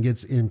impressions and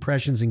gets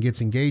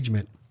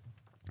engagement.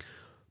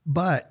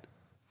 But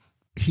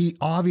he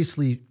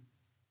obviously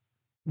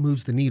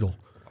moves the needle.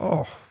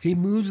 He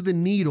moves the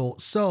needle.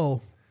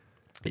 So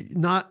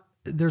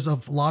there's a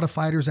lot of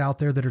fighters out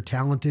there that are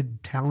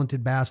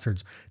talented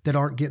bastards that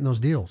aren't getting those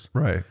deals.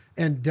 Right.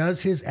 And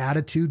does his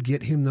attitude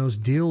get him those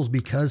deals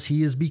because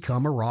he has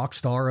become a rock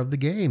star of the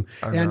game?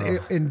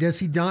 And does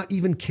he not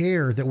even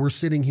care that we're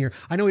sitting here?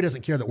 I know he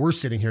doesn't care that we're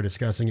sitting here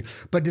discussing it,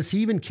 but does he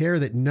even care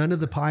that none of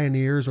the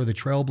pioneers or the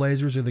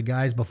trailblazers or the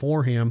guys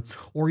before him,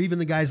 or even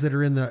the guys that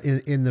are in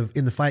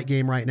the fight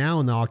game right now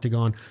in the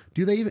octagon,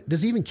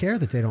 does he even care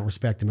that they don't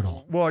respect him at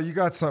all? Well, you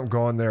got something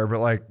going there, but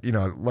like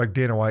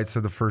Dana White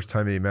said the first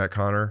time he met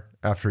Conor,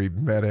 after he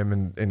met him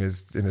and in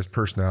his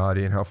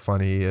personality and how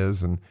funny he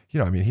is. And,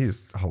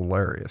 he's a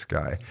hilarious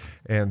guy.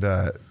 And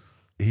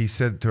he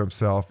said to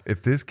himself,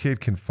 if this kid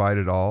can fight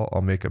at all,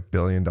 I'll make $1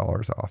 billion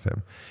off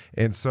him.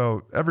 And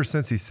so ever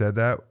since he said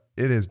that,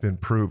 it has been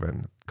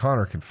proven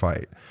Conor can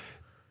fight.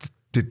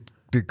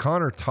 Did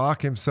Conor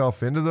talk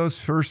himself into those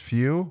first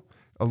few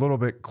a little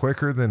bit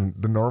quicker than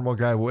the normal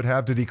guy would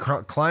have? Did he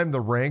climb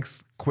the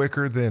ranks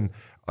quicker than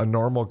a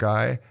normal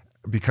guy?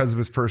 Because of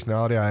his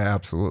personality, I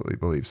absolutely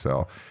believe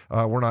so.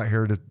 We're not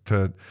here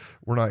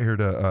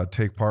to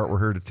take part. We're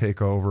here to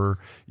take over.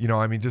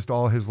 Just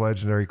all his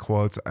legendary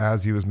quotes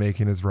as he was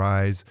making his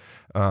rise.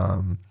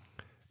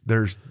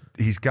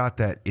 He's got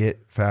that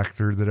it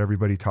factor that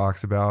everybody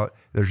talks about.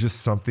 There's just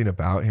something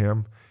about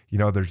him.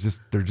 There's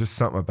just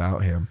something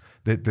about him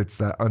that's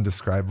that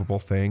undescribable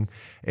thing.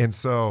 And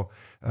so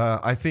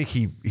I think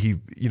he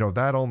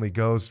that only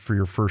goes for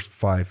your first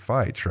 5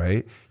 fights,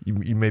 right?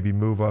 You maybe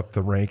move up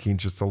the ranking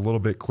just a little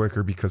bit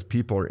quicker because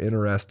people are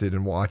interested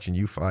in watching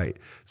you fight.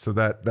 So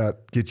that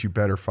gets you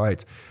better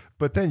fights.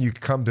 But then you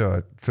come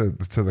to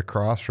the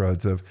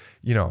crossroads of,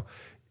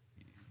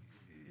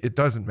 it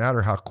doesn't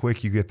matter how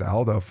quick you get the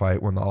Aldo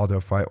fight when the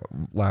Aldo fight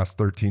lasts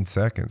 13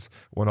 seconds,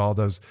 when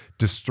Aldo's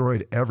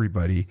destroyed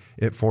everybody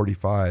at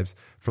 45s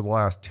for the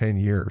last 10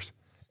 years.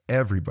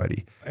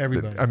 Everybody.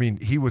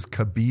 He was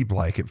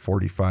Khabib-like at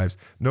 45s.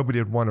 Nobody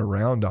had won a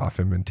round off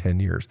him in 10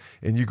 years.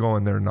 And you go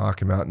in there and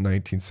knock him out in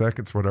 19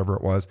 seconds, whatever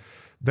it was.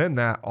 Then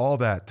all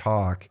that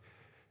talk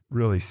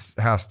really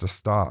has to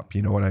stop.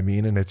 You know what I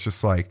mean? And it's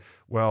just like,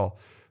 well,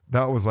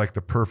 that was like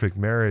the perfect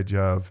marriage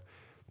of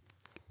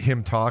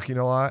him talking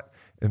a lot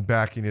and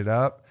backing it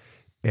up,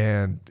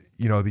 and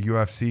the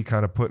UFC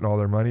kind of putting all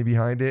their money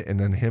behind it, and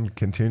then him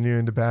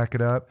continuing to back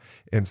it up.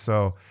 And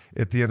so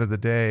at the end of the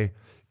day,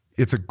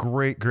 it's a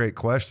great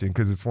question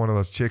because it's one of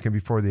those chicken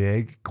before the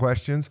egg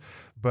questions.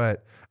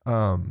 But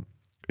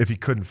if he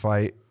couldn't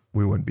fight,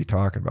 we wouldn't be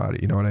talking about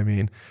it. You know what I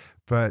mean?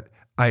 But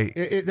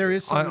there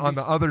is on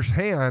the other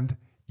hand,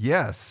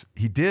 yes,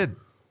 he did,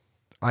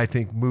 I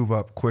think, move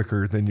up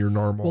quicker than your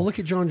normal. Well, look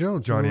at John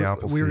Jones. Johnny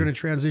Appleseed. We were going to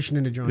transition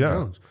into John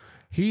Jones.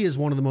 He is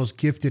one of the most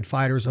gifted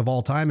fighters of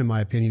all time, in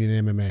my opinion,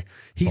 in MMA.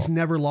 He's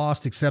never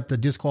lost except the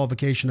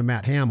disqualification of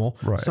Matt Hamill.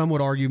 Right. Some would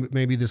argue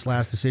maybe this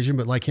last decision,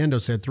 but like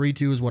Hendo said,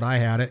 3-2 is what I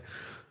had it.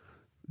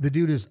 The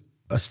dude is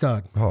a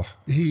stud.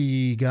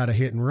 He got a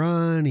hit and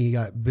run. He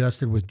got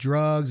busted with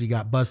drugs. He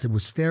got busted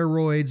with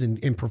steroids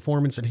and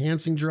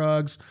performance-enhancing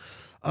drugs.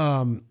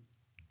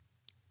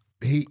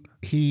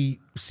 He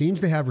seems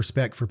to have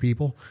respect for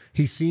people.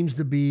 He seems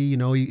to be,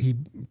 he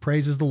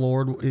praises the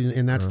Lord,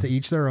 and that's to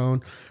each their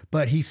own.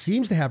 But he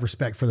seems to have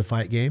respect for the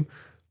fight game.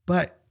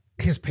 But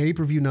his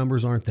pay-per-view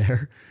numbers aren't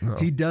there. No.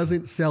 He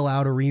doesn't sell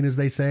out arenas,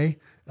 they say.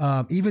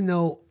 Even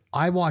though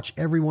I watch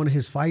every one of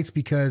his fights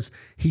because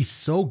he's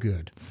so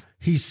good.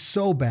 He's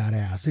so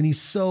badass, and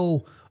he's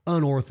so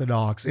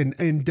unorthodox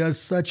and does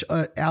such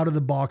out of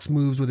the box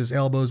moves with his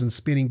elbows and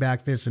spinning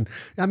back fists. And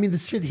the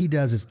shit he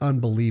does is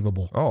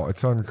unbelievable. Oh,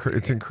 it's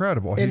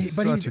incredible.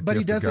 But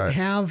he doesn't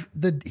have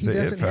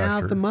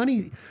the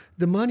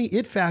money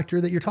it factor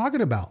that you're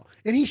talking about.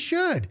 And he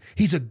should.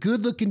 He's a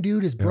good looking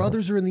dude. His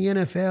brothers are in the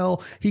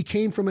NFL. He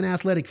came from an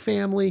athletic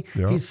family.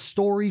 His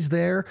story's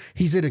there.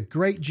 He's at a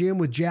great gym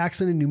with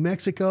Jackson in New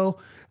Mexico.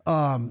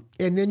 And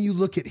then you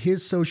look at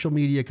his social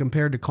media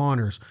compared to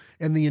Conor's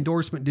and the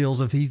endorsement deals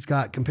that he's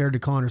got compared to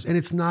Conor's, and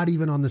it's not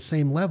even on the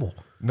same level.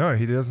 No,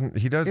 he doesn't.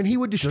 He does. And he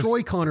would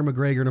destroy Conor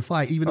McGregor in a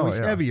fight, even though he's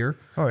heavier.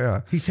 Oh,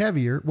 yeah. He's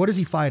heavier. What does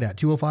he fight at?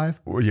 205?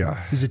 Well,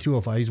 yeah. He's a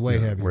 205. He's way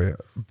heavier.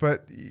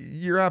 But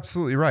you're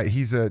absolutely right.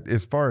 He's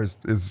as far as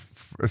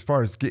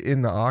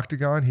in the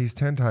octagon, he's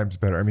 10 times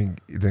better,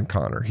 than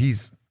Conor.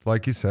 He's,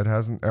 like you said,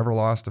 hasn't ever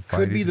lost a fight.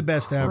 Could be the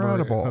best ever.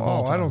 Incredible. Of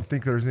all time. I don't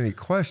think there's any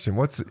question.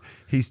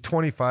 He's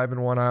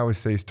 25-1. I always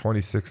say he's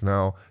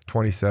 26-0,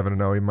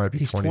 27-0. He might be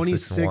 26-1.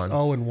 He's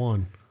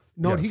 26-0-1.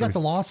 No, Yeah, he so got he's- the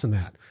loss in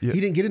that. Yeah.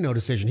 He didn't get a no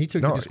decision. He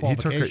took the No,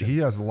 disqualification. he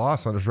has a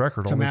loss on his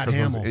record only Matt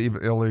because of Hamill.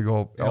 those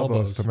illegal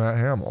elbows to Matt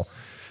Hamill.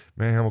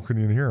 Matt Hamill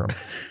couldn't even hear him.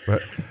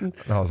 But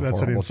that was a That's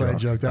an horrible inside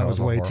joke. That was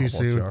a way too horrible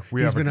soon. joke.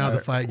 He's been out of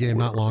the fight game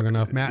not long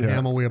enough. Matt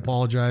Hamill, we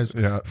apologize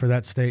for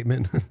that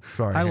statement.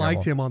 Sorry, I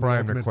liked him on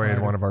Brian the Ultimate McQuaid,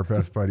 Fighter. one of our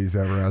best buddies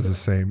ever, has the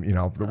same. You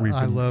know,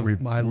 I love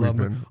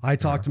him. I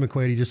talked to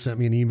McQuaid. He just sent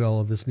me an email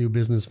of this new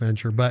business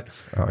venture, but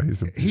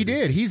he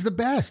did. He's the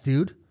best,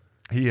 dude.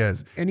 He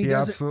is, and he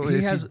doesn't, absolutely he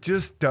is. has, he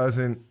just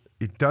doesn't.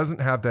 He doesn't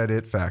have that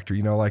it factor.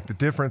 You know, like the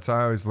difference.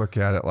 I always look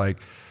at it like,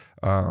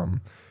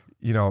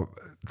 you know,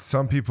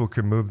 some people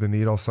can move the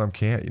needle, some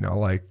can't. You know,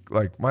 like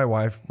my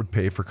wife would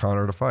pay for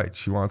Conor to fight.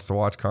 She wants to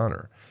watch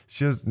Conor.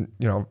 She doesn't.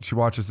 You know, she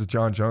watches the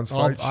John Jones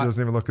fight. She doesn't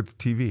even look at the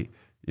TV.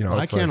 You know,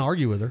 I can't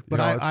argue with her,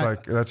 but it's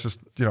like that's just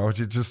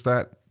just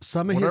that.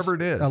 Some of whatever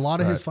it is, a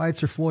lot of his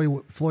fights are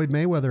Floyd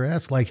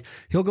Mayweather-esque. Like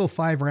he'll go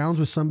 5 rounds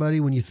with somebody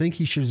when you think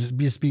he should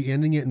just be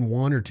ending it in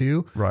 1 or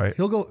 2. Right.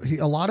 A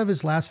lot of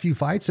his last few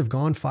fights have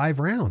gone 5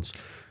 rounds.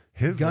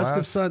 His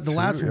Gustafsson,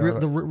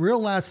 the real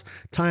last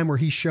time where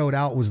he showed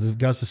out was the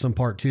Gustafsson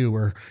Part 2,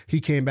 where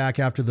he came back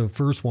after the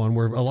first one,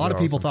 where a lot of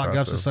people thought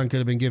Gustafsson could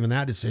have been given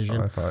that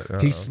decision.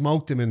 He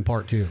smoked him in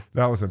Part 2.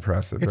 That was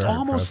impressive. It's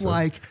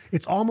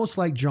almost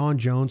like John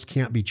Jones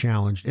can't be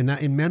challenged,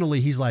 and mentally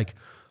he's like,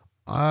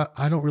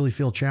 I don't really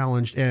feel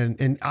challenged,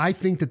 and I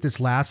think that this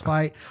last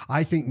fight,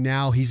 I think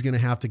now he's going to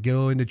have to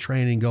go into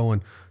training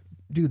going,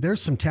 dude,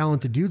 there's some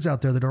talented dudes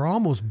out there that are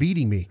almost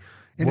beating me.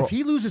 And if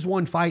he loses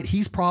one fight,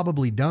 he's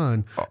probably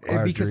done.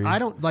 Because I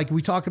don't, like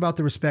we talk about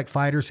the respect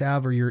fighters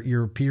have or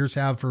your peers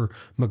have for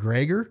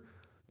McGregor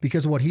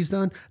because of what he's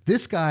done.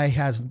 This guy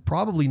has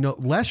probably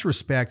less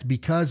respect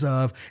because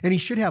of, and he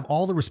should have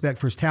all the respect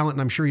for his talent,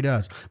 and I'm sure he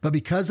does, but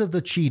because of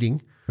the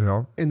cheating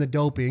and the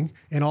doping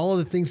and all of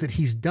the things that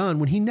he's done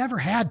when he never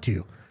had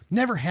to.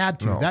 Never had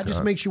to. That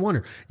just makes you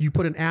wonder. You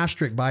put an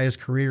asterisk by his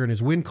career in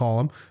his win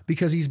column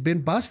because he's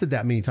been busted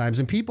that many times.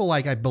 And people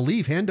like, I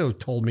believe Hendo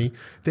told me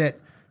that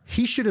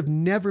he should have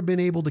never been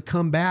able to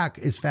come back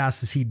as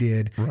fast as he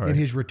did in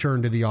his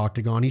return to the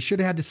octagon. He should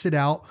have had to sit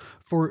out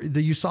for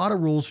the USADA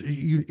rules.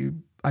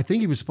 I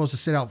think he was supposed to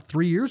sit out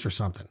 3 years or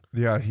something.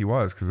 Yeah, he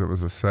was because it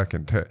was a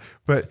second.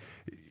 But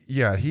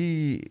yeah,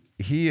 he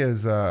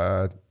is.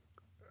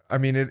 I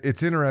mean,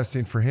 it's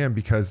interesting for him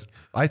because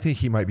I think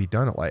he might be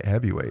done at light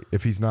heavyweight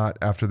if he's not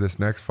after this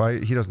next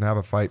fight. He doesn't have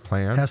a fight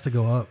planned. Has to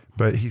go up,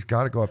 but he's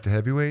got to go up to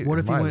heavyweight. What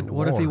if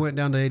he went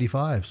down to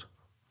 85s?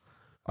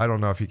 I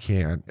don't know if he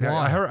can. Why?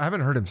 I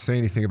haven't heard him say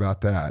anything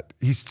about that.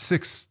 He's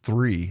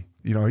 6'3".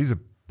 You know, he's a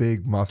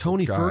big muscle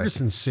Tony guy.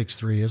 Ferguson's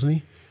 6'3", isn't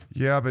he?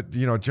 Yeah, but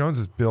you know, Jones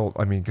is built.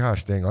 I mean,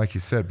 gosh dang, like you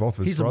said, both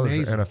of his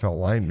brothers are NFL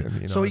linemen.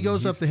 You know? So he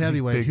goes up to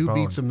heavyweight. Who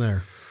beats him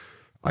there?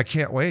 I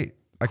can't wait.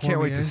 I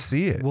can't wait to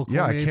see it.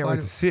 I can't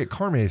wait to see it.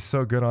 Cormier is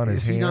so good on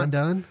his hands. Is he not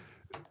done?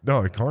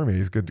 No, Cormier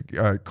is good.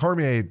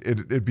 Cormier,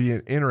 it'd be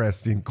an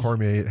interesting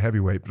Cormier at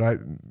heavyweight, but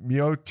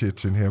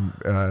Miocic and him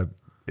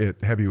at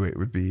heavyweight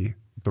would be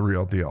the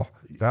real deal.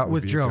 That would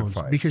with be Jones, a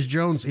good fight. Because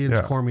Jones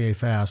ends Cormier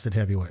fast at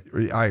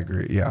heavyweight. I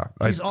agree. Yeah,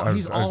 he's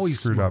always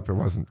screwed up. It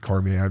wasn't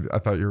Cormier. I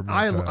thought you were.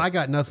 I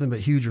got nothing but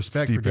huge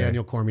respect for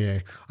Daniel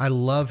Cormier. I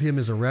love him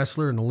as a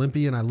wrestler, an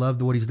Olympian. I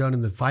love what he's done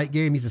in the fight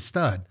game. He's a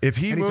stud. If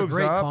he moves he's a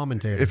great up,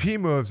 commentator. If he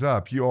moves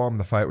up, you owe him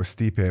the fight with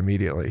Stipe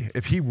immediately.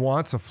 If he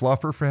wants a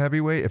fluffer for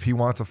heavyweight, if he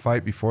wants a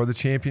fight before the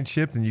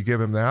championship, then you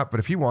give him that. But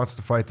if he wants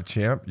to fight the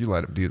champ, you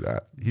let him do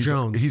that.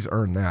 He's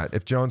earned that.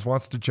 If Jones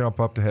wants to jump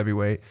up to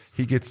heavyweight,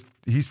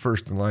 he's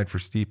first in line for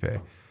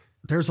Stipe.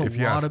 There's a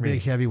lot of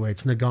big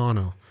heavyweights.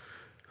 Nagano,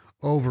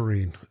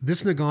 Overeem.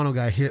 This Nagano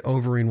guy hit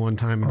Overeem one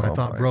time and I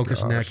thought broke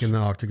his neck in the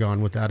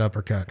octagon with that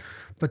uppercut.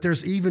 But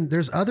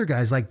there's other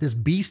guys like this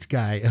Beast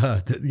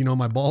guy.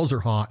 My balls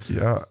are hot.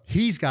 Yeah,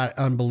 he's got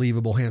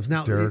unbelievable hands.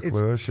 Now, Derek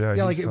Lewis.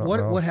 Yeah, like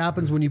what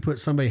happens when you put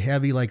somebody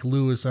heavy like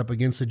Lewis up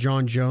against a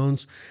John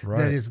Jones?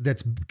 Right.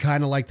 That's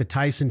kind of like the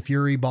Tyson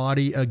Fury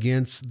body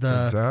against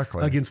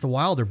the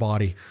Wilder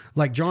body.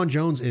 Like John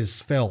Jones is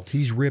svelte.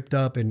 He's ripped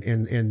up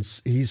and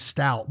he's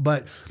stout,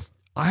 but.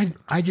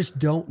 I just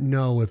don't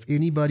know if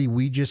anybody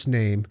we just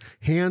named,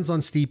 hands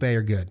on Stipe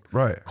are good.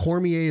 Right.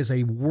 Cormier is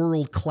a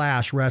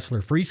world-class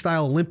wrestler,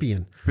 freestyle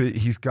Olympian. But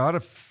he's got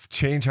to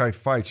change how he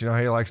fights. You know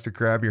how he likes to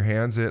grab your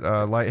hands at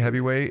light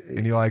heavyweight,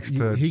 and he likes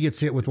to. He gets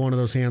hit with one of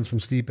those hands from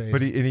Stipe.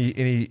 But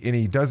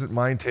he doesn't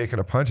mind taking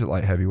a punch at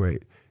light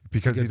heavyweight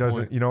because he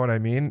doesn't. Point. You know what I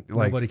mean?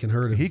 Like nobody can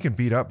hurt him. He can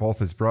beat up both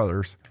his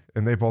brothers,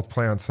 and they both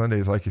play on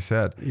Sundays, like you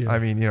said. Yeah. I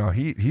mean,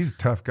 he's a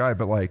tough guy,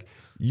 but like.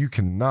 You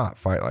cannot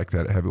fight like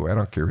that at heavyweight. I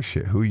don't give a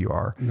shit who you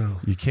are. No,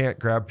 you can't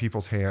grab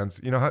people's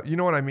hands. You know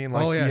what I mean?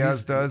 Like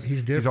Diaz does.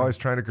 He's different. He's always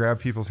trying to grab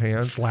people's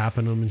hands,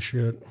 slapping them and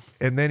shit.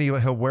 And then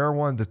he'll wear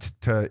one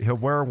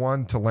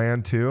to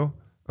land too.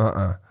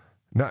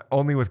 Not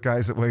only with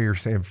guys that weigh your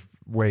same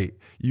weight.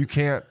 You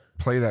can't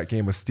play that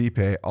game with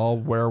Stipe. I'll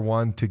wear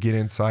one to get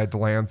inside to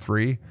land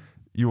 3.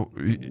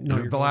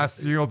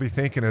 you'll be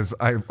thinking is,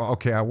 I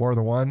wore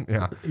the one.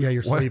 Yeah. Yeah,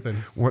 you're sleeping.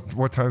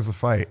 What time's the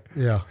fight?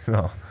 Yeah.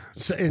 No.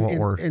 So,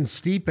 and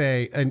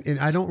Stipe, and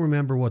I don't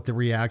remember what the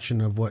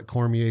reaction of what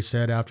Cormier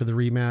said after the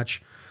rematch,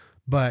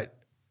 but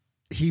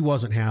he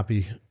wasn't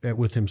happy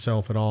with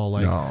himself at all.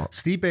 Like, no.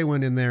 Stipe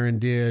went in there and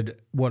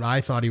did what I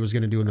thought he was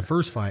going to do in the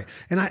first fight.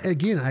 And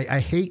I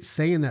hate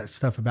saying that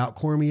stuff about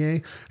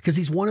Cormier because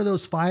he's one of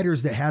those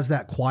fighters that has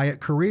that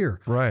quiet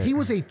career. Right. He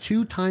was a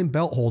 2-time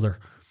belt holder.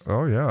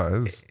 Oh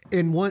yeah,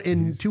 in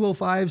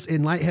 205s,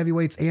 in light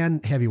heavyweights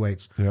and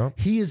heavyweights. Yeah.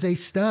 He is a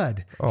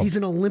stud. Oh. He's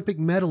an Olympic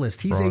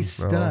medalist. He's a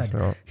stud.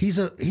 Yeah. He's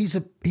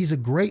a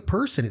great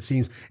person, it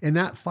seems. In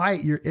that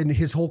fight, you're in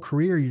his whole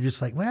career, you're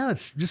just like, well,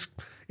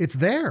 it's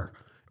there.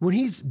 When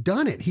he's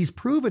done it, he's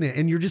proven it,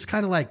 and you're just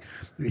kind of like,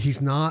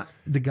 he's not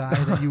the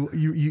guy that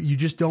you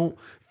just don't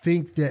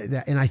think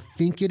that. And I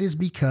think it is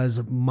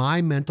because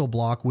my mental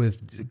block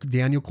with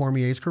Daniel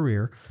Cormier's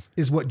career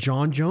is what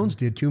John Jones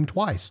did to him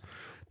twice.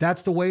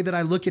 That's the way that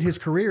I look at his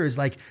career, is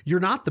like, you're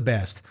not the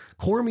best.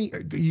 Cormier,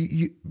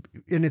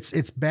 and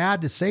it's bad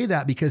to say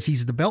that because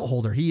he's the belt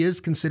holder. He is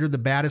considered the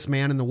baddest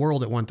man in the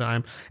world at one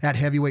time, at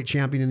heavyweight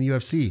champion in the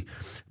UFC.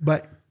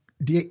 But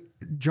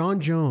John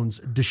Jones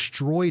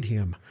destroyed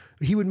him.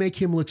 He would make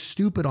him look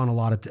stupid on a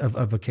lot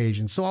of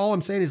occasions. So all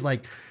I'm saying is,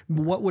 like,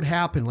 what would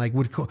happen? Like,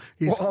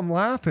 I'm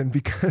laughing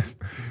because,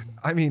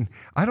 I mean,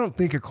 I don't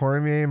think of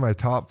Cormier in my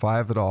top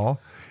 5 at all.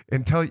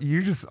 Until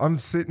I'm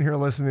sitting here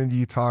listening to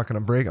you talk, and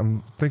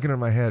I'm thinking in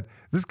my head,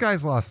 this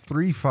guy's lost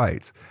 3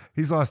 fights.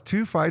 He's lost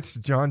 2 fights to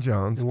John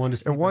Jones and one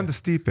to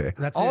Stipe.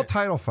 That's all it.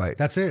 Title fights.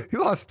 That's it. He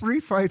lost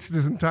 3 fights in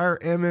his entire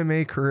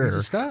MMA career. He's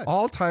a stud.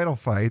 All title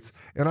fights,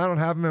 and I don't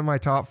have him in my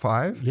top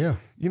 5. Yeah.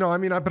 You know, I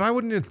mean, but I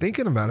wasn't even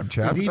thinking about him,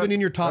 Chad. Is he even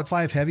in your top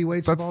 5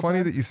 heavyweights? That's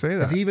funny that you say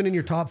that. Is he even in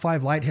your top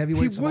 5 light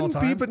heavyweights of all time? He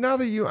wouldn't be, but now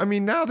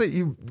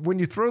that when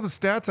you throw the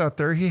stats out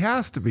there, he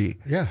has to be.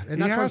 Yeah,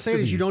 and that's what I'm saying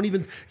is, you don't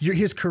even,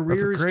 his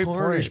career is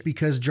tarnished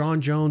because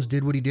John Jones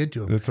did what he did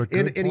to him. That's a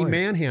good point. And he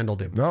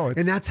manhandled him. No,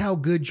 and that's how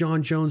good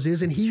John Jones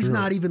is. And he's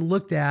not even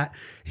looked at.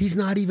 He's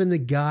not even the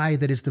guy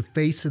that is the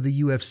face of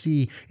the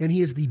UFC, and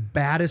he is the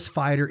baddest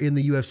fighter in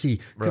the UFC.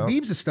 Bro.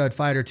 Khabib's a stud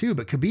fighter too,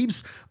 but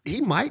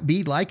he might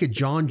be like a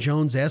John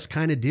Jones-esque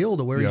kind of deal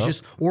to where he's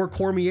just, or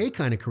Cormier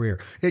kind of career.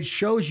 It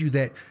shows you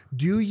that,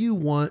 do you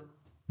want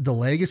the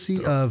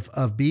legacy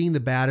of being the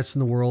baddest in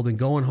the world and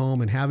going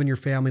home and having your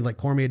family like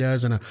Cormier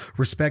does, and a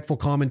respectful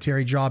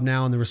commentary job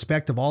now, and the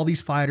respect of all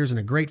these fighters, and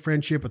a great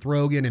friendship with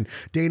Rogan and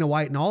Dana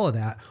White and all of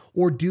that?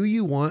 Or do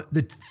you want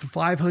the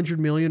 500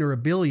 million or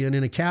 $1 billion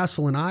in a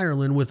castle in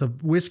Ireland with a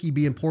whiskey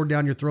being poured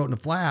down your throat in a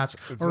flask,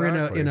 or in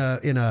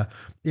a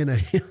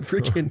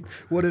freaking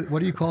what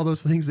do you call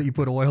those things that you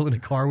put oil in a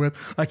car with?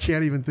 I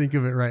can't even think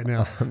of it right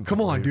now.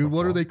 Come on, dude.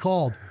 What are they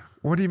called?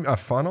 What do you mean, a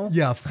funnel?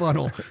 Yeah, a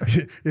funnel.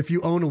 If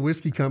you own a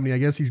whiskey company, I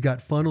guess he's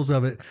got funnels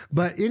of it.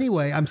 But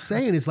anyway, I'm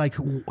saying is, like,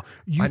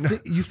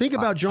 you think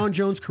about John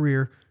Jones'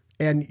 career,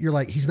 and you're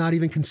like, he's not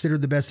even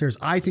considered the best there is.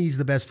 I think he's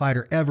the best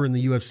fighter ever in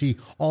the UFC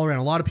all around.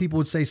 A lot of people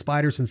would say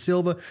Spiderson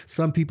Silva.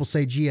 Some people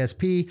say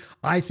GSP.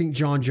 I think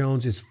John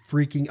Jones is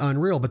freaking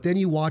unreal. But then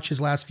you watch his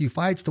last few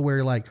fights to where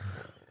you're like,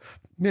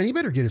 man, he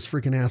better get his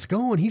freaking ass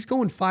going. He's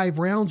going 5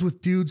 rounds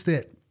with dudes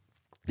that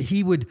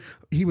he would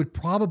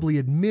probably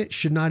admit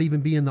should not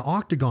even be in the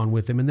octagon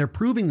with him, and they're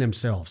proving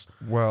themselves.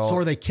 Well, so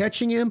are they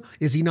catching him?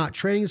 Is he not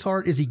training as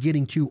hard? Is he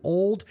getting too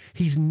old?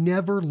 He's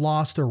never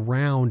lost a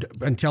round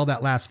until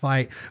that last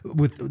fight,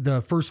 with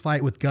the first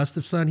fight with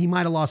Gustafsson. He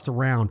might have lost a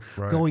round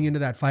going into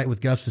that fight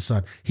with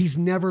Gustafsson. He's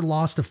never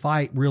lost a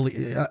fight,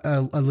 really,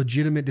 a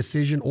legitimate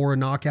decision or a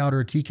knockout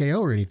or a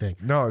TKO or anything.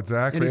 No,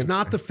 exactly. And he's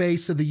not the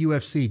face of the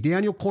UFC.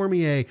 Daniel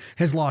Cormier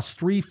has lost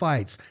 3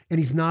 fights, and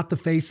he's not the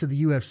face of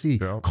the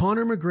UFC. Yep.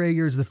 Conor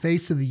McGregor is the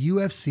face of the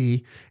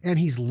UFC, and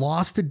he's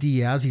lost to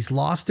Diaz. He's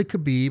lost to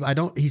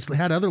Khabib. He's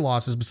had other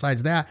losses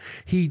besides that.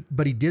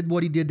 But he did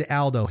what he did to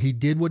Aldo. He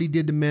did what he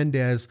did to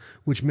Mendez,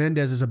 which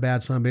Mendez is a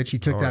bad son of a bitch. He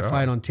took that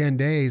fight on 10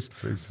 days.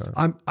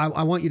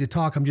 I want you to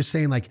talk. I'm just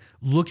saying, like,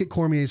 look at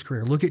Cormier's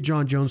career. Look at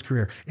John Jones'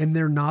 career. And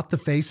they're not the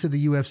face of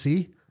the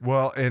UFC.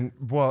 Well, and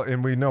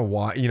we know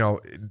why. You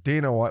know,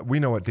 we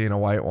know what Dana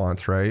White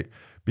wants, right?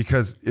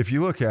 Because if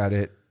you look at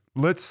it,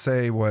 let's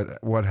say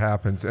what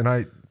happens,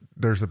 and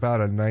there's about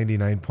a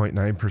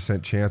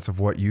 99.9% chance of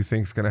what you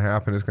think is going to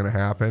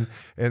happen.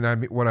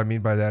 And what I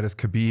mean by that is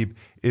Khabib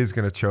is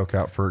going to choke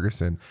out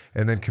Ferguson,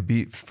 and then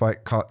Khabib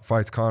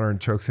fights Conor and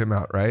chokes him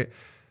out, right?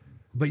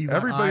 But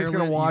everybody's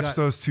going to watch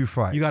those 2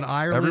 fights. You got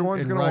Ireland.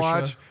 Everyone's going to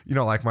watch. You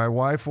know, like my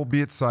wife will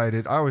be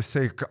excited. I always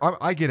say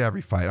I get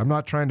every fight. I'm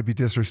not trying to be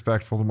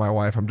disrespectful to my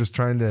wife. I'm just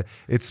trying to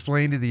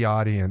explain to the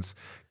audience,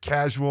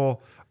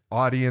 casual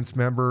audience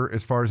member,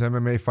 as far as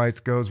MMA fights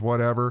goes,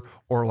 whatever,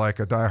 or like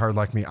a diehard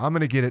like me, I'm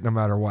going to get it no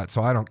matter what,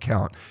 so I don't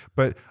count.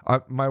 But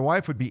my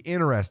wife would be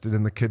interested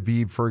in the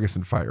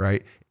Khabib-Ferguson fight,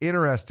 right?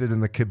 Interested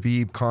in the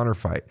Khabib-Conor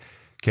fight.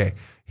 Okay,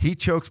 he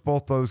chokes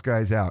both those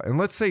guys out. And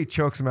let's say he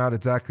chokes them out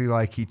exactly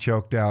like he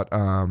choked out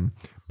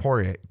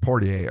Poirier.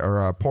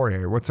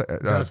 What's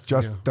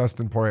that?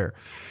 Dustin Poirier.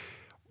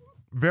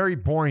 very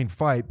boring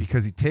fight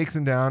because he takes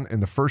him down in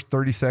the first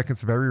 30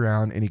 seconds of every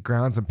round and he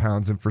grounds and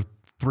pounds him for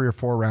 3 or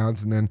 4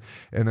 rounds, and then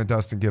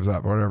Dustin gives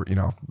up, or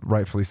whatever,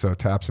 rightfully so,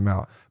 taps him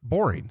out.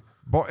 Boring.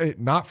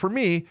 Not for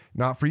me,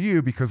 not for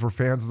you, because we're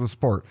fans of the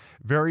sport.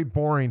 Very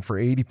boring for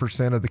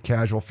 80% of the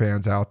casual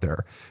fans out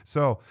there.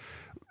 So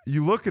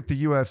you look at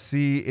the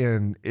UFC,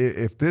 and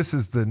if this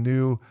is the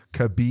new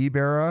Khabib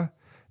era,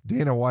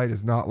 Dana White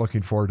is not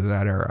looking forward to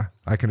that era.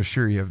 I can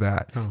assure you of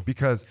that,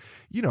 because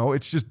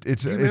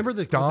it's you remember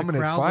the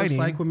dominant crowd fighting.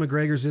 Looks like when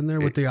McGregor's in there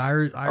with the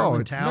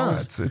Ireland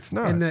towels. It's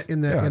nuts.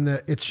 And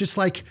it's just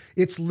like,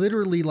 it's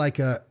literally like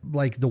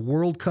the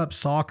World Cup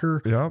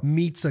soccer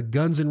meets a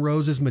Guns N'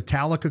 Roses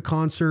Metallica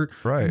concert,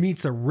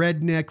 meets a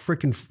redneck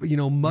freaking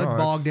mud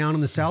bog down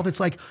in the South. It's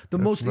like the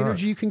most nuts.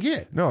 energy you can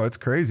get. No, it's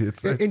crazy.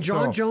 And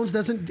John Jones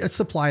doesn't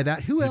supply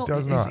that. Who else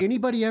does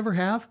anybody ever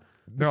have?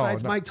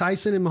 Besides Mike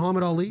Tyson and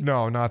Muhammad Ali?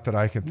 No, not that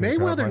I can think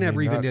Mayweather of. never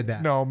even did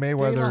that. No,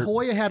 Mayweather. De La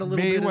Hoya had a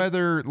little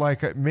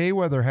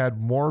Mayweather had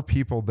more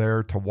people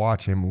there to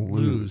watch him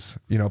lose.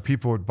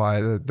 People would buy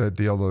the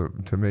deal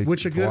to make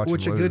a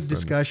good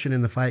discussion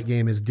in the fight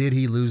game is, did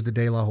he lose to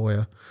De La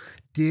Hoya?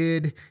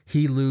 Did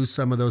he lose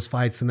some of those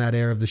fights in that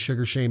era of the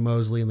Sugar Shane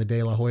Mosley and the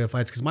De La Hoya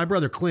fights? Because my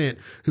brother Clint,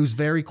 who's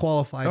very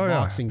qualified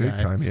boxing big guy,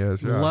 time he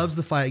is, loves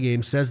the fight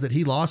game, says that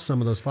he lost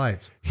some of those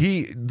fights.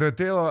 I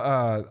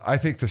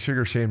think the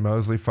Sugar Shane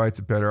Mosley fight's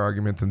a better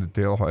argument than the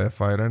De La Hoya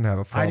fight. I didn't have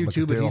a problem with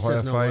the De La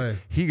Hoya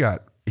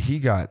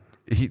fight.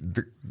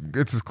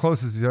 It's as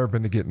close as he's ever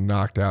been to getting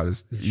knocked out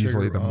as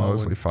easily the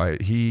Mosley fight.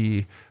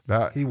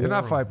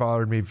 That fight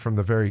bothered me from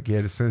the very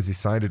get. As soon as he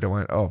signed it, I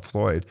went, "Oh,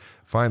 Floyd,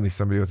 finally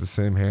somebody with the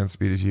same hand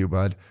speed as you,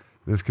 bud.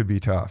 This could be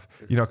tough."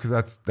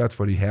 Because that's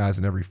what he has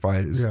in every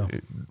fight is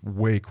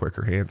way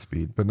quicker hand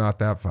speed, but not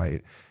that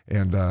fight.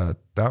 And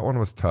that one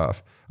was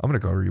tough. I'm gonna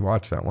go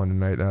rewatch that one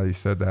tonight. Now that you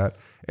said that,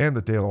 and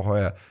the De La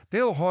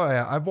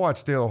Hoya. I've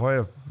watched De La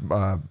Hoya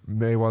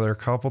Mayweather a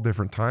couple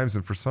different times,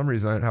 and for some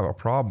reason I didn't have a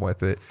problem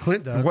with it.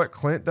 Clint does. What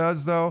Clint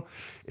does though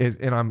is,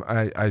 and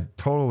I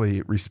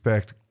totally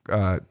respect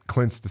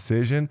Clint's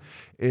decision,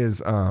 is,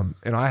 and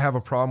I have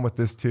a problem with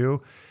this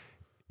too.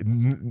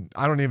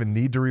 I don't even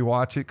need to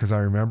rewatch it because I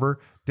remember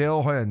De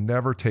La Hoya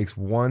never takes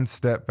one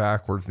step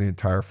backwards the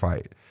entire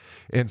fight.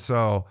 And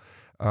so,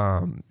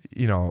 I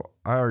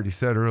already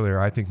said earlier,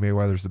 I think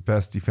Mayweather's the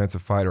best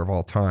defensive fighter of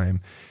all time.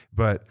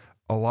 But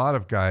a lot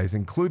of guys,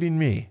 including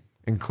me,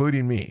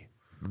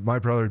 my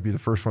brother would be the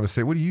first one to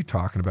say, "What are you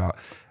talking about?"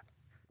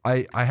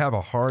 I have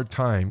a hard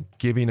time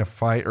giving a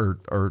fight or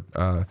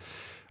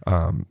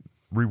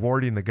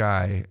rewarding the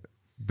guy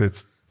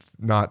that's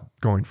not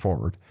going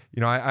forward.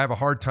 I have a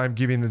hard time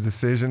giving the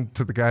decision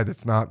to the guy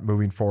that's not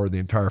moving forward the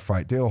entire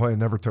fight. De La Hoya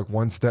never took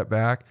one step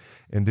back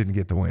and didn't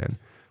get the win,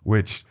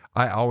 which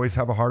I always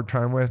have a hard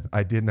time with.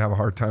 I didn't have a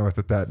hard time with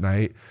it that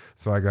night,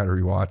 so I got to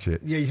rewatch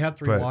it. Yeah, you have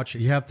to rewatch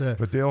it. You have to.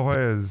 But De La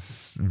Hoya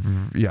is,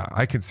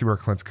 I can see where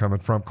Clint's coming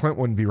from. Clint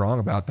wouldn't be wrong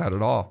about that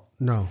at all.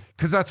 No.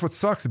 Because that's what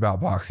sucks about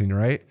boxing,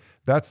 right?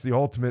 That's the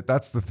ultimate,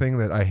 that's the thing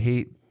that I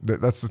hate,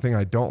 that's the thing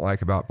I don't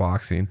like about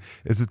boxing,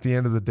 is at the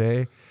end of the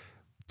day,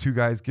 2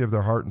 guys give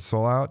their heart and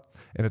soul out,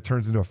 and it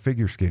turns into a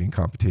figure skating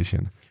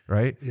competition,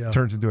 right? Yeah. It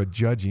turns into a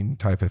judging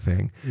type of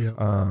thing.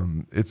 Yeah.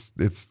 It's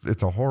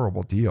a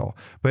horrible deal,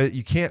 but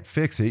you can't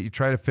fix it. You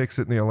try to fix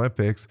it in the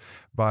Olympics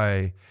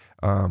by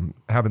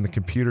having the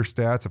computer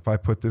stats. If I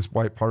put this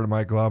white part of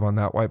my glove on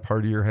that white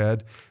part of your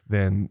head,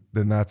 then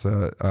that's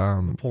a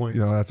point.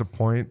 That's a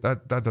point.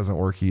 That doesn't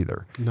work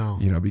either. No.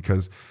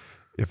 Because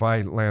if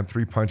I land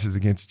 3 punches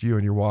against you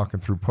and you're walking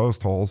through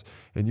post holes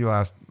and you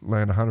land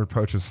 100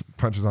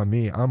 punches on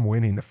me, I'm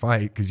winning the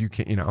fight because you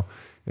can't,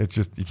 it's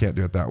just, you can't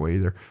do it that way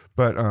either.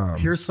 But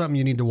here's something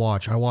you need to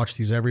watch. I watch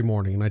these every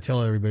morning and I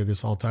tell everybody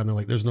this all the time. They're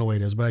like, "There's no way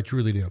it is," but I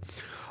truly do.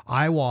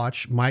 I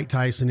watch Mike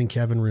Tyson and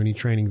Kevin Rooney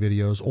training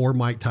videos or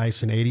Mike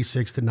Tyson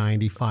 86 to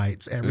 90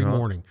 fights every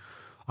morning.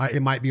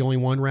 It might be only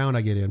one round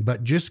I get in,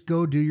 but just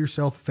go do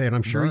yourself a favor. And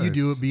I'm sure you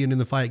do it being in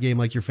the fight game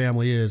like your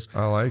family is.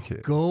 I like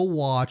it. Go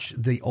watch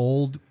the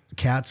old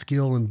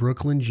Catskill and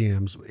Brooklyn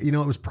gyms. It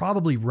was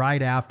probably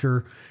right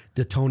after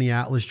the Tony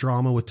Atlas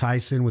drama with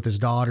Tyson with his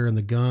daughter and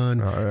the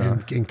gun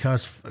and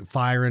Cuss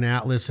firing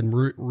Atlas and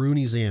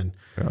Rooney's in.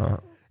 Yeah.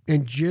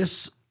 And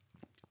just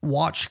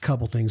watch a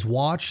couple things.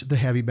 Watch the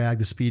heavy bag,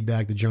 the speed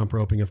bag, the jump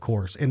roping, of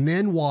course. And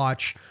then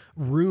watch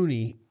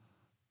Rooney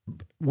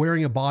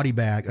wearing a body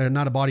bag,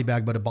 not a body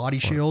bag, but a body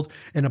shield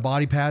and a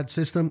body pad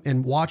system,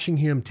 and watching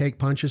him take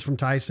punches from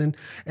Tyson,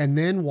 and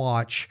then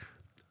watch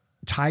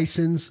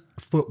Tyson's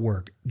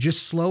footwork.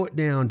 Just slow it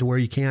down to where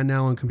you can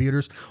now on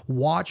computers.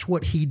 Watch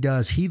what he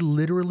does. He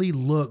literally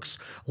looks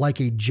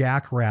like a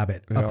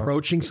jackrabbit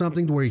approaching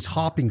something to where he's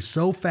hopping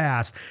so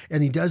fast,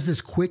 and he does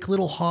this quick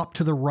little hop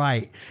to the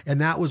right,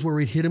 and that was where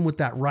he'd hit him with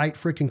that right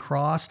freaking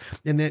cross,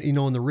 and then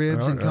in the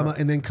ribs, and come up,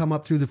 and then come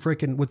up through the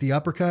freaking with the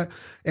uppercut,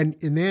 and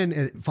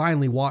then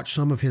finally watch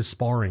some of his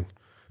sparring.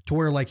 to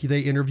where like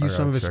they interview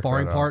some of his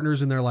sparring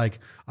partners and they're like,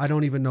 I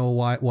don't even know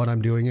what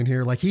I'm doing in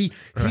here. Like he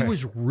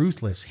was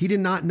ruthless. He did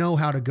not know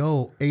how to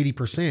go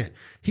 80%.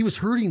 He was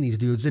hurting these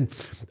dudes. And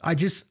I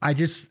did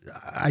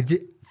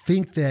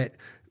think that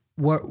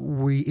what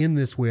we end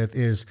this with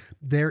is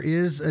there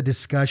is a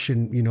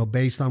discussion, you know,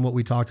 based on what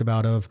we talked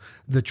about of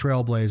the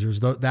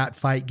Trailblazers, that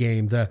fight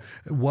game,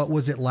 what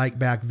was it like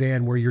back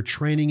then where you're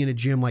training in a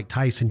gym like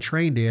Tyson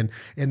trained in,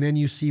 and then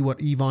you see what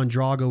Ivan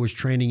Drago was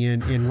training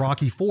in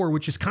Rocky IV,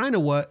 which is kind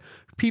of what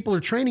people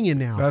are training in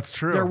now. That's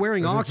true. They're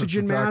wearing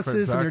oxygen masks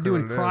and they're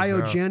doing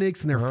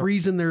cryogenics and they're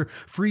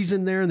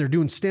freezing there and they're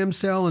doing stem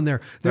cell and they're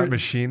that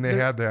machine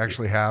they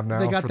actually have now.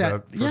 They got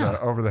the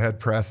over the head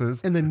presses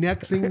and the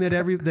neck thing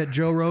that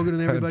Joe Rogan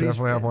and everybody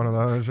definitely have one of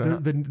those. Yeah.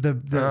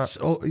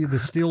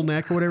 The steel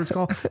neck or whatever it's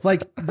called.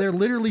 Like they're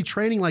literally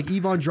training like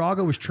Ivan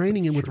Drago was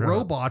training in with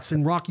robots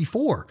in Rocky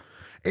IV.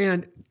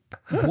 And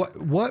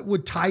what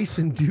would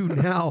Tyson do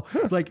now?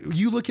 Like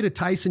you look at a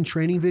Tyson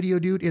training video,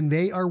 dude, and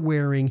they are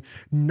wearing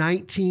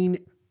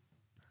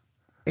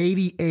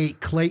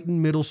 1988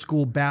 Clayton Middle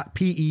School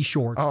PE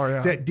shorts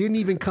that didn't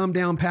even come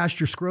down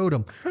past your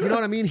scrotum. You know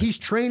what I mean? He's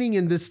training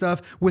in this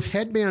stuff with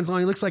headbands on.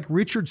 He looks like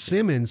Richard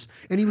Simmons,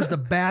 and he was the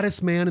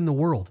baddest man in the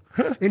world.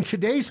 In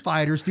today's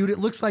fighters, dude, it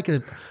looks like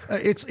there's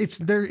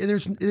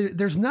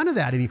none of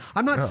that.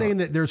 I'm not saying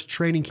that there's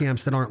training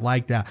camps that aren't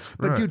like that,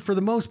 but dude, for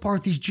the most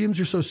part, these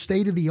gyms are so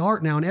state of the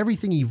art now, and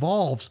everything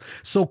evolves.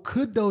 So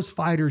could those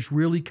fighters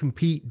really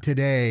compete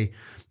today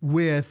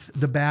with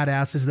the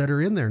badasses that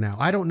are in there now?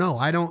 I don't know.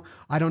 I don't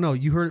know.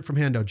 You heard it from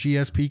Hendo.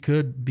 GSP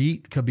could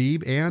beat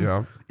Khabib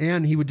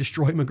and he would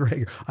destroy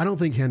McGregor. I don't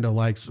think Hendo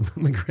likes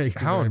McGregor.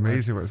 How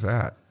amazing was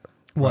that?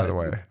 By the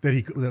way,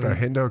 the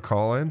Hendo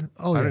call-in?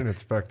 I didn't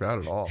expect that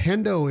at all.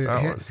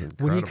 Hendo,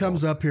 when he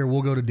comes up here,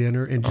 we'll go to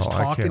dinner and just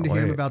talking to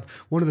him about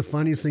one of the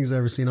funniest things I've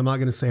ever seen. I'm not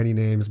going to say any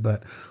names,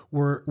 but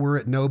we're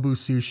at Nobu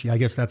Sushi. I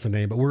guess that's a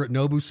name, but we're at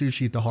Nobu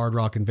Sushi at the Hard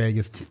Rock in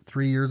Vegas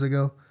 3 years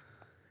ago.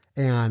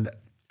 And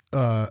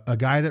a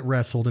guy that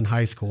wrestled in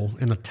high school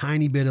and a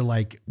tiny bit of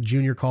like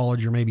junior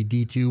college or maybe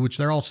D2, which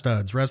they're all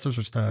studs. Wrestlers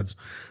are studs.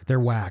 They're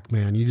whack,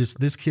 man.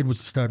 This kid was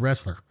a stud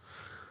wrestler.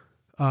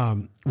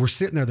 We're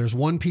sitting there. There's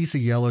one piece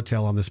of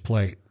yellowtail on this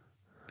plate.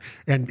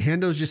 And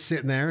Hendo's just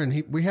sitting there,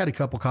 and we had a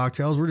couple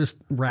cocktails. We're just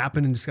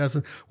rapping and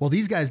discussing. Well,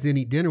 these guys didn't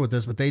eat dinner with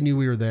us, but they knew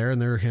we were there,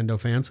 and they're Hendo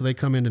fans. So they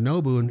come into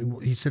Nobu,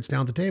 and he sits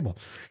down at the table.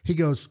 He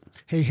goes,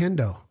 "Hey,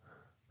 Hendo,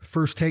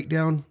 first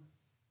takedown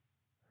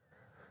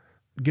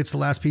gets the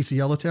last piece of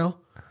yellowtail."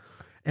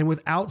 And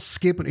without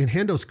skipping, and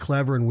Hendo's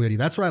clever and witty.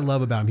 That's what I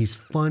love about him. He's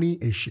funny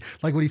as shit.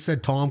 Like what he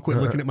said, Tom, quit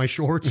looking at my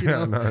shorts. You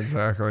know? No,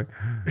 exactly.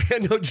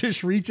 Hendo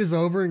just reaches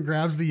over and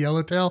grabs the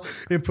yellowtail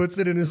and puts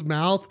it in his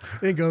mouth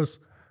and goes,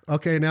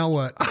 "Okay, now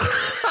what?"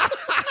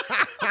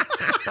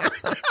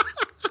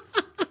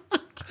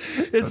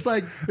 It's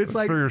like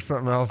figure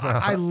something else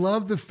out. I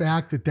love the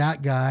fact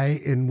that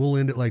guy, and we'll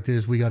end it like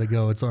this. We got to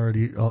go.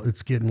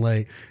 It's getting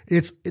late.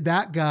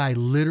 That guy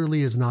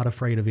literally is not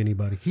afraid of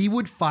anybody. He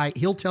would fight.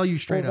 He'll tell you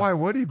straight up. Why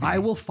would he be? I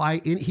will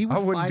fight. I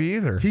wouldn't be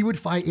either. He would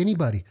fight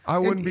anybody. I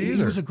wouldn't be either.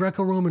 He was a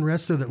Greco-Roman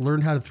wrestler that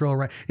learned how to throw a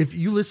right. If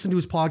you listen to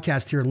his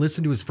podcast here and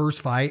listen to his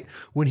first fight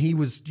when he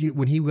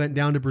went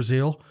down to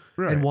Brazil.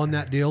 Right. And won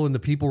that deal, and the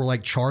people were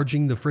like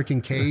charging the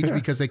freaking cage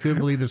because they couldn't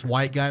believe this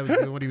white guy was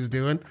doing what he was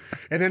doing.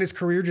 And then his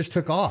career just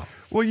took off.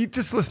 Well, you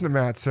just listen to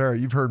Matt Serra.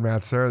 You've heard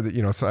Matt Serra that,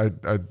 you know, so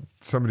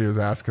somebody was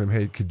asking him,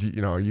 "Hey, could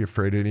you, are you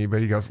afraid of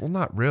anybody?" He goes, "Well,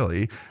 not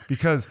really,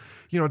 because,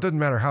 it doesn't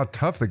matter how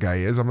tough the guy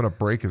is, I'm going to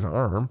break his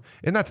arm."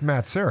 And that's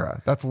Matt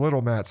Serra. That's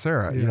little Matt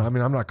Serra. Yeah.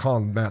 I'm not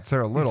calling Matt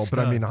Serra little,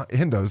 but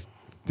Hendo's,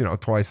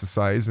 twice the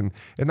size. And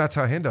that's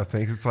how Hendo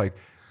thinks. It's like,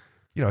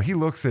 he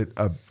looks at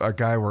a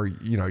guy where,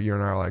 you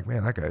and I are like,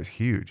 "Man, that guy's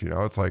huge."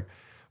 It's like,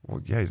 well,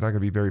 yeah, he's not going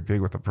to be very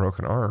big with a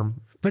broken arm.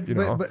 But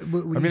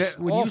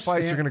all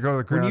fights are going to go to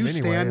the ground anyway. When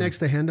you stand next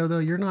to Hendo, though,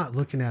 you're not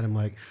looking at him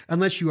like,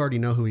 unless you already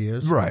know who he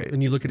is. Right.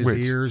 And you look at his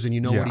ears and you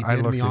know what he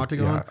did in the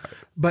octagon. Yeah.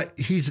 But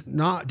he's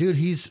not, dude,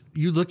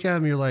 you look at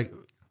him, you're like,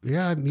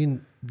 yeah,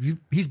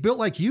 he's built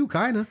like you,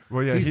 kind of.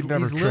 Well, yeah, he'd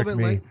never trick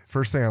me.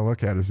 First thing I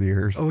look at is the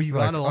ears. Oh, you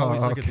got to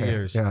always look at the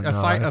ears.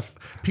 Yeah,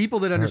 people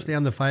that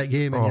understand the fight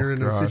game and you're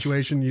in a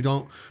situation, you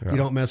don't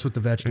mess with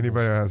the vegetables.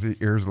 Anybody that has the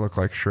ears look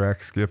like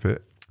Shrek, skip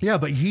it. Yeah,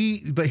 but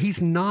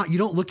he's not. You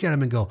don't look at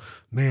him and go,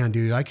 "Man,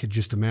 dude, I could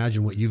just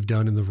imagine what you've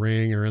done in the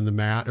ring or in the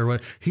mat or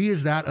what." He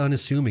is that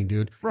unassuming,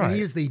 dude. Right. And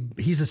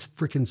he's a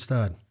freaking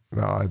stud.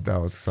 No, that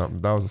was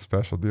something. That was a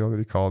special deal that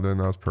he called in.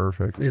 That was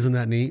perfect. Isn't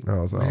that neat? That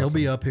was awesome. He'll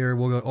be up here.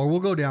 We'll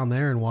go down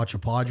there and watch a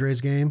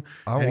Padres game.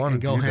 I want to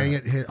go hang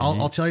it.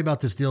 I'll tell you about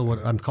this deal.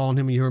 What I'm calling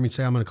him. You heard me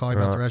say I'm going to call you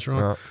about the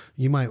restaurant. Yeah.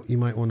 You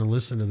might want to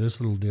listen to this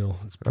little deal.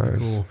 It's pretty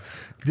cool.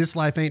 This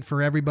life ain't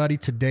for everybody.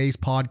 Today's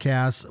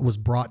podcast was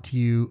brought to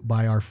you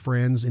by our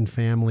friends and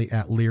family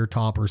at Lear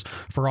Toppers.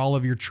 For all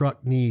of your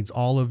truck needs,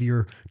 all of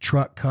your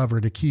truck cover,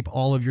 to keep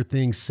all of your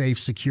things safe,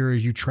 secure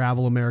as you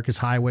travel America's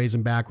highways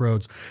and back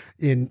roads.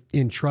 In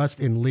entrust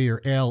in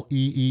Leer,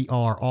 Leer,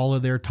 all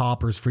of their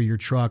toppers for your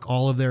truck,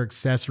 all of their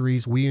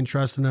accessories. We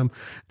entrust in them.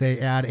 They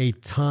add a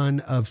ton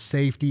of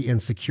safety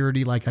and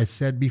security, like I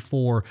said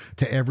before,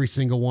 to every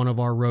single one of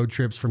our road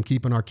trips, from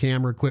keeping our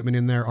camera equipment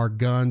in there, our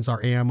guns,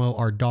 our ammo,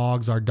 our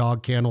dogs, our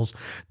dog kennels.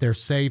 They're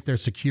safe. They're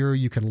secure.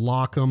 You can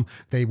lock them.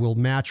 They will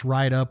match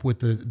right up with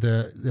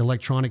the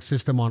electronic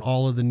system on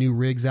all of the new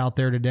rigs out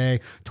there today,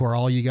 to where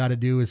all you got to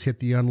do is hit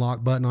the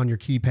unlock button on your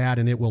keypad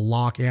and it will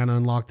lock and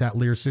unlock that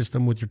Leer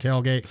system with your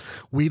tailgate.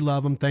 We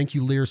love them. Thank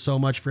you, Leer, so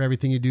much for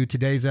everything you do.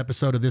 Today's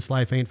episode of This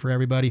Life Ain't For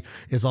Everybody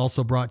is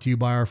also brought to you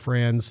by our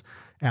friends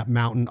at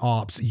Mountain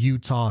Ops,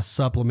 Utah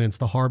Supplements,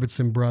 the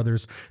Harbison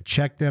brothers.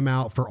 Check them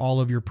out for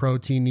all of your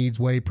protein needs,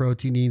 whey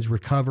protein needs,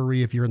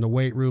 recovery. If you're in the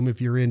weight room,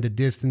 if you're into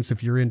distance,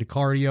 if you're into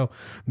cardio,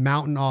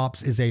 Mountain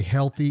Ops is a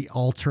healthy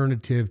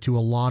alternative to a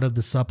lot of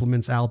the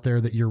supplements out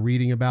there that you're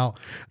reading about.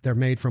 They're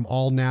made from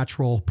all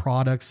natural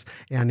products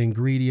and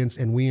ingredients,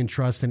 and we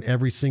entrust in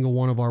every single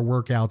one of our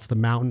workouts the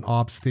Mountain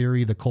Ops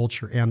theory, the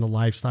culture, and the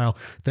lifestyle.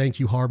 Thank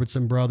you,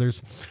 Harbison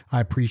brothers.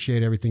 I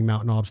appreciate everything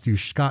Mountain Ops do.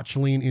 Scott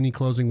Chalene, any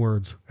closing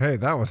words? Hey,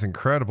 that was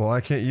incredible.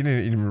 You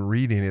didn't even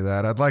read any of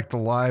that. I'd like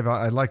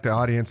the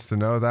audience to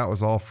know that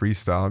was all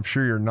freestyle. I'm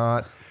sure you're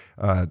not,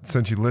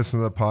 since you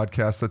listen to the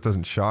podcast, that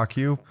doesn't shock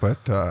you,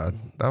 but that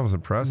was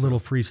impressive. Little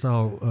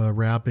freestyle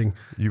rapping.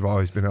 You've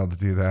always been able to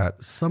do that.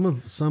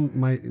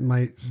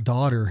 My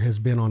daughter has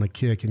been on a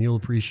kick, and you'll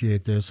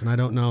appreciate this. And I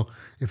don't know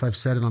if I've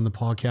said it on the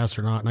podcast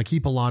or not. And I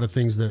keep a lot of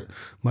things that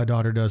my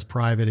daughter does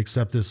private,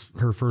 except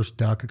her first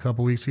duck a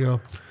couple weeks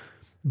ago.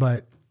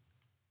 But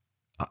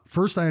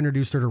first, I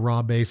introduced her to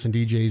Rob Bass and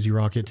DJ Easy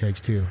Rock, It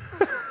Takes Two.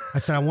 I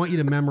said, I want you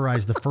to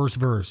memorize the first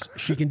verse.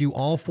 She can do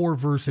all 4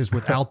 verses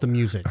without the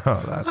music.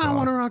 Oh, that's I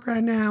want to rock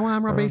right now.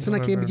 I'm Rob Bass and I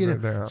can't begin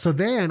it. So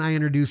then I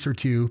introduced her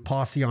to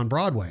Posse on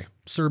Broadway,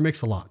 Sir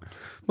Mix-a-Lot.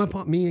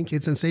 Me and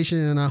Kid Sensation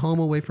and a home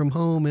away from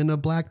home in a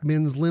black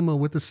Benz limo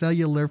with a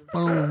cellular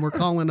phone. We're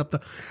calling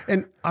up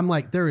and I'm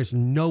like, there is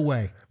no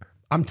way.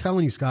 I'm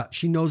telling you, Scott,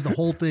 she knows the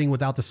whole thing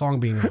without the song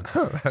being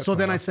on. So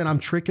then I said, I'm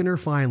tricking her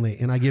finally.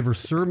 And I give her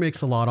Sir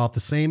Mix-a-Lot off the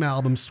same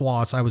album,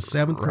 Swass. I was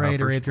 7th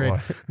grade or 8th grade.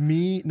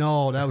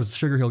 That was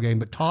Sugar Hill Gang.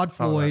 But Todd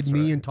Floyd,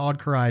 me and Todd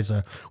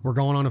Cariza were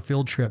going on a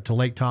field trip to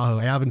Lake Tahoe.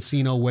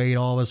 Avancino, Wade,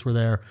 all of us were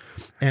there.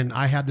 And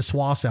I had the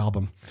Swass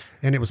album.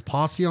 And it was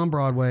Posse on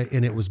Broadway,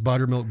 and it was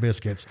Buttermilk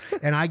Biscuits.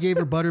 And I gave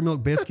her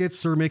Buttermilk Biscuits,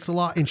 Sir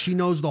Mix-a-Lot, and she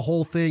knows the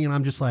whole thing. And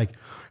I'm just like,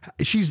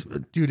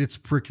 dude, it's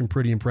freaking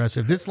pretty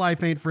impressive. This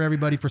Life Ain't For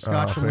Everybody. For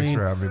Scott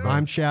Chalene,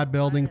 I'm Chad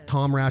Belding.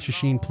 Tom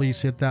Rashashin,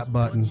 please hit that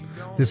button.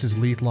 This is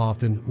Leith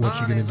Lofton. What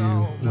you gonna do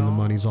when the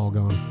money's all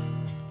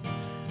gone?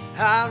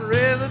 I'd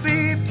rather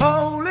be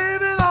poor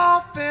living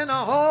off in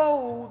a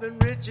hole than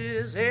rich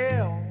as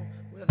hell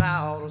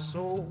without a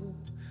soul.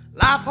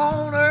 Life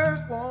on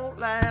earth won't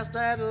last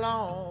that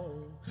long.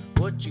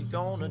 What you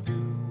gonna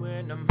do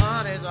when the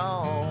money's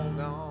all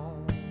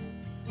gone?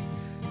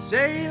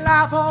 Say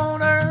life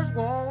on earth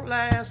won't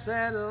last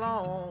that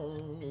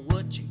long.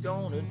 What you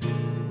gonna do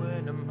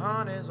when the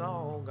money's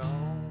all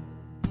gone?